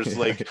 there's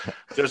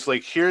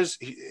like here's,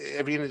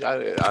 I mean,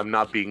 I'm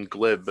not being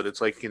glib, but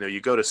it's like, you know,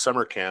 you go to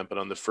summer camp, and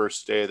on the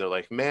first day they're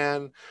like,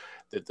 man,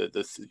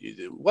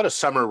 what a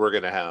summer we're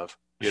gonna have,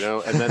 you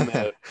know, and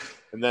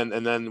then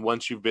and then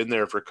once you've been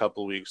there for a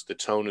couple of weeks, the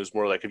tone is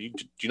more like, do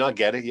you not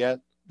get it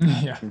yet?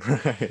 Yeah.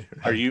 Right.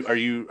 Are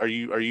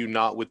you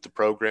not with the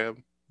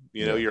program?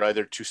 You know, you're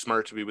either too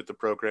smart to be with the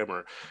program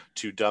or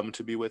too dumb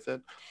to be with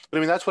it. But I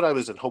mean, that's what I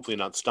was, and hopefully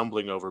not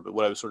stumbling over, but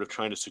what I was sort of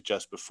trying to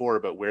suggest before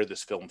about where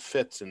this film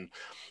fits in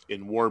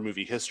war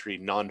movie history,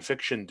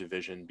 nonfiction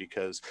division,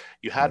 because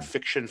you had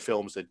fiction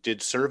films that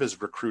did serve as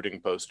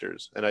recruiting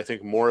posters. And I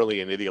think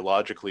morally and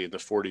ideologically in the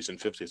 40s and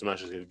 50s, I'm not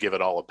just going to give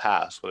it all a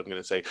pass, but I'm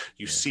going to say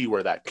you see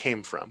where that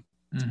came from.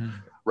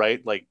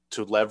 Right? Like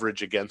to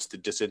leverage against the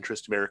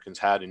disinterest Americans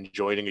had in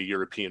joining a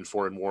European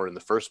foreign war in the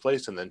first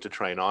place, and then to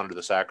try and honor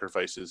the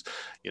sacrifices,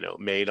 you know,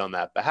 made on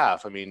that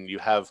behalf. I mean, you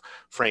have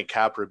Frank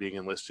Capra being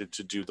enlisted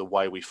to do the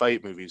Why We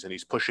Fight movies, and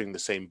he's pushing the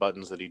same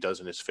buttons that he does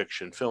in his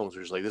fiction films,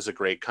 where he's like, this is a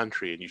great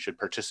country and you should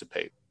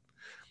participate,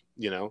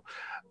 you know?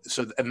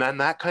 So, and then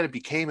that kind of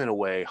became, in a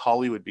way,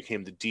 Hollywood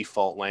became the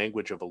default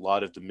language of a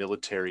lot of the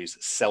military's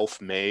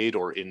self-made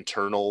or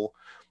internal,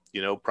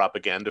 you know,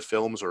 propaganda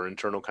films or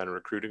internal kind of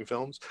recruiting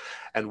films.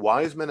 And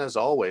Wiseman, as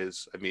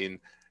always, I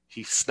mean,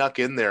 he snuck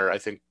in there, I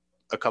think,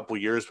 a couple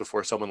years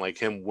before someone like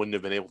him wouldn't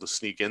have been able to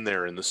sneak in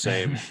there in the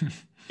same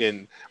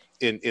in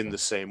the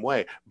same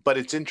way. But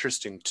it's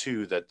interesting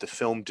too that the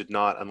film did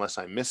not, unless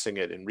I'm missing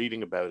it and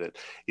reading about it,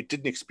 it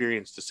didn't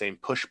experience the same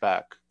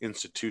pushback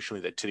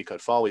institutionally that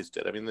Titicut Follies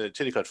did. I mean, the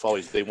Titicut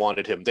Follies, they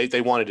wanted him,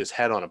 they wanted his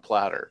head on a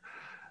platter.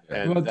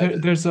 And well,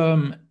 there's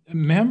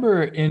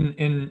member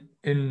in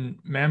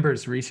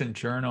Mamber's recent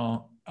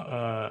journal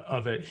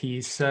of it,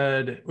 he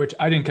said, which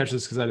I didn't catch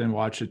this because I didn't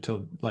watch it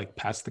till like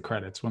past the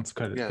credits. Once the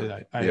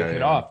credits I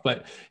hit off,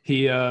 but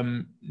he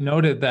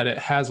noted that it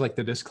has like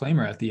the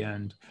disclaimer at the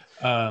end,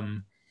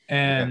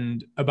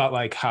 and about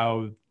like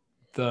how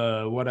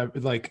the whatever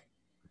like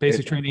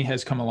basic training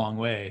has come a long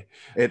way.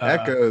 It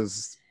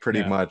echoes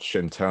pretty much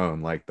in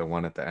tone like the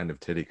one at the end of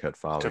Titicut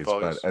Follies,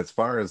 but as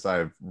far as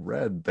I've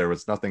read, there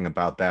was nothing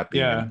about that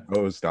being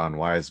imposed on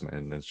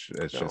Wiseman.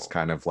 It's just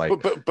kind of like,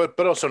 but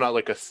also not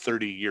like a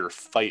 30-year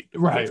fight,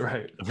 right.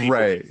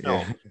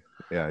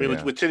 Yeah. I mean,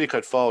 with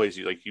Titicut Follies,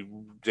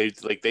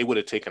 they would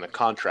have taken a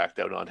contract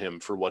out on him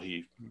for what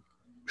he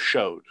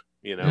showed,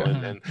 you know,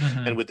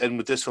 and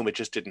with this film, it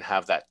just didn't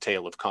have that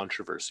tale of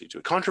controversy to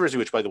it. Controversy,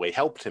 which by the way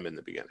helped him in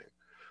the beginning.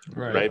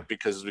 Right,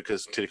 because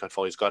Titicut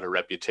Follies got a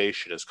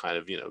reputation as kind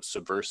of, you know,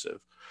 subversive.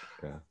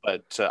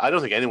 But I don't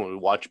think anyone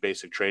would watch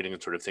Basic Training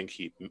and sort of think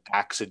he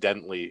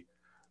accidentally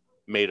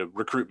made a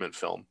recruitment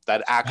film.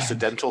 That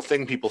accidental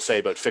thing people say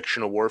about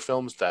fictional war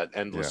films, that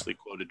endlessly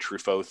quoted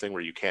Truffaut thing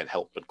where you can't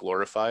help but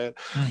glorify it.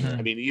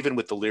 I mean, even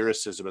with the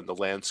lyricism and the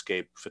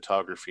landscape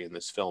photography in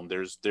this film,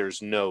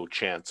 there's no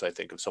chance, I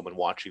think, of someone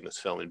watching this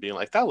film and being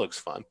like, that looks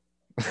fun.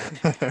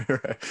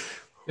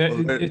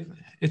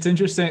 It's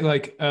interesting,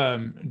 like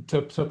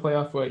to play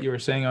off what you were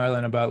saying,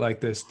 Arlen, about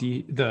like this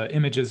the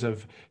images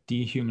of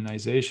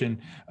dehumanization.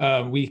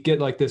 We get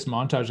like this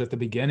montage at the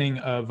beginning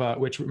of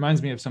which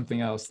reminds me of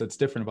something else that's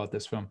different about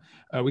this film.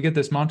 We get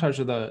this montage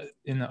of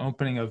in the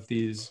opening of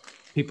these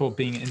people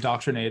being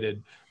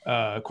indoctrinated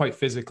quite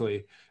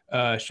physically,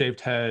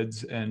 shaved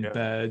heads and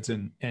beds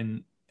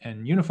and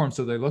uniforms,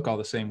 so they look all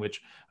the same.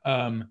 Which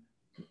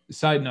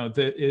side note,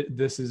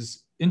 this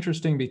is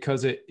interesting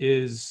because it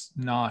is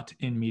not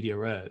in media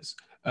res.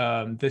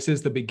 This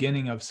is the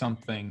beginning of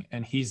something,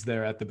 and he's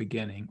there at the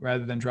beginning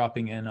rather than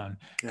dropping in on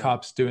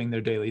cops doing their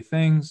daily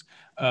things,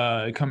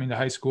 coming to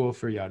high school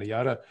for yada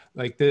yada.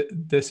 Like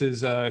this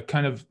is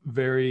kind of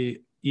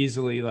very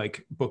easily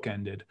like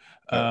bookended.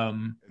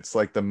 It's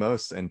like the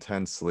most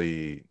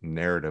intensely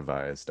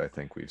narrativized I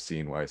think we've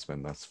seen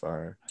Wiseman thus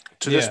far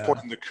to this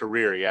point in the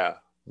career.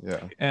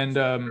 And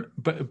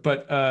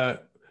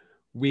but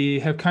we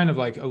have kind of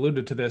like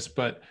alluded to this,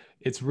 but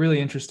it's really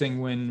interesting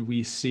when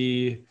we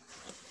see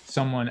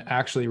someone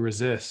actually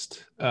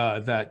resist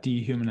that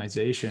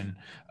dehumanization.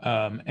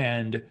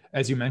 And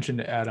as you mentioned,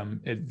 Adam,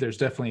 there's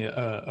definitely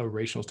a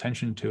racial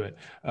tension to it.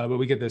 But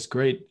we get this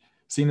great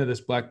scene of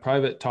this black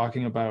private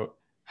talking about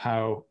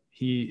how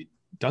he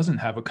doesn't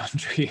have a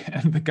country,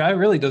 and the guy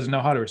really doesn't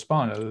know how to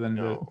respond other than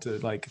to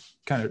like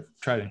kind of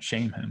try to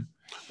shame him.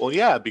 Well,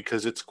 yeah,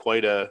 because it's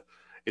quite a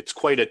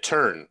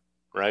turn,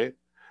 right?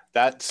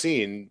 That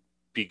scene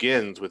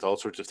begins with all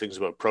sorts of things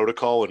about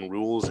protocol and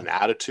rules and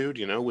attitude,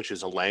 you know, which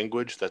is a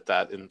language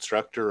that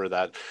instructor or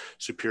that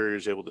superior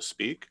is able to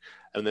speak.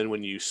 And then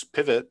when you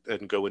pivot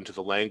and go into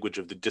the language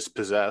of the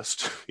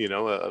dispossessed, you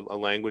know, a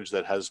language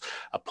that has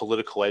a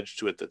political edge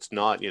to it that's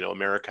not, you know,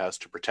 America has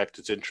to protect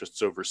its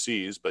interests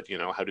overseas, but, you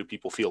know, how do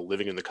people feel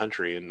living in the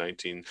country in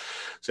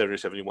 1970,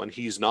 71?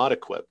 He's not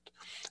equipped.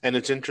 And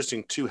it's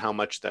interesting, too, how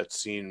much that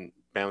scene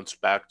bounced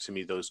back to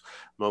me, those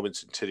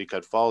moments in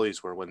Titicut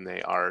Follies where when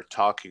they are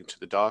talking to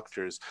the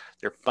doctors,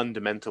 they're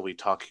fundamentally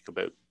talking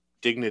about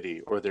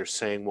dignity, or they're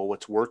saying, well,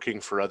 what's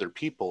working for other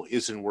people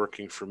isn't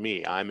working for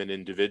me. I'm an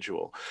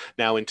individual.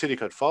 Now, in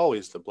Titicut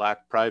Follies, the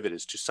black private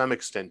is to some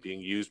extent being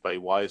used by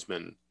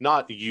Wiseman,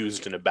 not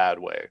used in a bad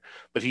way,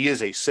 but he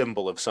is a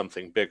symbol of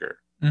something bigger,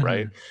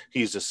 right?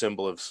 He's a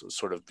symbol of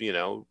sort of, you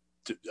know,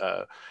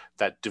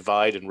 that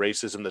divide and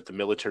racism that the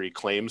military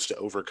claims to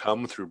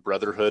overcome through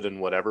brotherhood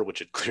and whatever,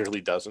 which it clearly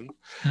doesn't.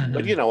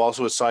 But, you know,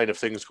 also a sign of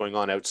things going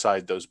on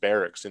outside those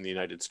barracks in the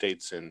United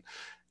States in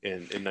in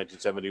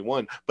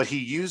 1971. But he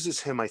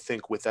uses him, I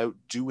think, without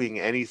doing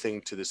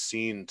anything to the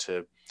scene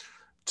to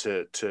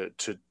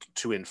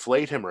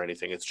inflate him or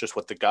anything. It's just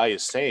what the guy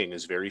is saying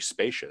is very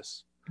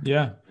spacious.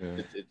 Yeah,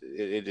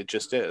 it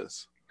just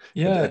is.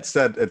 yeah. It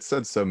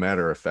said so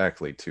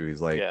matter-of-factly too.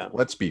 He's like,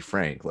 let's be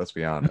frank, let's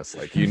be honest,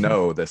 like, you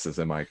know, this is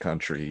in my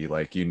country,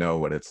 like, you know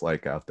what it's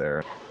like out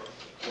there.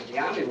 But the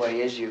Army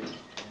way is you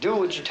do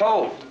what you're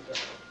told,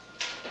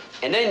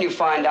 and then you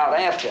find out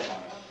after.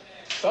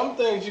 Some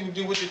things you can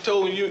do what you're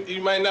told, and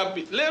you might not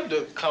live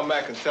to come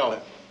back and tell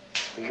it.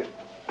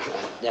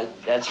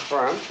 That's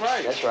firm.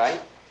 Right. That's right.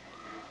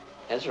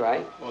 That's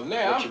right. Well,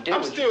 now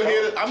I'm still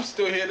here. I'm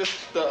still here to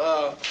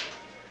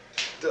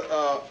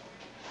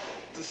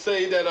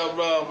say that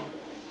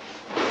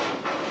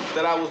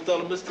that I was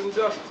done a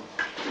misinjustice.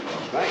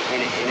 Right.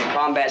 In a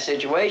combat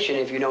situation,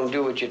 if you don't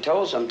do what you're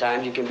told,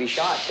 sometimes you can be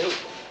shot too.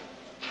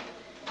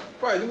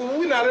 Right.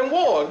 We're not in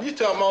war. You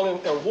talking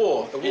about in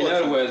war. In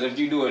other words, if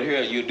you do it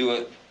here, you do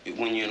it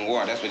when you're in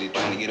war. That's what he's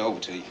trying to get over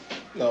to you.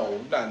 No,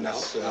 not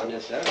necessarily. Not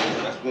necessarily.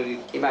 That's what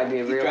he might be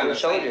a real good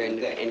soldier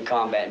in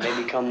combat.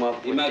 Maybe come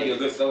up. He might be a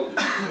good soldier.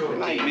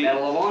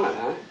 Medal of Honor,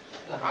 huh?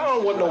 I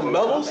don't want no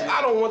medals.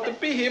 I don't want to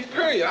be here,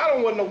 period. I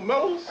don't want no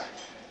medals.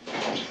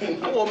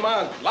 I want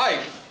my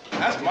life.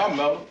 That's my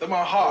medal. That's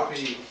my heart.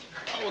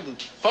 I want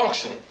to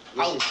function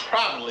out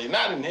properly,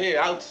 not in here,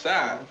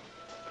 outside.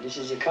 This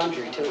is your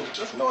country, too.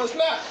 No, it's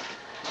not.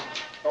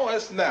 No,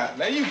 it's not.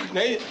 Now,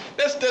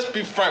 let's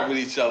be frank with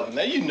each other.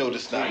 Now, you know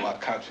this is not my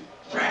country.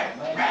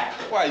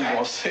 Why you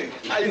gonna say?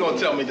 How you gonna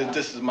tell me that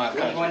this is my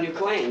country? Which one you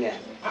claim, then?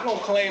 I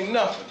don't claim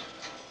nothing.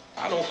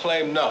 I don't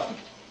claim nothing.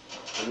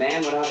 A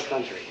man without a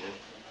country, huh?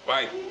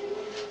 Right.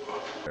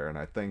 And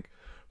I think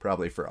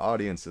probably for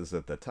audiences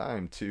at the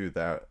time too,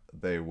 that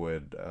they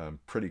would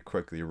pretty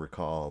quickly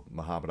recall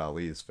Muhammad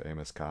Ali's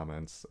famous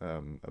comments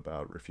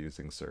about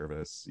refusing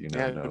service. You know,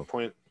 yeah, no good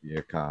point.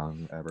 Viet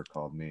Cong ever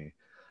called me.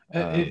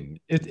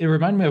 It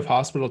reminded me of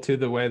Hospital too,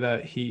 the way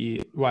that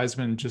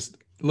Wiseman just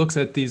looks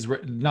at these,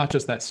 not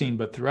just that scene,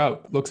 but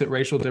throughout, looks at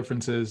racial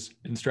differences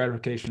in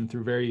stratification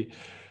through very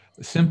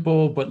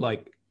simple but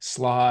like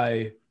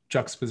sly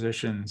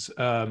juxtapositions.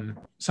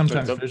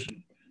 Sometimes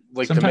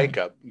the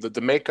makeup,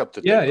 the makeup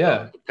that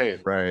they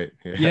paint. Right.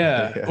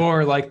 Yeah.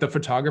 Or like the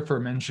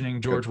photographer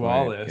mentioning George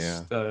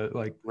Wallace,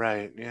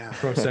 right. Yeah.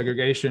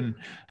 Pro-segregation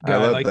guy. I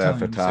love that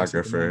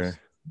photographer.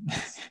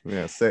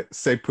 Yeah,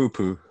 say poo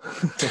poo.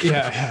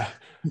 Yeah.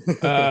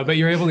 But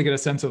you're able to get a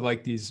sense of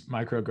like these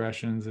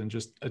microaggressions and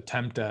just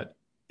attempt at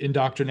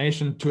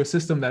indoctrination to a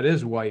system that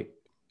is white,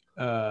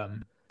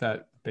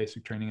 that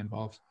basic training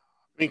involves.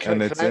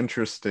 And it's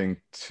interesting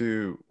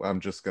too.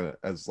 I'm just gonna,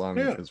 as long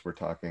as we're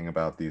talking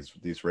about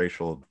these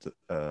racial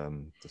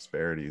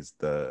disparities,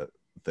 the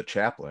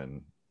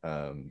chaplain,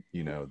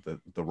 you know,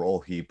 the role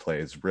he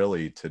plays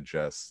really to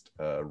just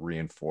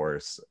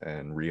reinforce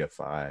and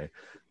reify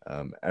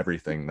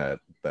everything that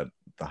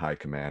the high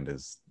command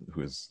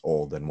who is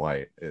old and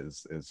white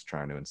is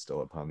trying to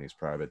instill upon these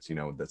privates. You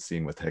know, the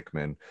scene with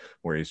Hickman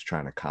where he's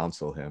trying to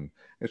counsel him,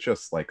 it's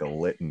just like a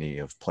litany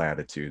of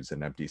platitudes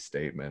and empty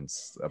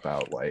statements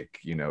about, like,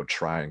 you know,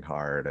 trying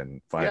hard and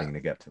fighting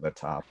to get to the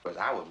top. But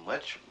I would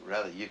much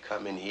rather you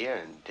come in here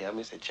and tell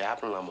me, say,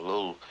 Chaplain, I'm a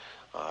little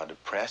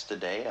depressed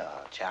today.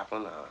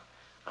 Chaplain,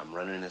 I'm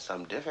running into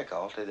some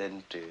difficulty,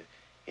 than to,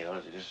 you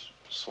know, to just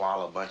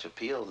swallow a bunch of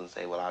pills and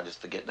say, well, I'll just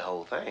forget the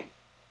whole thing.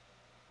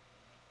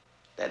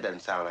 That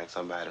doesn't sound like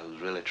somebody who's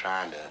really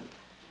trying to,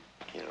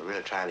 you know,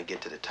 really trying to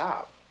get to the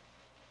top.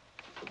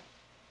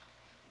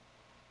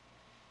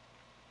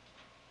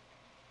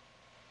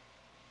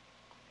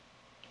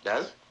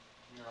 Does it?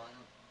 No, I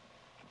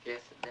don't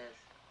guess it does.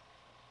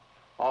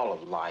 All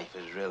of life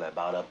is really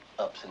about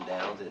ups and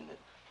downs, isn't it?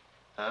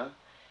 Huh?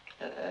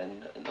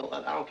 And no,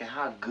 I don't care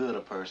how good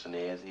a person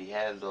is, he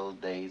has those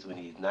days when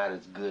he's not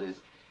as good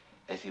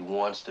as he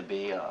wants to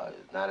be, or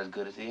not as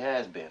good as he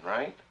has been,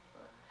 right?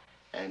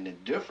 And the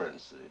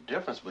difference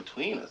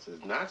between us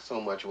is not so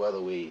much whether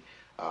we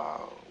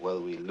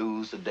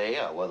lose today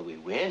or whether we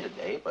win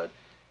today, but,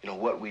 you know,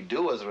 what we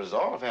do as a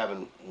result of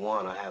having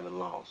won or having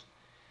lost.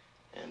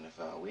 And if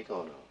we're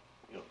gonna,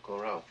 you know, go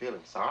around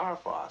feeling sorry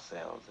for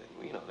ourselves,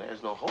 and, you know,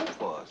 there's no hope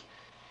for us.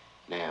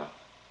 Now,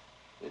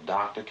 the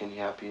doctor can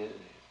help you,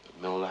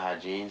 the mental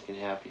hygiene can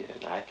help you,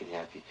 and I can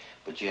help you,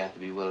 but you have to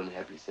be willing to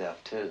help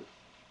yourself too.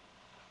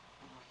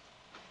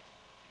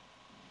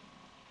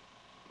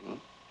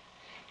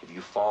 If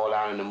you fall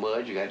down in the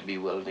mud, you got to be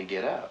willing to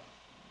get up.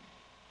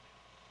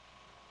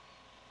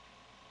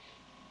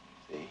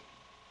 See?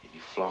 If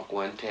you flunk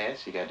one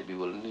test, you got to be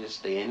willing to just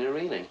stay in the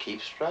arena and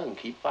keep struggling,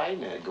 keep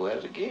fighting at it, go at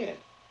it again.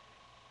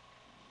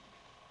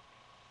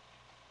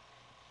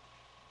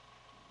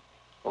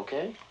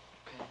 Okay?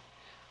 Okay.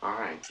 All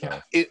right.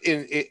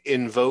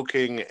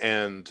 Invoking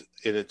and,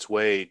 in its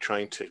way,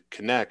 trying to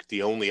connect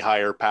the only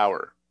higher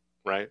power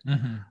right?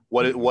 Mm-hmm.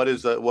 What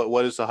is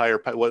the higher,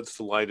 what's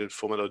the line in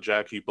Full Metal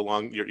Jacket? You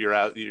belong, you're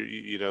out,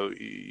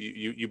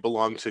 you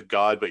belong to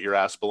God, but your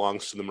ass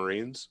belongs to the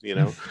Marines, you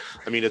know?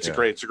 I mean, it's a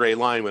great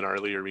line when R.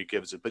 Lee Ermey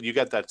gives it, but you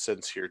get that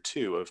sense here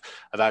too of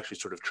actually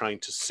sort of trying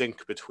to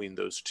sync between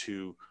those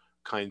two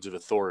kinds of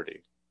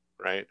authority,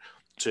 right?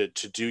 To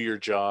do your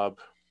job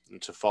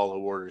and to follow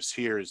orders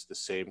here is the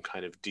same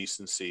kind of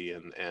decency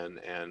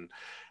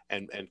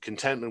and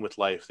contentment with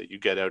life that you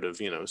get out of,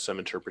 some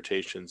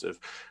interpretations of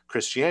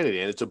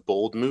Christianity. And it's a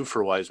bold move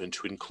for Wiseman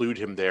to include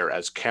him there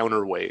as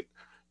counterweight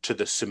to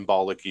the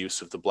symbolic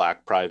use of the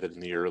black private in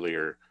the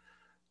earlier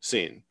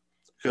scene.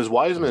 Because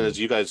Wiseman, as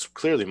you guys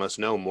clearly must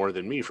know more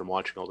than me from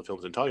watching all the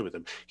films and talking with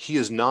him, he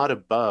is not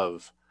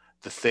above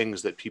the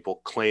things that people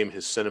claim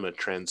his cinema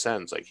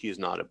transcends. Like, he is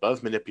not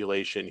above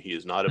manipulation. He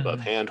is not above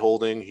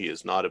hand-holding. He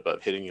is not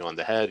above hitting you on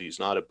the head. He's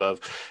not above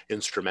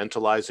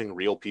instrumentalizing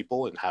real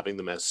people and having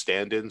them as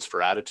stand-ins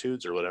for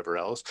attitudes or whatever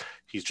else.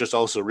 He's just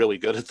also really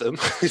good at them.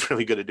 He's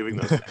really good at doing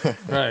those things.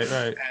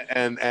 Right.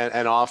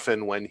 And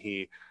often when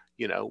he,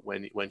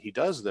 when he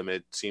does them,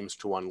 it seems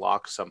to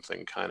unlock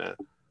something kind of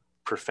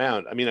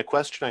profound. I mean, a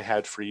question I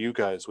had for you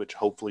guys, which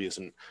hopefully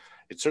isn't,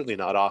 it's certainly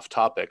not off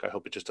topic. I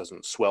hope it just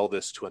doesn't swell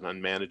this to an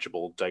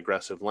unmanageable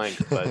digressive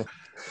length. But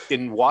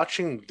in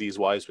watching these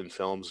Wiseman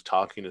films,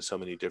 talking to so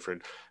many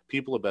different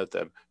people about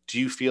them,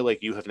 do you feel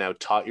like you have now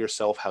taught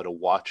yourself how to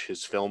watch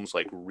his films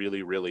like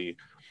really, really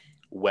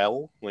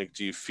well? Like,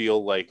 do you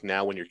feel like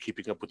now when you're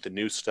keeping up with the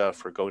new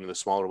stuff or going to the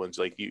smaller ones,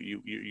 like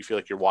you feel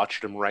like you're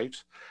watching them right?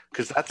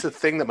 Because that's the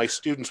thing that my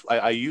students,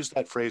 I use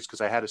that phrase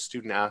because I had a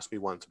student ask me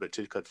once about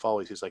Tidcut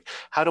Follies. He's like,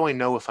 how do I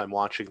know if I'm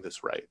watching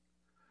this right?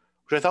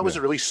 Which I thought was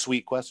a really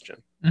sweet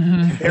question.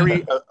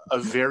 A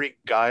very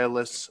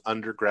guileless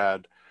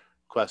undergrad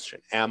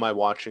question. Am I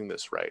watching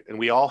this right? And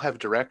we all have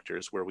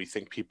directors where we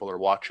think people are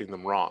watching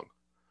them wrong.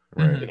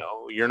 Right.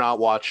 You're not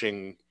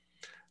watching,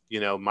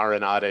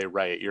 Marinade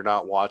right. You're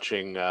not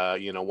watching,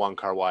 Wong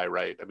Kar-wai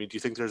right. I mean, do you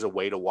think there's a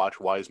way to watch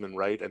Wiseman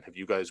right? And have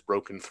you guys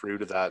broken through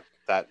to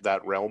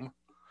that realm?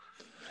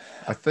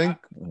 I think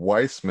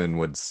Weissman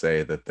would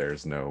say that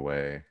there's no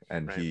way,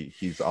 and right.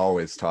 he's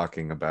always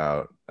talking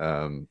about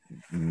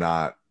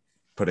not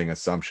putting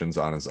assumptions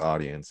on his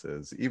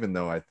audiences, even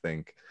though I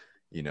think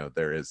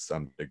there is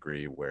some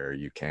degree where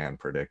you can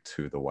predict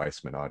who the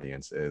Weissman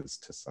audience is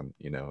to some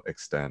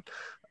extent,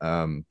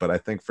 but I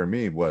think for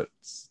me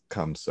what's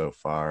come so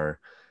far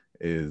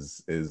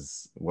is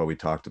what we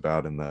talked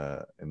about in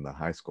the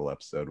high school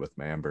episode with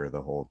Mamber,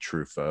 the whole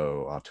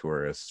Truffaut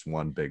auteurist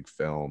one big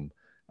film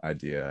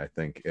idea. I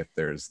think if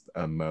there's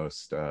a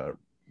most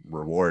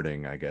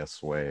rewarding, I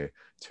guess, way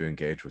to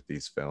engage with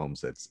these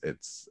films,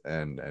 it's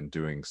and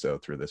doing so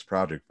through this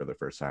project for the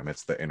first time,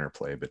 it's the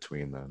interplay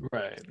between them.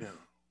 Right.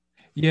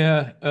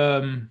 Yeah.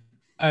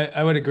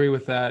 I would agree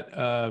with that.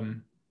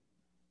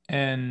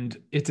 And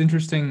it's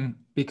interesting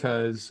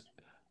because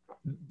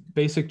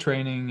Basic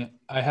Training,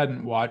 I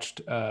hadn't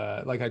watched,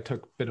 I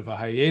took a bit of a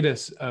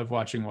hiatus of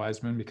watching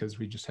Wiseman because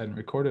we just hadn't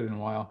recorded in a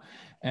while.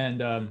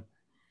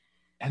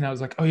 And I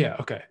was like, oh yeah,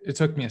 okay. It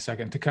took me a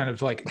second to kind of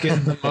get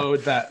in the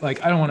mode that I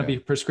don't want to be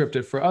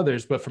prescriptive for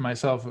others, but for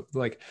myself,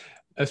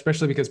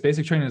 especially because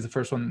Basic Training is the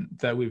first one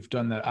that we've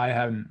done that I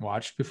haven't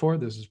watched before.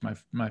 This is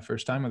my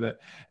first time with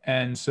it.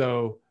 And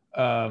so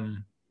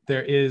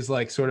there is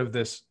sort of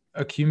this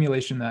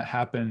accumulation that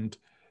happened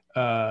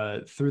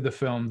through the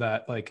film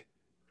that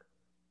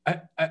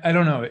I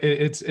don't know.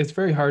 It's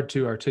very hard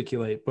to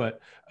articulate,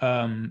 but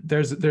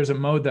there's a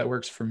mode that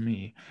works for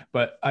me.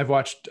 But I've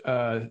watched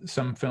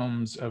some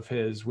films of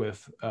his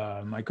with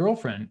my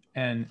girlfriend,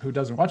 and who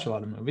doesn't watch a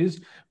lot of movies,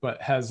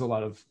 but has a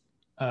lot of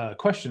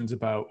questions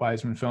about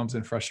Wiseman films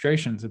and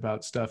frustrations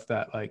about stuff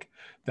that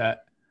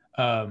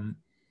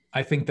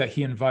I think that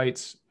he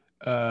invites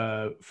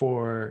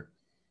for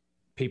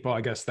people,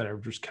 I guess, that are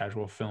just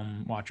casual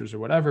film watchers or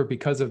whatever,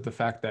 because of the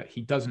fact that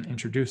he doesn't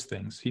introduce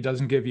things. He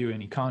doesn't give you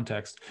any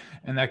context,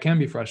 and that can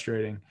be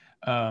frustrating.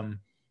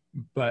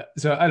 But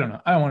so I don't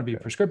know. I don't want to be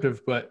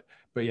prescriptive, but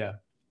yeah,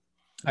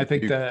 I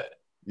think that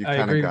you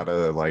kind of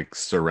gotta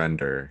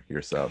surrender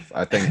yourself.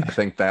 I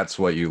think that's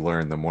what you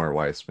learn the more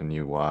Weissman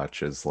you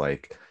watch is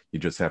you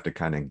just have to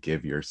kind of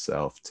give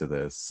yourself to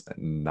this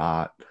and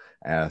not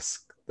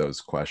ask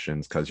those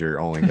questions, because you're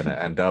only going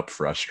to end up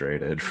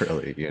frustrated,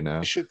 really.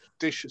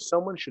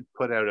 Someone should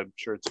put out, I'm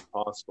sure it's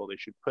impossible, they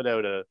should put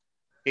out a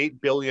 8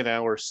 billion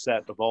hour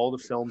set of all the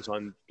films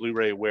on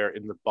Blu-ray where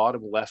in the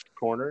bottom left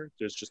corner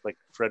there's just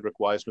Frederick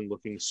Wiseman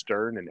looking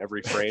stern in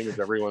every frame of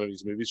every one of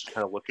these movies, just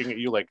kind of looking at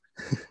you like,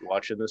 you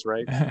watching this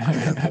right? I'm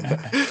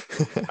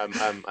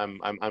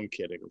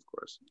kidding, of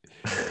course.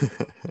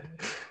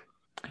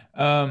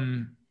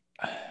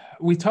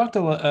 We talked a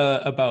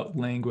lot about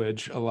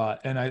language a lot,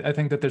 and I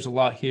think that there's a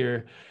lot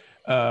here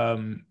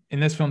in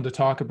this film to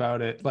talk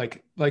about it,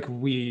 like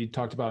we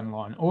talked about in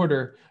Law and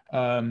Order,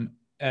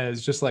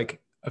 as just a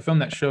film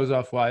that shows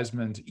off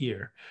Wiseman's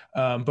ear.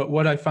 But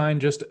what I find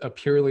just a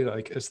purely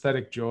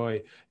aesthetic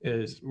joy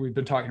is, we've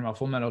been talking about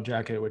Full Metal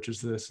Jacket, which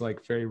is this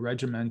very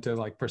regimented,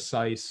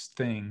 precise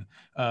thing.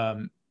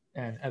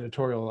 and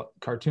editorial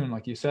cartoon,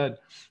 like you said.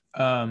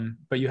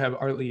 But you have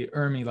Art Lee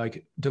Ermey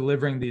like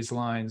delivering these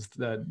lines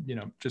that, you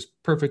know, just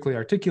perfectly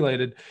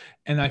articulated.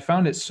 And I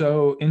found it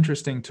so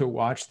interesting to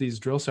watch these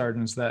drill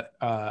sergeants that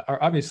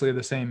are obviously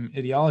the same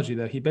ideology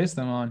that he based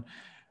them on,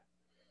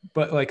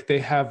 but like they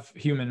have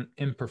human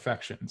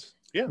imperfections.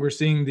 Yeah. We're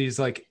seeing these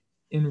like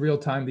in real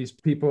time, these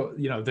people,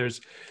 you know,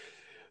 there's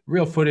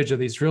real footage of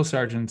these drill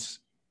sergeants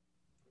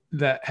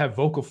that have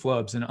vocal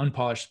flubs and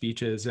unpolished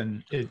speeches,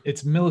 and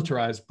it's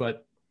militarized,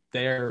 but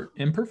they're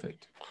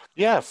imperfect.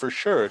 Yeah, for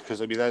sure.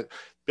 Because I mean, that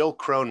Bill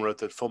Crone wrote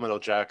that Full Metal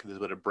Jacket is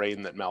about a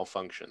brain that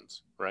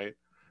malfunctions, right?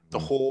 The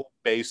whole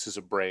base is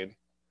a brain,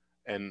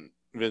 and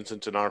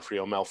Vincent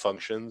D'Onofrio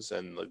malfunctions,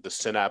 and like the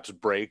synapse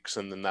breaks,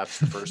 and then that's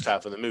the first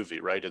half of the movie,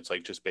 right? It's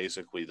like just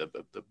basically the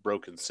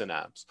broken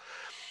synapse.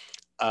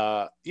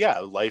 Yeah,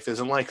 life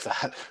isn't like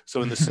that.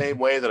 So in the same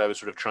way that I was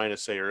sort of trying to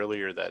say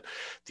earlier that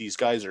these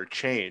guys are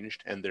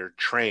changed and they're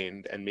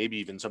trained, and maybe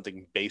even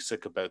something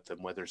basic about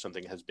them, whether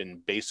something has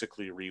been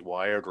basically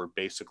rewired or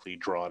basically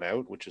drawn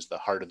out, which is the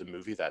heart of the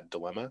movie, that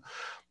dilemma,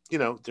 you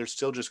know, they're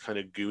still just kind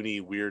of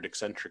goony, weird,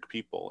 eccentric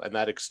people. And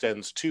that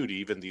extends too to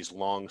even these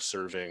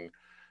long-serving,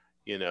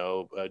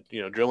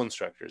 drill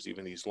instructors,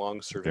 even these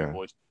long-serving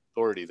voice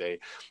authority,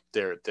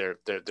 they're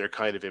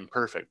kind of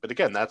imperfect. But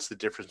again, that's the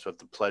difference with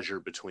the pleasure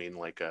between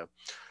like a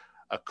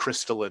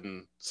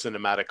crystalline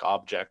cinematic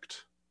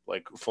object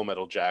like Full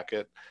Metal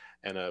Jacket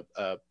and a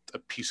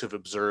piece of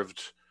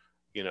observed,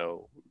 you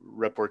know,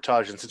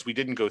 reportage. And since we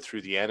didn't go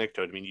through the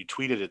anecdote, I mean, you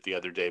tweeted it the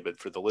other day, but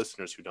for the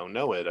listeners who don't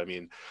know it, I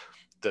mean,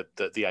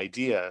 the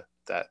idea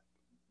that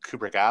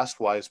Kubrick asked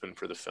Wiseman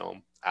for the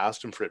film,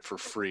 asked him for it for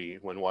free,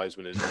 when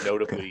Wiseman is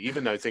notably,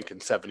 even I think in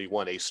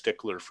 71, a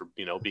stickler for,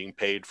 you know, being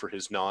paid for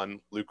his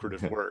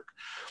non-lucrative work,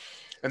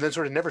 and then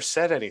sort of never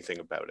said anything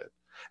about it.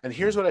 And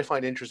here's what I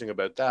find interesting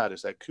about that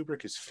is that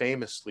Kubrick is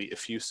famously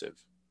effusive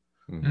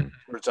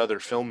towards other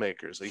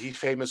filmmakers. Like he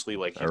famously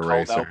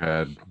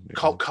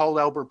called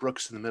Albert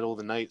Brooks in the middle of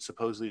the night,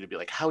 supposedly to be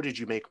like, how did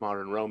you make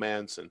Modern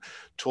Romance? And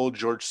told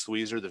George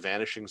Sweezer The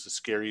Vanishing's the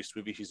scariest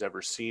movie he's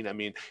ever seen. I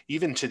mean,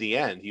 even to the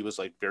end, he was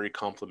like very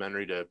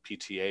complimentary to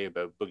PTA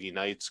about Boogie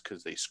Nights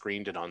because they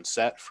screened it on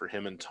set for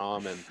him and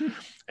Tom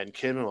and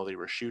Kim while they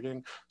were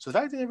shooting. So the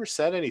fact they never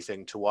said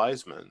anything to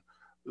Wiseman,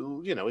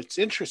 you know, it's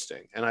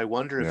interesting. And I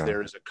wonder if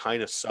there is a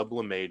kind of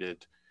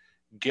sublimated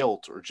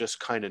guilt or just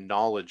kind of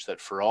knowledge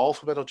that for all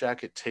Full Metal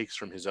Jacket takes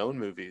from his own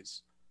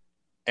movies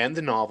and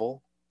the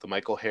novel, the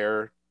Michael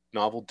Herr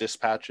novel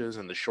Dispatches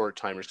and the Short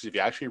Timers, because if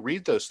you actually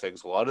read those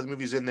things, a lot of the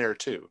movies in there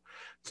too.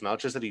 It's not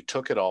just that he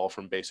took it all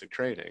from basic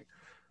training,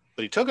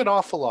 but he took an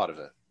awful lot of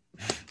it.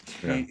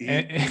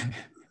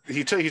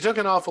 He took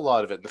an awful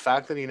lot of it. And the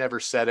fact that he never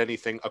said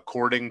anything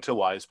according to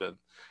Wiseman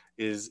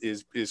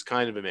is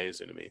kind of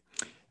amazing to me.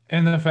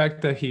 And the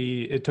fact that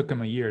it took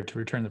him a year to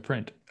return the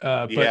print.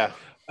 But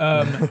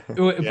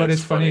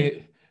it's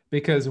funny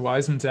because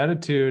Wiseman's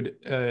attitude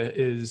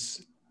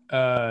is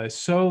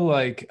so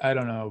like, I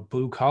don't know,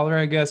 blue collar,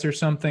 I guess, or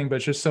something,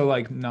 but just so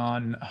like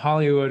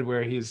non-Hollywood,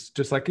 where he's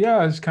just like,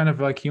 yeah, it's kind of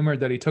like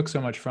humored that he took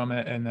so much from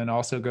it. And then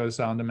also goes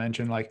on to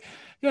mention like,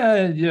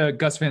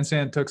 Gus Van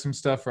Sant took some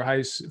stuff from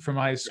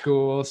high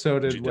school. So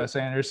did Wes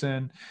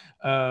Anderson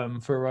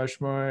for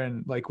Rushmore,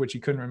 and like, which he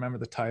couldn't remember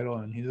the title.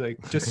 And he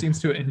like just seems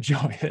to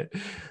enjoy it.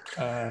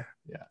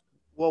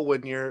 Well,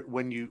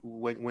 when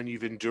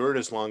you've endured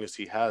as long as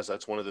he has,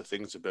 that's one of the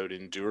things about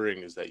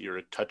enduring, is that you're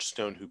a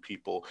touchstone who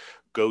people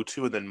go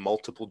to, and then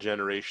multiple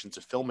generations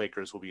of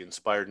filmmakers will be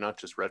inspired, not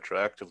just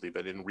retroactively,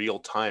 but in real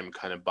time,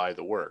 kind of by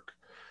the work.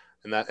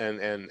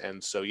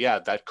 And so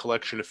that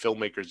collection of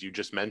filmmakers you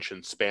just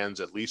mentioned spans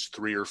at least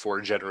 3 or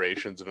 4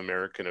 generations of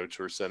American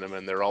auteur cinema,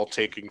 and they're all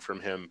taking from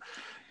him,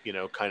 you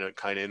know, kind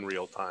of in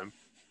real time.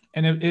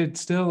 And it's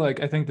still like,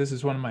 I think this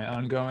is one of my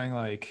ongoing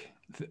like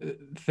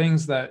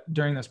things that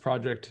during this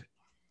project,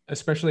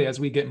 especially as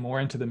we get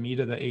more into the meat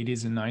of the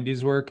 80s and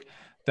 90s work,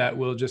 that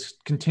will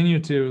just continue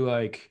to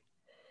like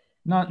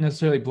not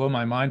necessarily blow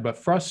my mind, but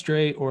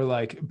frustrate, or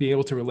like be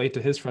able to relate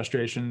to his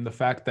frustration. The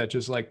fact that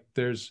just like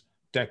there's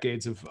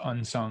decades of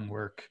unsung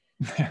work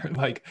there,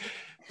 like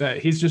that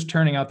he's just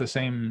turning out the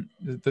same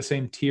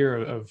tier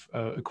of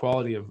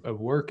quality of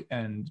work,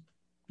 and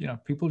you know,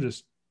 people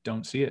just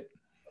don't see it.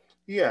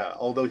 Yeah,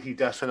 although he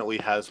definitely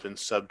has been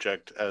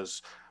subject,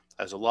 as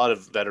a lot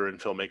of veteran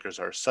filmmakers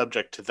are,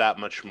 subject to that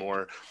much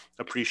more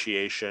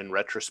appreciation,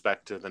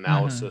 retrospective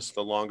analysis,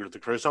 the longer the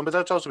career is on. But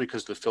that's also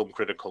because the film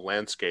critical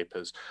landscape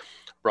has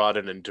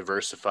broadened and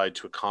diversified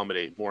to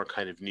accommodate more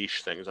kind of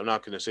niche things. I'm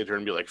not going to sit here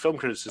and be like, film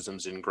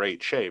criticism's in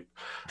great shape,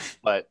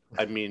 but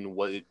I mean,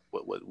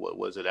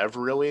 was it ever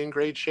really in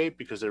great shape?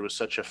 Because there was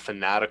such a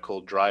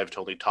fanatical drive to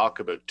only talk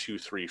about 2,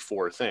 3,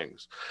 4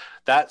 things.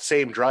 That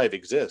same drive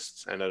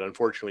exists, and it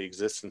unfortunately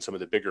exists in some of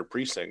the bigger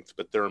precincts,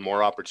 but there are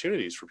more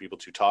opportunities for people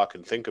to talk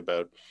and think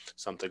about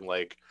something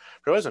like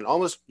Frozen.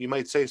 Almost, you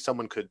might say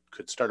someone could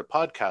start a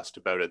podcast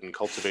about it and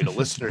cultivate a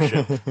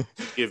listenership,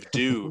 give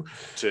due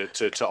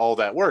to all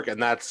that work.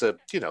 And that's a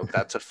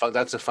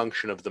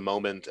function of the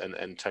moment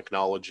and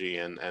technology,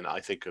 and I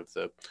think of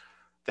the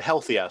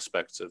healthy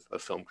aspects of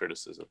film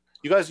criticism.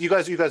 You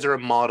guys are a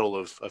model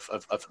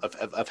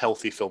of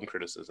healthy film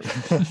criticism.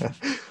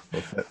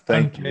 Well,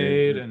 thank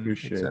Unpaid you. and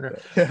Appreciate etc.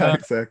 that. Yeah,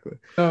 exactly.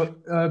 So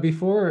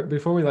before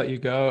we let you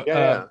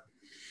go,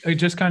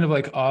 just kind of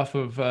like off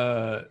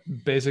of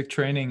basic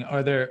training,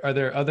 are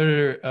there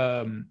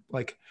other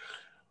like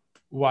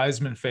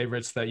Wiseman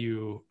favorites that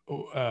you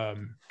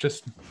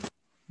just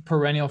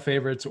perennial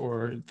favorites,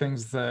 or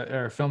things that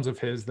are films of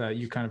his that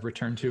you kind of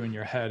return to in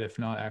your head, if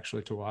not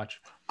actually to watch?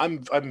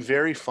 I'm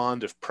very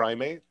fond of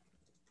Primate,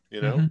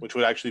 which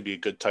would actually be a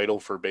good title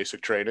for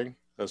basic training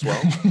as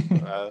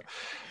well.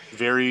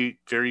 Very,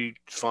 very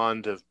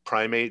fond of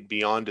Primate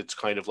beyond its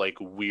kind of like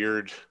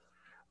weird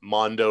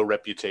Mondo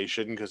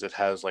reputation, because it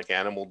has like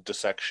animal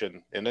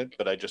dissection in it.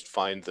 But I just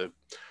find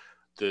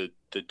the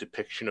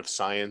depiction of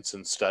science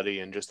and study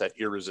and just that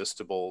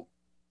irresistible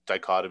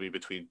dichotomy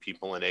between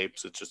people and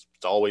apes. It's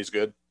always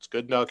good. It's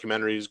good in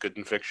documentaries, good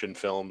in fiction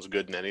films,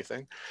 good in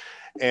anything.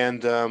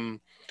 And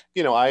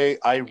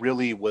I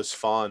really was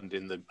fond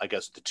in the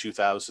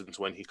 2000s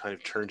when he kind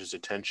of turned his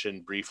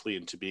attention briefly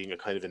into being a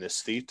kind of an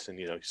aesthete, and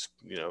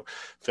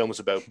films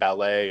about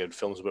ballet and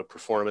films about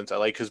performance. I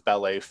like his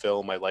ballet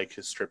film. I like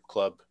his strip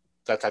club.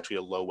 That's actually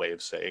a low way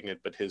of saying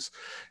it, but his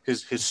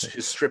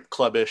strip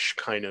clubbish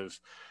kind of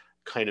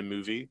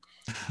movie.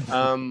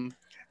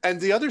 And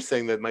the other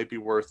thing that might be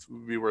worth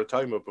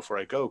talking about before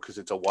I go, because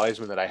it's a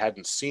Wiseman that I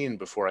hadn't seen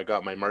before I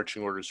got my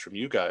marching orders from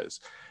you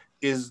guys,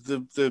 is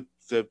the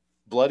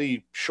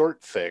bloody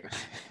short thing.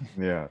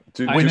 Yeah.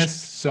 I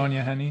miss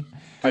Sonia Henney.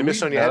 I miss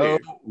Sonia Henney.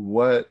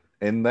 What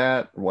in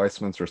that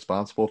Weissman's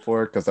responsible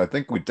for? Because I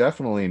think we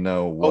definitely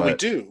know what. Oh, we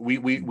do. We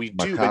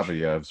do.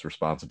 Makavyev's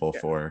responsible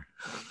for.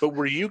 But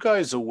were you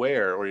guys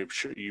aware, or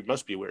you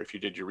must be aware if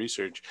you did your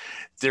research,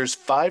 there's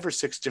 5 or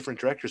 6 different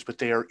directors, but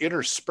they are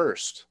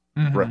interspersed.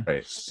 Mm-hmm.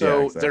 Right. So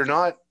yeah, exactly. they're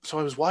not. So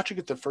I was watching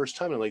it the first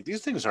time, and like,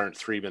 these things aren't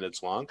 3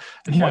 minutes long.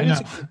 And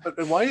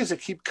why does it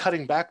keep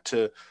cutting back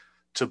to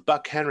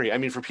Buck Henry? I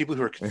mean, for people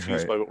who are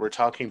confused by what we're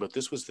talking about,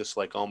 this was this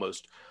like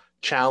almost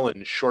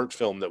challenge short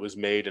film that was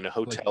made in a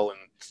hotel and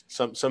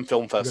some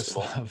film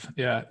festival.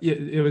 Yeah,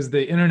 it was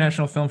the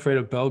International Film Festival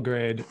of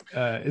Belgrade.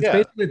 It's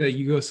basically the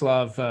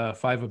Yugoslav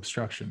 5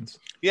 obstructions.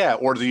 Yeah,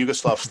 or the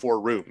Yugoslav 4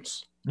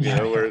 rooms.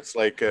 Where it's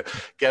like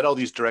get all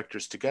these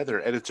directors together,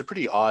 and it's a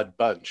pretty odd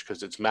bunch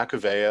because it's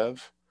Makaveyev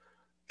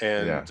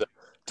and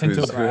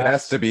who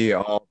has to be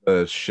all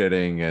the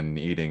shitting and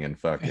eating and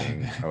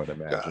fucking, I would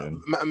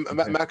imagine.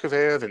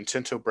 Makaveyev and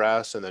Tinto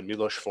Brass, and then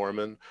Milos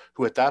Forman,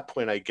 who at that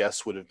point I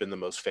guess would have been the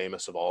most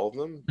famous of all of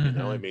them.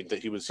 Mm-hmm. I mean, that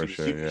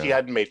he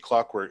hadn't made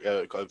Clockwork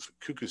of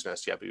Cuckoo's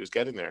Nest yet, but he was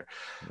getting there.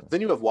 Yeah. Then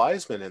you have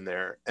Wiseman in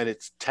there, and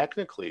it's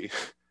technically,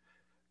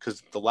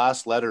 because The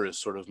Last Letter is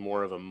sort of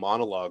more of a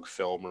monologue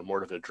film or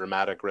more of a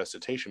dramatic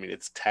recitation. I mean,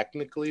 it's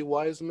technically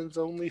Wiseman's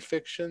only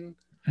fiction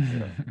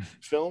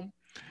film.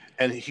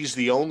 And he's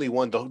the only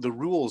one. The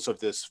rules of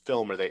this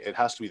film are it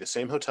has to be the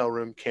same hotel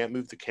room, can't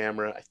move the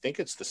camera. I think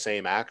it's the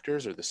same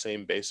actors or the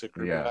same basic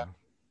group of actors.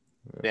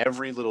 And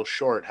every little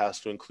short has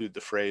to include the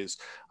phrase,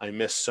 "I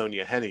miss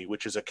Sonia Henney,"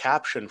 which is a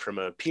caption from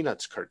a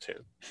Peanuts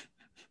cartoon.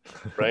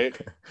 Right?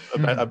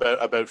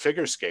 about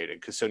figure skating,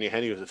 because Sonia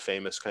Henney was a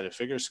famous kind of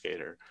figure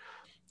skater.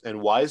 And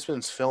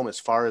Wiseman's film, as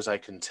far as I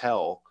can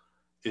tell,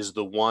 is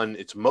the one,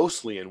 it's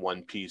mostly in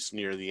one piece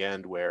near the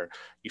end, where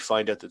you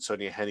find out that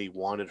Sonia Henney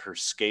wanted her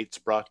skates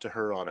brought to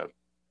her on a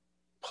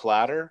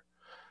platter.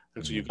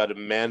 And so you've got a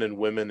men and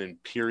women in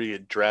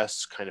period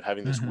dress kind of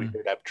having this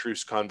weird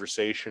abstruse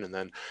conversation, and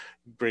then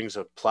brings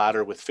a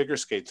platter with figure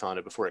skates on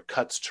it before it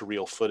cuts to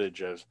real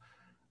footage of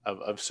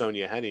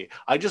Sonia Henney.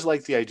 I just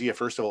like the idea,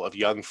 first of all, of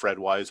young Fred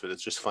Wiseman.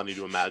 It's just funny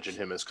to imagine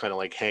him as kind of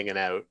like hanging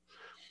out.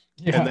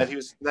 Yeah. And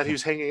that he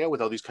was hanging out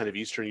with all these kind of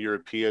Eastern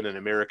European and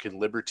American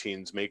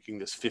libertines, making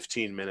this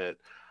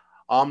 15-minute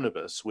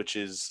omnibus, which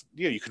is,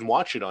 you can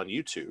watch it on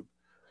YouTube.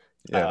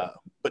 Yeah.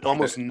 But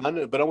almost none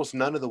of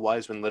the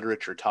Wiseman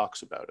literature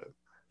talks about it.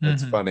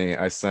 It's funny.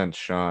 I sent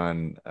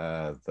Sean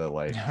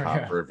the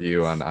top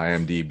review on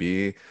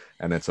IMDb,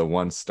 and it's a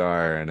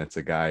 1-star, and it's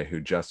a guy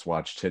who just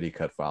watched Titty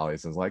Cut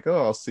Follies and is like,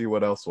 "Oh, I'll see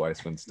what else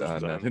Weissman's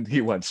done." And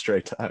he went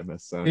straight to I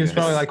Miss Sonia. He's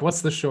probably like,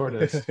 "What's the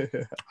shortest?"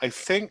 I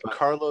think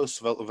Carlos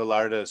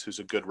Velardes, who's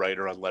a good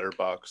writer on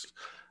Letterboxd,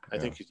 I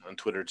think he's on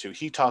Twitter too.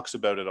 He talks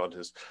about it on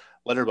his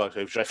Letterboxd,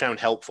 which I found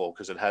helpful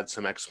because it had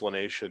some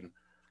explanation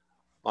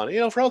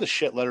on, for all the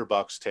shit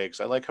Letterboxd takes.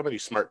 I like how many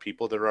smart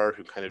people there are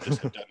who kind of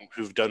just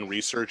who've done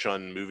research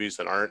on movies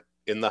that aren't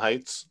in the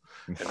heights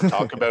and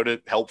talk about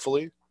it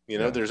helpfully.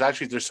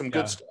 There's some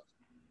good stuff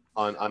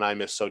on I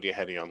Miss Sonia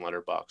Henney on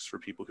Letterboxd for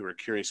people who are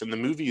curious. And the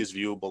movie is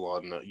viewable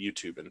on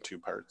YouTube in 2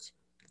 parts.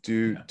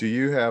 Do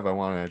you have, I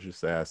want to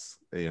just ask,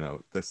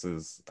 this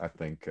is, I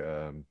think,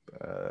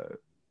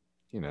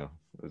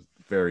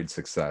 varied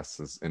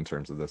success in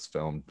terms of this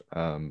film.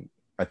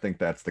 I think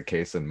that's the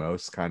case in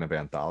most kind of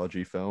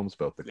anthology films,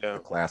 both the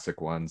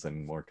classic ones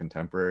and more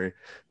contemporary.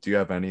 Do you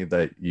have any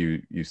that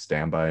you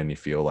stand by and you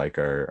feel like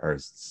are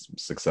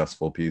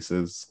successful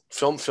pieces?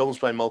 Films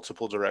by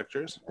multiple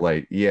directors?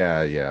 Like,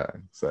 yeah.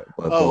 So,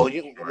 well,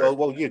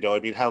 you know, I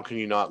mean, how can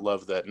you not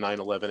love that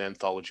 9/11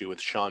 anthology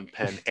with Sean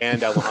Penn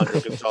and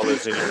Alejandro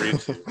Gonzalez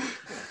Iñárritu?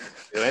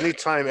 You know,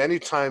 anytime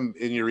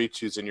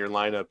Iñárritu's in your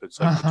lineup, it's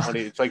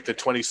like the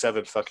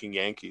 27 fucking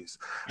Yankees.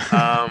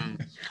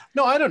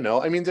 No, I don't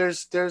know. I mean,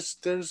 there's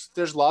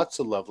lots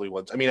of lovely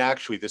ones. I mean,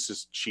 actually, this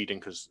is cheating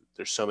because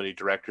there's so many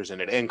directors in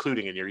it,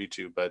 including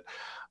Iñárritu. But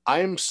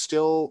I'm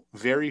still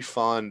very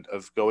fond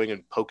of going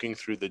and poking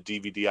through the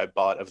DVD I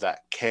bought of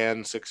that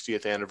Cannes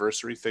 60th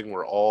anniversary thing,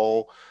 where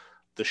all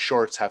the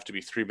shorts have to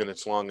be 3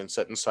 minutes long and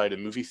set inside a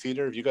movie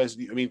theater. Have you guys?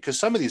 I mean, because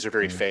some of these are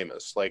very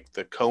famous, like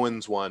the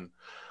Coens one,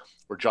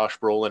 where Josh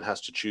Brolin has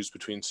to choose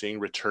between seeing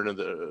Return of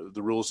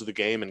the Rules of the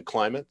Game and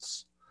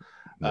Climates.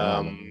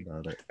 And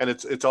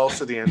it's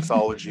also the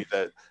anthology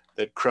that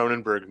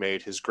Cronenberg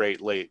made, his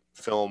great late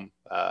film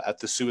At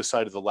the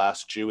Suicide of the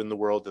Last Jew in the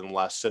World and the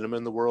Last Cinema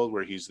in the World,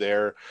 where he's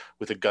there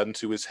with a gun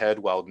to his head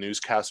while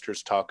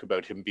newscasters talk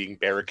about him being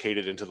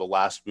barricaded into the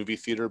last movie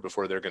theater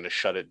before they're going to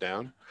shut it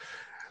down.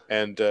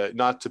 And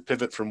not to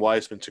pivot from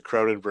Wiseman to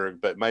Cronenberg,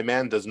 but my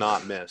man does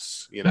not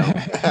miss. You know,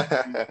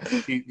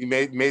 he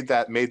made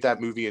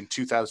that movie in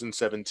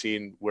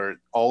 2017,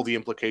 where all the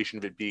implication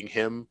of it being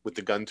him with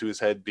the gun to his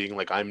head, being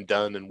like, "I'm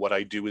done, and what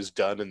I do is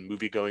done, and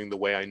movie going the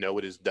way I know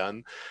it is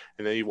done."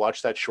 And then you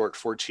watch that short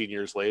 14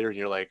 years later, and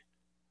you're like,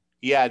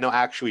 "Yeah, no,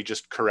 actually,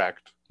 just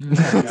correct.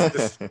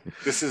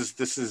 This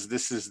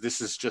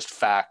is just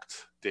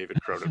fact." David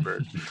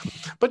Cronenberg.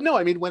 But no,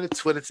 I mean, when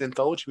it's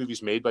anthology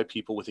movies made by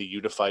people with a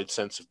unified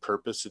sense of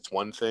purpose, it's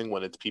one thing.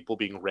 When it's people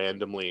being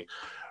randomly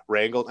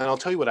wrangled, and I'll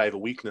tell you what I have a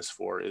weakness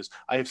for is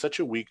I have such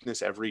a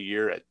weakness every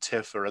year at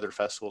TIFF or other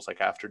festivals like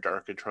After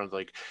Dark and Toronto,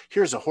 like,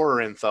 here's a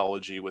horror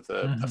anthology with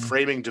a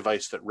framing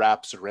device that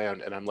wraps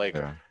around, and I'm like,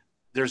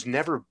 there's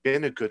never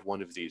been a good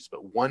one of these,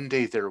 but one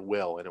day there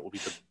will, and it will be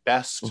the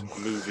best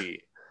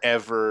movie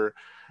ever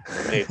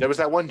made. There was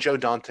that one Joe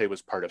Dante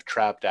was part of,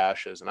 Trapped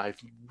Ashes, and I've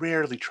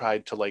rarely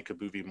tried to like a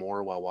movie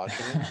more while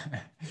watching it.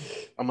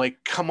 I'm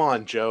like, come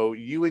on, Joe,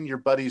 you and your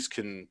buddies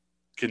can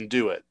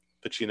do it.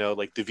 But you know,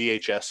 like the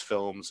VHS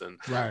films and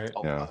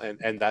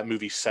that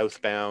movie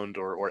Southbound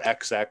or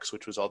XX,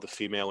 which was all the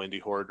female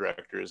indie horror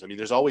directors. I mean,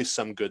 there's always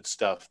some good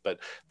stuff, but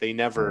they're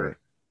never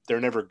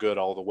good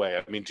all the way.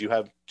 I mean, do you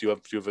have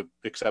an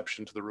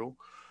exception to the rule?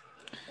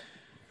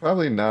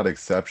 Probably not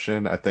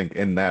exception. I think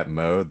in that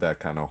mode, that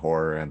kind of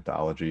horror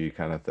anthology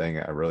kind of thing,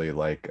 I really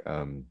like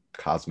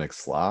Cosmic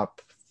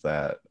Slop,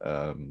 that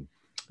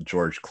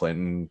George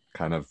Clinton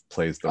kind of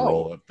plays the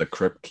role of the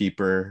crypt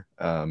keeper.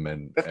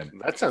 And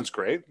that sounds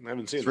great. I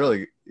haven't seen it. It's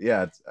really,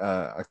 yeah.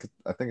 I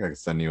think I could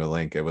send you a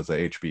link. It was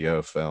a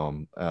HBO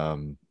film.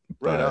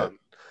 Right on.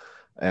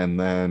 And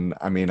then,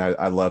 I mean,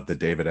 I love the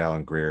David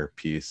Alan Grier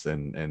piece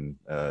and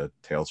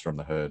Tales from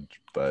the Hood,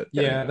 but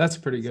yeah, that's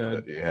pretty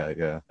good.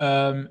 Yeah.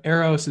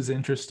 Eros is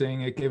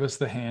interesting. It gave us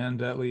The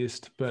Hand at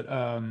least, but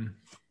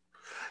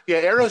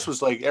Eros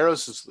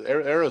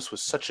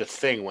was such a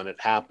thing when it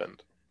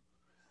happened,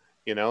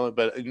 you know,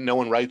 but no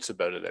one writes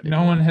about it anymore.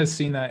 No one has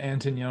seen that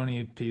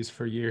Antonioni piece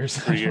for years.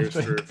 For years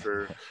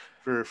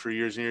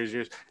and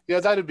years.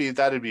 Yeah, that'd be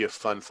a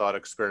fun thought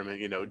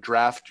experiment. You know,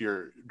 draft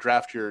your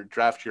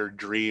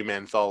dream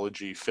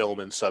anthology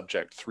film and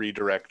subject, 3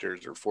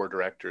 directors or 4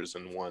 directors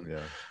in one. Yeah.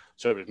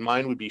 So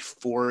mine would be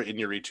 4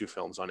 Iñárritu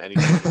films on any.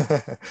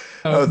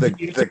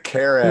 The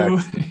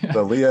Carax,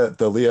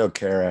 the Leo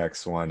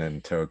Carax one in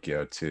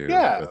Tokyo too.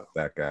 Yeah, with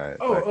that guy.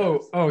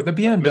 The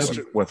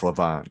BMW with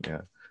Levant.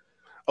 Yeah.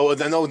 Oh,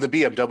 then the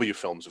BMW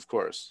films, of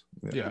course.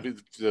 Yeah.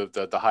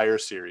 The higher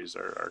series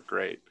are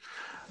great.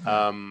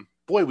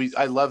 Boy,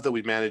 I love that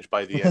we managed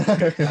by the end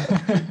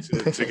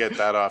to get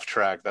that off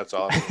track. That's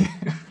awesome.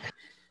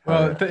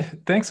 Well,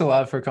 thanks a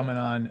lot for coming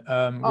on.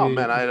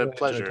 Man, I had a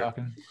pleasure.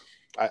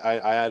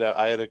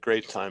 I had a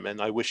great time,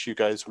 and I wish you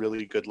guys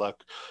really good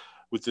luck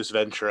with this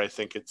venture. I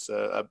think it's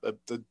a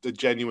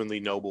genuinely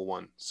noble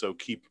one. So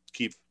keep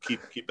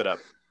it up.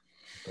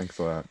 Thanks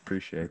a lot.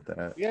 Appreciate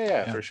that.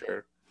 Yeah, for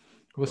sure.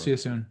 We'll see you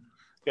soon.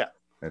 Yeah.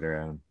 Later,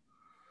 Adam.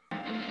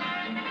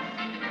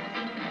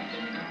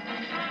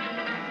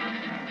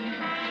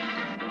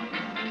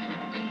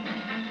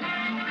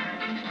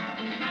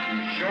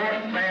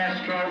 Short,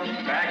 fast stroke.